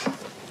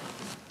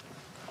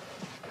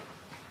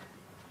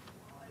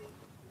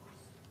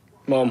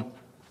 Mum.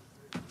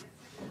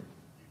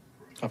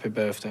 Happy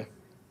birthday.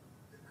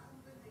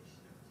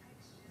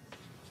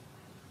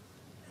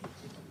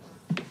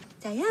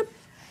 Diane?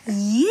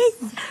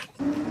 Yes.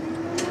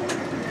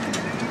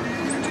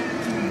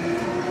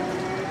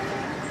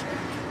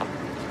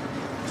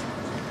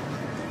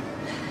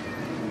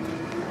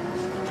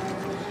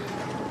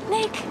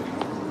 Nick,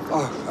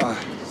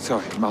 Oh,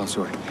 sorry, miles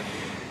away.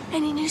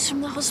 any news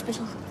from the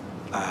hospital?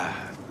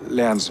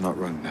 Leanne's not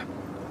rung now.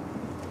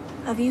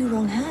 Have you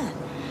rung her?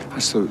 I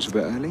just thought it was a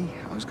bit early.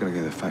 I was going to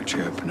get the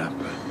factory open up,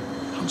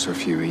 answer a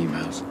few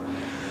emails.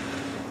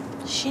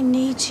 She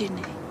needs you,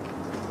 Nick.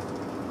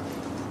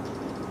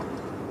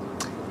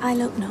 I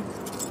look no.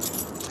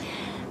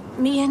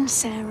 Me and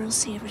Sarah will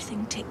see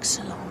everything ticks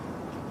along.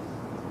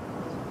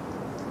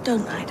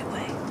 Don't hide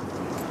away.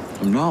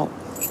 I'm not.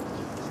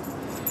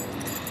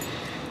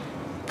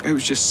 It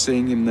was just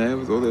seeing him there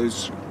with all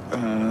those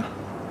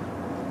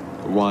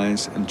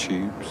wires and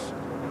tubes.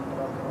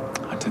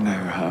 I don't know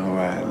how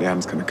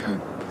Leanne's going to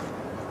cope.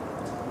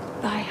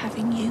 By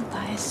having you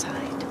by her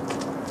side.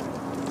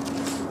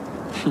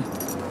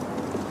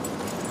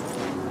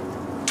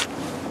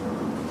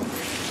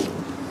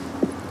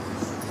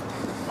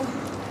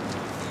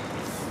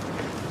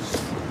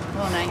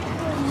 Morning.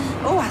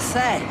 Oh, I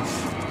say.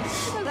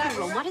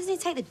 Why doesn't he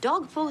take the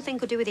dog? Poor thing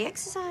could do with the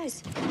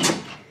exercise.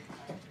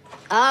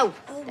 Oh,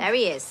 there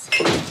he is.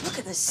 Look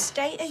at the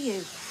state of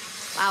you.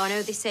 Wow, I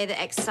know they say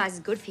that exercise is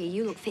good for you.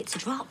 You look fit to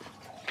drop.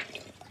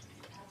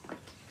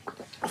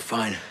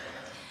 Fine.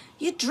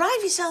 You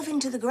drive yourself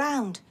into the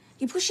ground.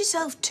 You push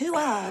yourself too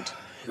hard.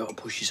 You gotta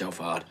push yourself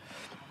hard.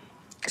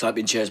 It's like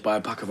being chased by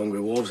a pack of hungry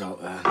wolves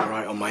out there. They're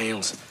right on my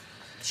heels.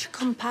 You should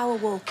come power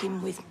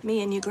walking with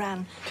me and your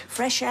gran.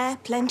 Fresh air,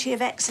 plenty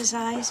of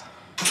exercise.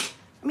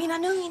 I mean, I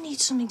know you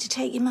need something to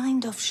take your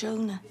mind off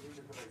Shona.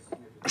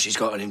 She's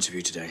got an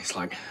interview today. It's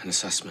like an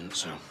assessment,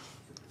 so...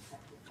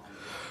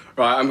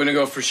 Right, I'm gonna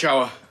go for a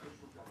shower.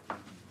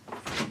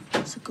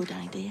 That's a good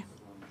idea.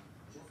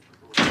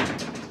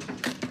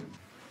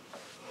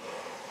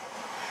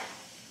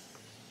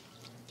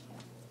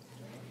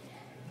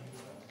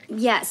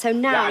 Yeah, so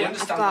now I I've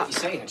understand got what you're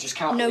saying. I just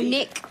can't no believe.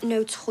 Nick,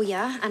 no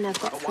Toya, and I've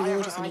got 3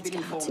 orders I need to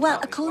get out. Well,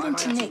 according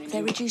to Nick,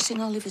 they're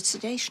reducing Oliver's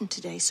sedation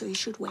today, so he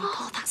should wake up.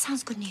 Oh, that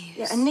sounds good news.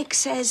 Yeah, and Nick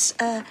says,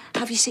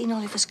 have you seen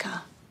Oliver's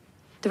car?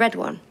 The red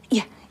one?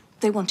 Yeah,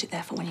 they want it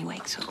there for when he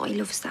wakes up. Oh, he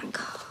loves that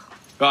car.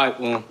 Right,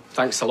 well,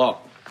 thanks a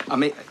lot. I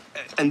mean,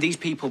 and these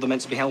people, they're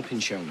meant to be helping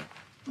Shona.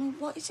 Well,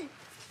 what is it?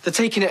 They're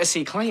taking her to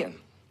see Clayton.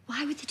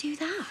 Why would they do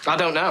that? I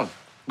don't know.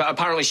 But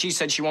apparently she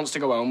said she wants to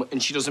go home,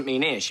 and she doesn't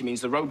mean here. She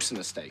means the Robeson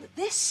estate.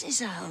 This is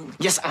a home.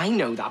 Yes, I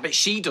know that, but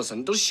she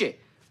doesn't, does she?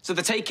 So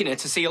they're taking her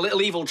to see a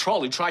little evil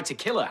troll who tried to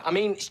kill her. I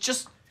mean, it's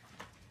just...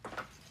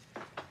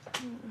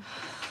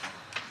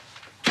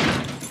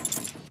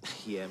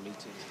 Yeah, me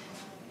too.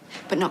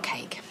 But not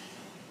cake.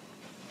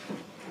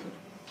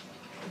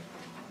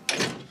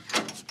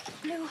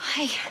 No,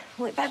 hey,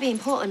 well, it better be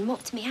important.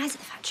 What to me eyes at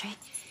the factory?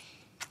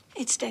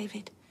 It's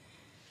David.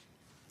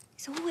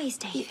 It's always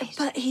David. Yeah,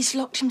 but he's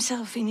locked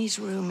himself in his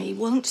room. He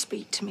won't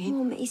speak to me.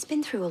 Mum, he's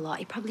been through a lot.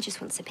 He probably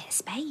just wants a bit of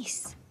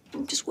space.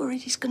 I'm just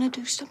worried he's going to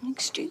do something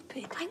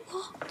stupid. Like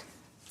what?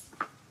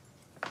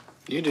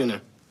 You do know.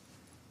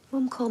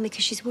 Mum called me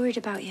because she's worried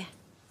about you.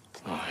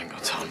 Oh, I ain't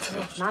got time for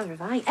that. Neither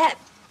have I.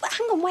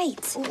 Hang on,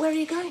 wait. Well, where are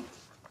you going?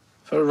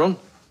 For a run.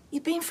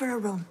 You've been for a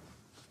run.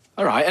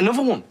 All right,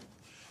 another one.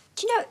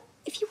 Do you know,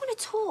 if you want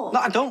to talk... No,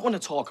 I don't want to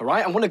talk, all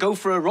right? I want to go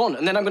for a run,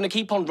 and then I'm going to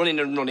keep on running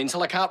and running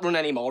until I can't run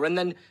anymore, and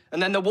then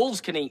the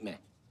wolves can eat me.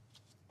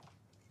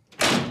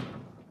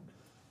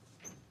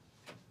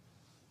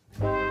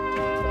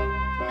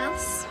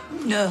 Else?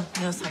 No,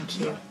 no, thank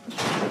you.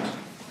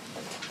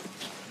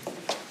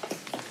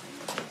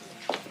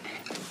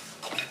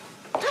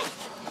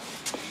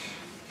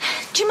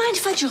 Do you mind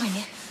if I join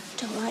you?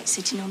 Don't like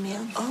sitting on my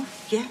own. Oh,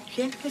 yeah,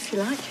 if you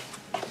like.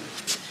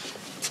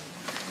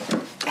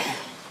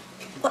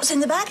 What's in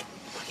the bag?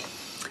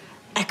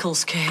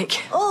 Eccles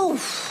cake. Oh,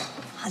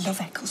 I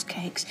love Eccles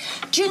cakes.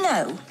 Do you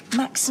know,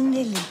 Max and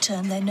Lily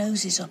turn their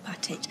noses up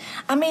at it.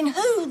 I mean,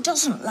 who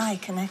doesn't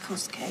like an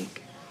Eccles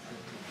cake?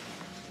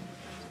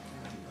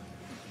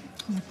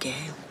 Oh,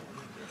 Gail.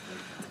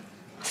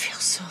 I feel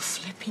so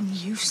flipping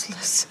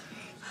useless.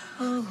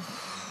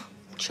 Oh,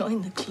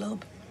 join the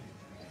club.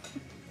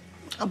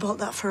 I bought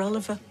that for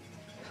Oliver.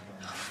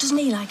 Doesn't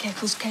he like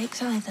Eccles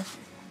cakes either?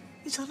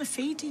 He's on a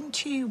feeding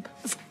tube.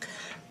 Of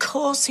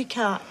course he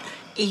can't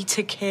eat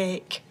a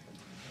cake.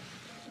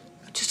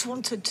 I just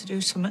wanted to do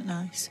something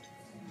nice.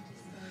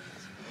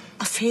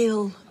 I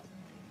feel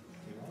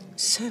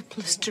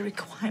surplus to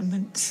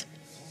requirements.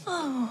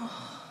 Oh.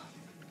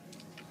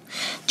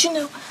 Do you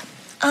know,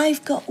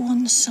 I've got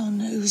one son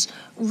who's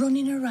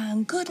running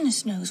around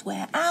goodness knows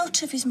where,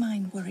 out of his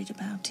mind worried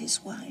about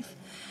his wife.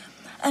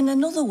 And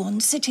another one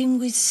sitting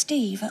with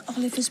Steve at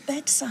Oliver's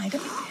bedside. I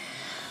mean,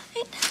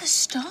 it never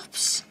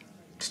stops.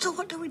 So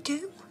what do we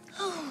do?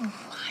 Oh,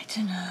 I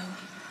don't know.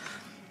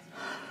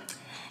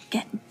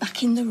 Get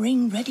back in the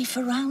ring, ready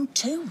for round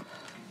 2.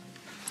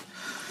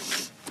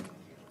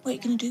 What are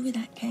you going to do with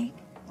that cake?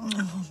 Oh,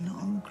 I'm not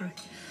hungry.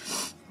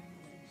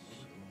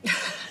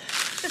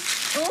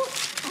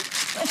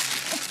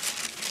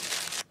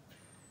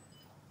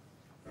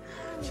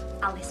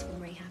 Alice from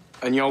rehab.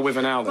 And you're with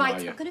her now, then, Right,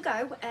 are you? I'm going to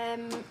go.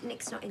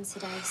 Nick's not in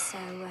today, so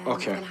Okay. I'm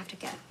going to have to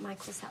get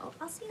Michael set up.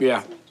 I'll see you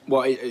Yeah. later.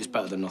 Well, it's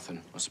better than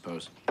nothing, I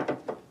suppose.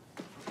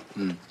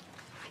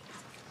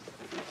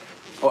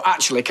 Oh,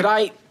 actually, could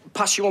I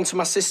pass you on to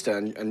my sister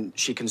and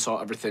she can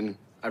sort everything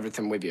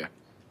with you?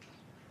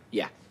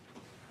 Yeah.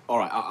 All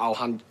right, I'll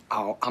hand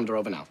her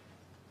over now.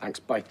 Thanks,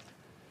 bye.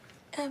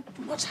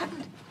 What's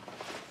happened?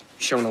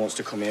 Shona wants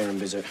to come here and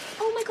visit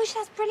Oh my gosh,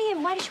 that's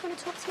brilliant. Why does she want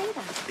to talk to me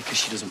then? because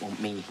she doesn't want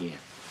me here.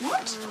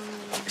 What?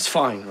 It's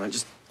fine, right?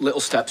 Just little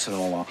steps and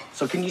all that.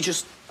 So can you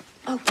just...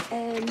 Oh,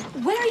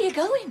 where are you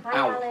going? Hi,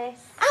 Out. Alice.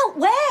 Out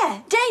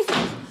where?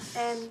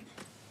 David?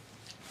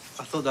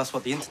 I thought that's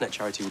what the internet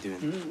charity were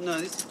doing. No,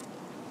 this...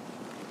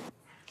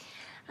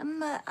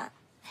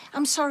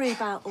 I'm sorry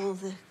about all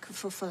the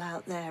kerfuffle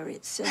out there.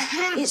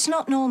 It's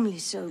not normally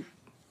so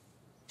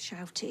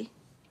shouty.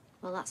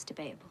 Well, that's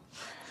debatable.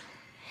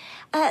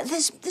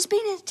 There's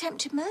been an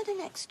attempted murder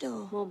next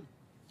door. Mum.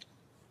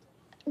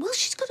 Well,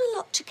 she's got a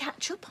lot to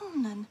catch up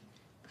on then.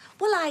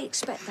 Well, I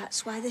expect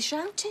that's why they're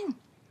shouting.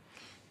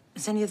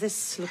 Is any of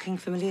this looking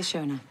familiar,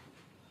 Shona?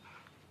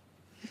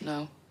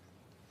 No.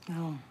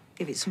 Oh,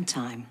 give it some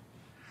time.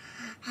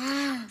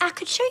 I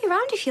could show you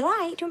around if you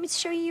like. Do you want me to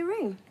show you your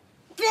room?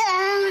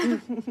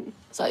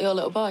 Is that your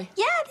little boy?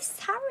 Yeah, this is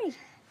Harry.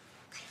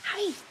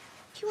 Harry,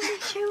 do you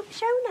want to show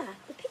Shona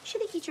the picture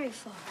that you drew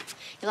for her?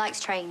 He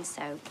likes trains,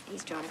 so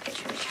he's drawn a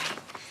picture of a train.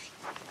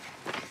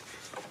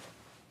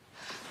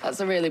 That's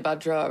a really bad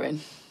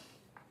drawing.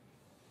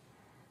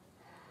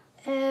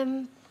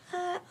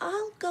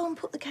 I'll go and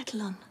put the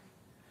kettle on.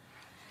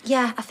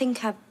 Yeah, I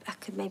think I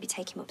could maybe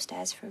take him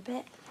upstairs for a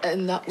bit.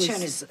 And that was...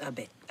 Shona's a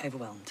bit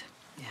overwhelmed.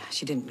 Yeah,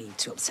 she didn't mean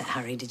to upset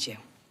Harry, did you?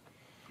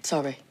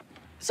 Sorry.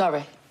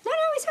 No,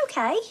 it's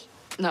okay.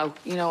 No,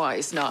 you know what?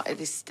 It's not.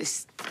 This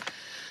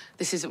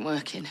isn't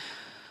working.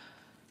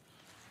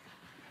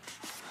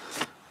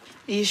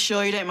 Are you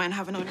sure you don't mind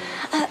having on?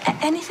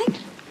 Anything?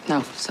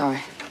 No,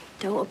 sorry.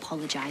 Don't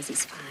apologise,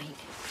 it's fine.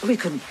 We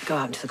couldn't go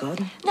out into the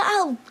garden. No,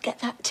 I'll get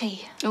that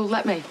tea. Oh,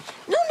 let me.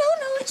 No,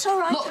 it's all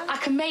right. Look, I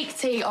can make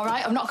tea, all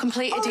right? I'm not a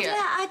complete idiot. Yeah,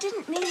 I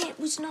didn't mean it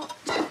was not...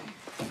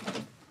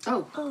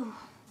 Oh. Oh,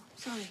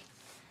 sorry.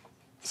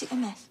 Is it a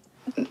mess?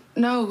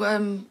 No,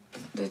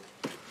 the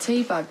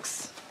tea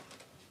bags.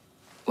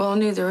 Well, I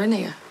knew they were in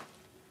here.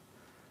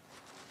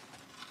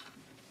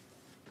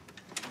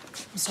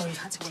 I'm sorry you've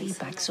had to tea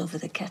bags over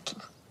the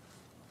kettle.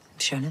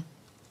 Shona?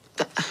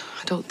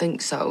 I don't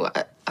think so.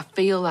 I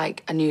feel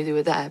like I knew they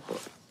were there,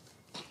 but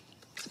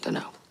I don't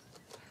know.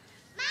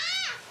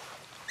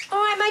 All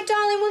right, my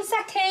darling, 1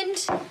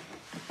 second.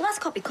 Well, that's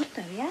got to be good,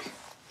 though, yeah?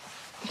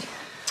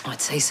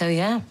 I'd say so,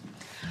 yeah.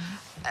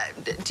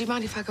 Do you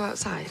mind if I go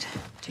outside?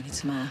 Do you need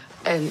some air?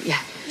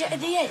 Yeah.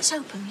 Yeah, it's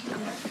open. You can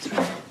go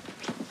through.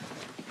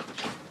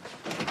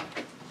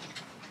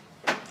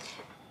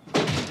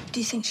 Do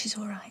you think she's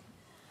all right?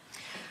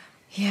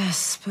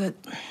 Yes, but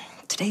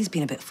today's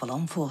been a bit full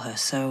on for her,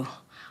 so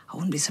I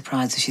wouldn't be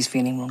surprised if she's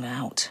feeling run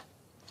out.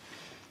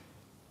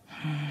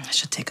 I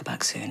should take her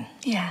back soon.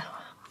 Yeah,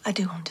 I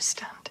do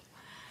understand.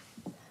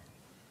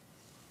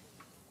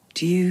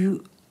 Do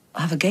you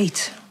have a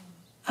gate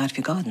out of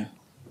your garden?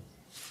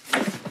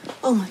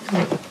 Oh, my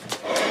God.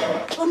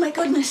 Oh, my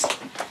goodness.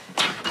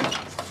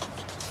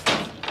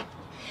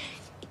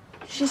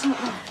 She's not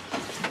there.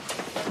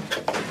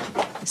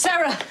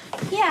 Sarah!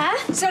 Yeah?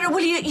 Sarah, will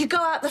you go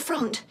out the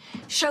front?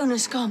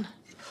 Shona's gone.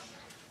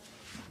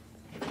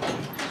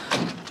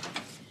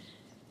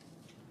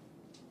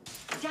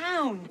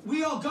 Down!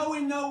 We are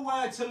going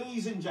nowhere till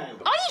he's in jail.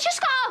 Oh, you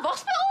just got out of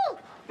hospital?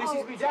 This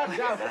is my dad's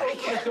house.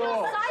 Open the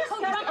door.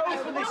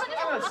 Open this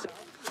house.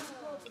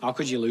 How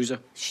could you lose her?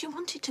 She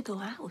wanted to go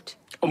out.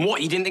 And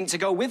what, you didn't think to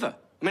go with her?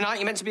 I mean, aren't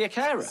you meant to be a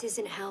carer? This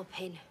isn't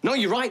helping. No,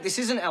 you're right. This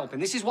isn't helping.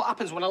 This is what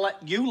happens when I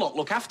let you lot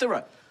look after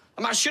her.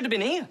 I mean, I should have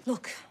been here.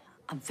 Look,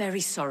 I'm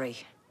very sorry.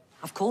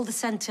 I've called the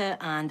centre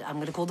and I'm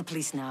going to call the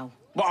police now.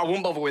 Well, I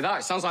won't bother with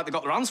that. It sounds like they've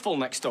got their hands full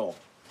next door.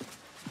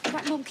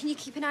 Right, Mum, can you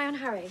keep an eye on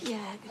Harry?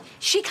 Yeah.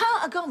 She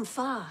can't have gone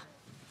far.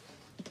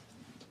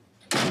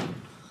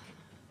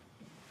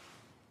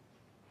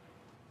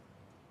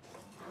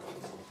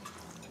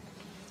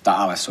 That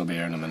Alice will be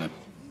here in a minute.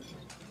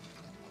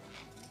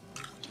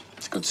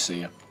 It's good to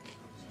see you.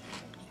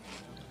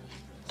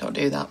 Don't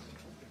do that.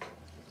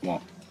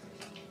 What?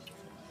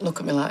 Look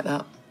at me like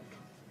that.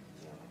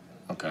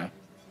 Okay.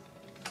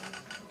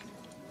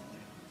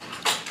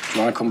 Do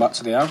you want to come back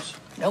to the house?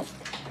 Nope.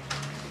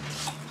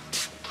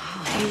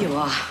 Oh, here you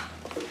are.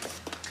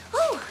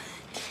 Oh,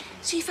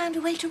 so you found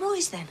a way to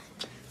Roy's then?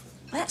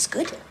 Well, that's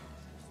good.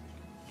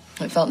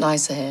 It felt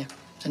nicer here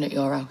than at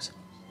your house.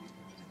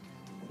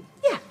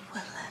 Yeah,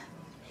 well,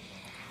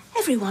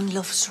 everyone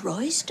loves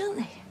Roy's, don't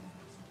they?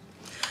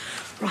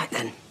 Right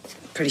then.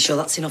 Pretty sure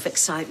that's enough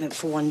excitement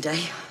for one day. Do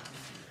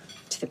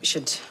you think we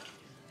should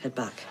head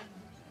back?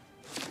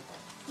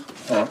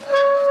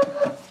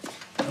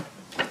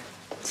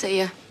 See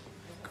ya.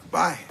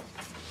 Bye.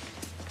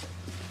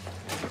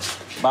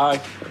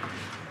 Bye.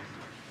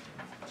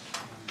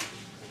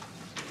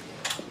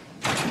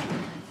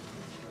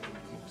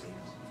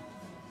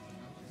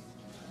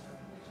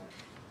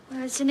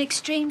 Well, it's an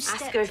extreme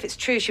step. Ask her if it's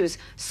true she was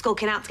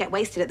skulking out to get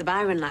wasted at the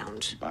Byron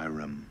Lounge.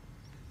 Byron.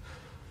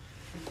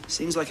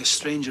 Seems like a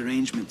strange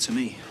arrangement to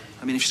me.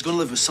 I mean, if she's going to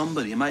live with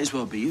somebody, it might as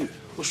well be you.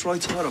 What's Roy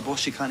to her, a boss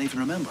she can't even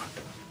remember?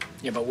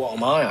 Yeah, but what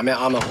am I? I mean,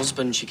 I'm a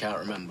husband she can't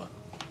remember.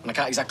 And I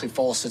can't exactly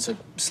force her to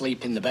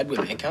sleep in the bed with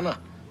me, can I? I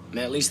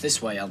mean, at least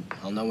this way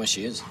I'll know where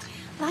she is.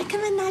 Like a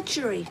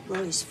menagerie,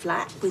 Roy's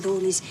flat, with all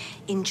his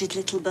injured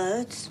little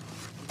birds.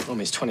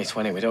 Mum, it's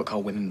 2020. We don't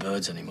call women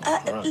birds anymore.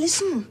 All right.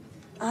 Listen,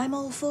 I'm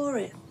all for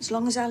it, as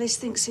long as Alice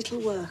thinks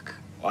it'll work.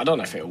 Well, I don't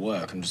know if it'll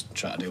work. I'm just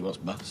trying to do what's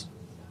best.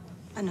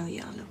 I know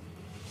you are, look.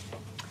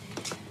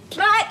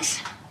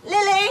 Right,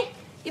 Lily,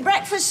 your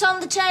breakfast's on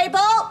the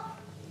table.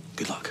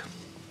 Good luck.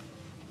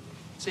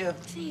 See ya.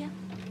 See ya.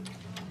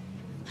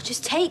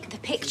 Just take the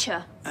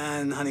picture.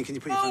 And, honey, can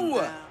you put your phone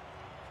down?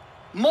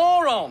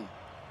 Moron!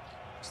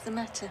 What's the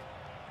matter?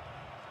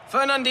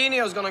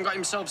 Fernandinho's gone and got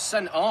himself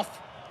sent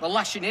off. They're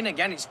lashing in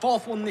again. It's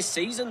 4th one this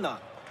season,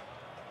 that.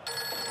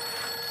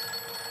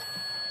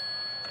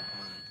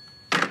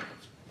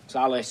 It's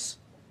Alice.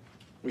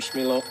 Wish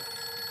me luck.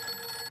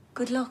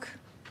 Good luck.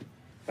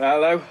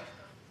 Hello.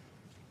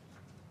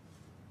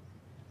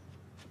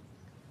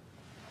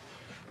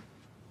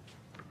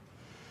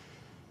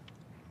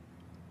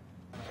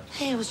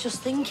 Hey, I was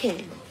just thinking,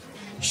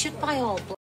 you should buy all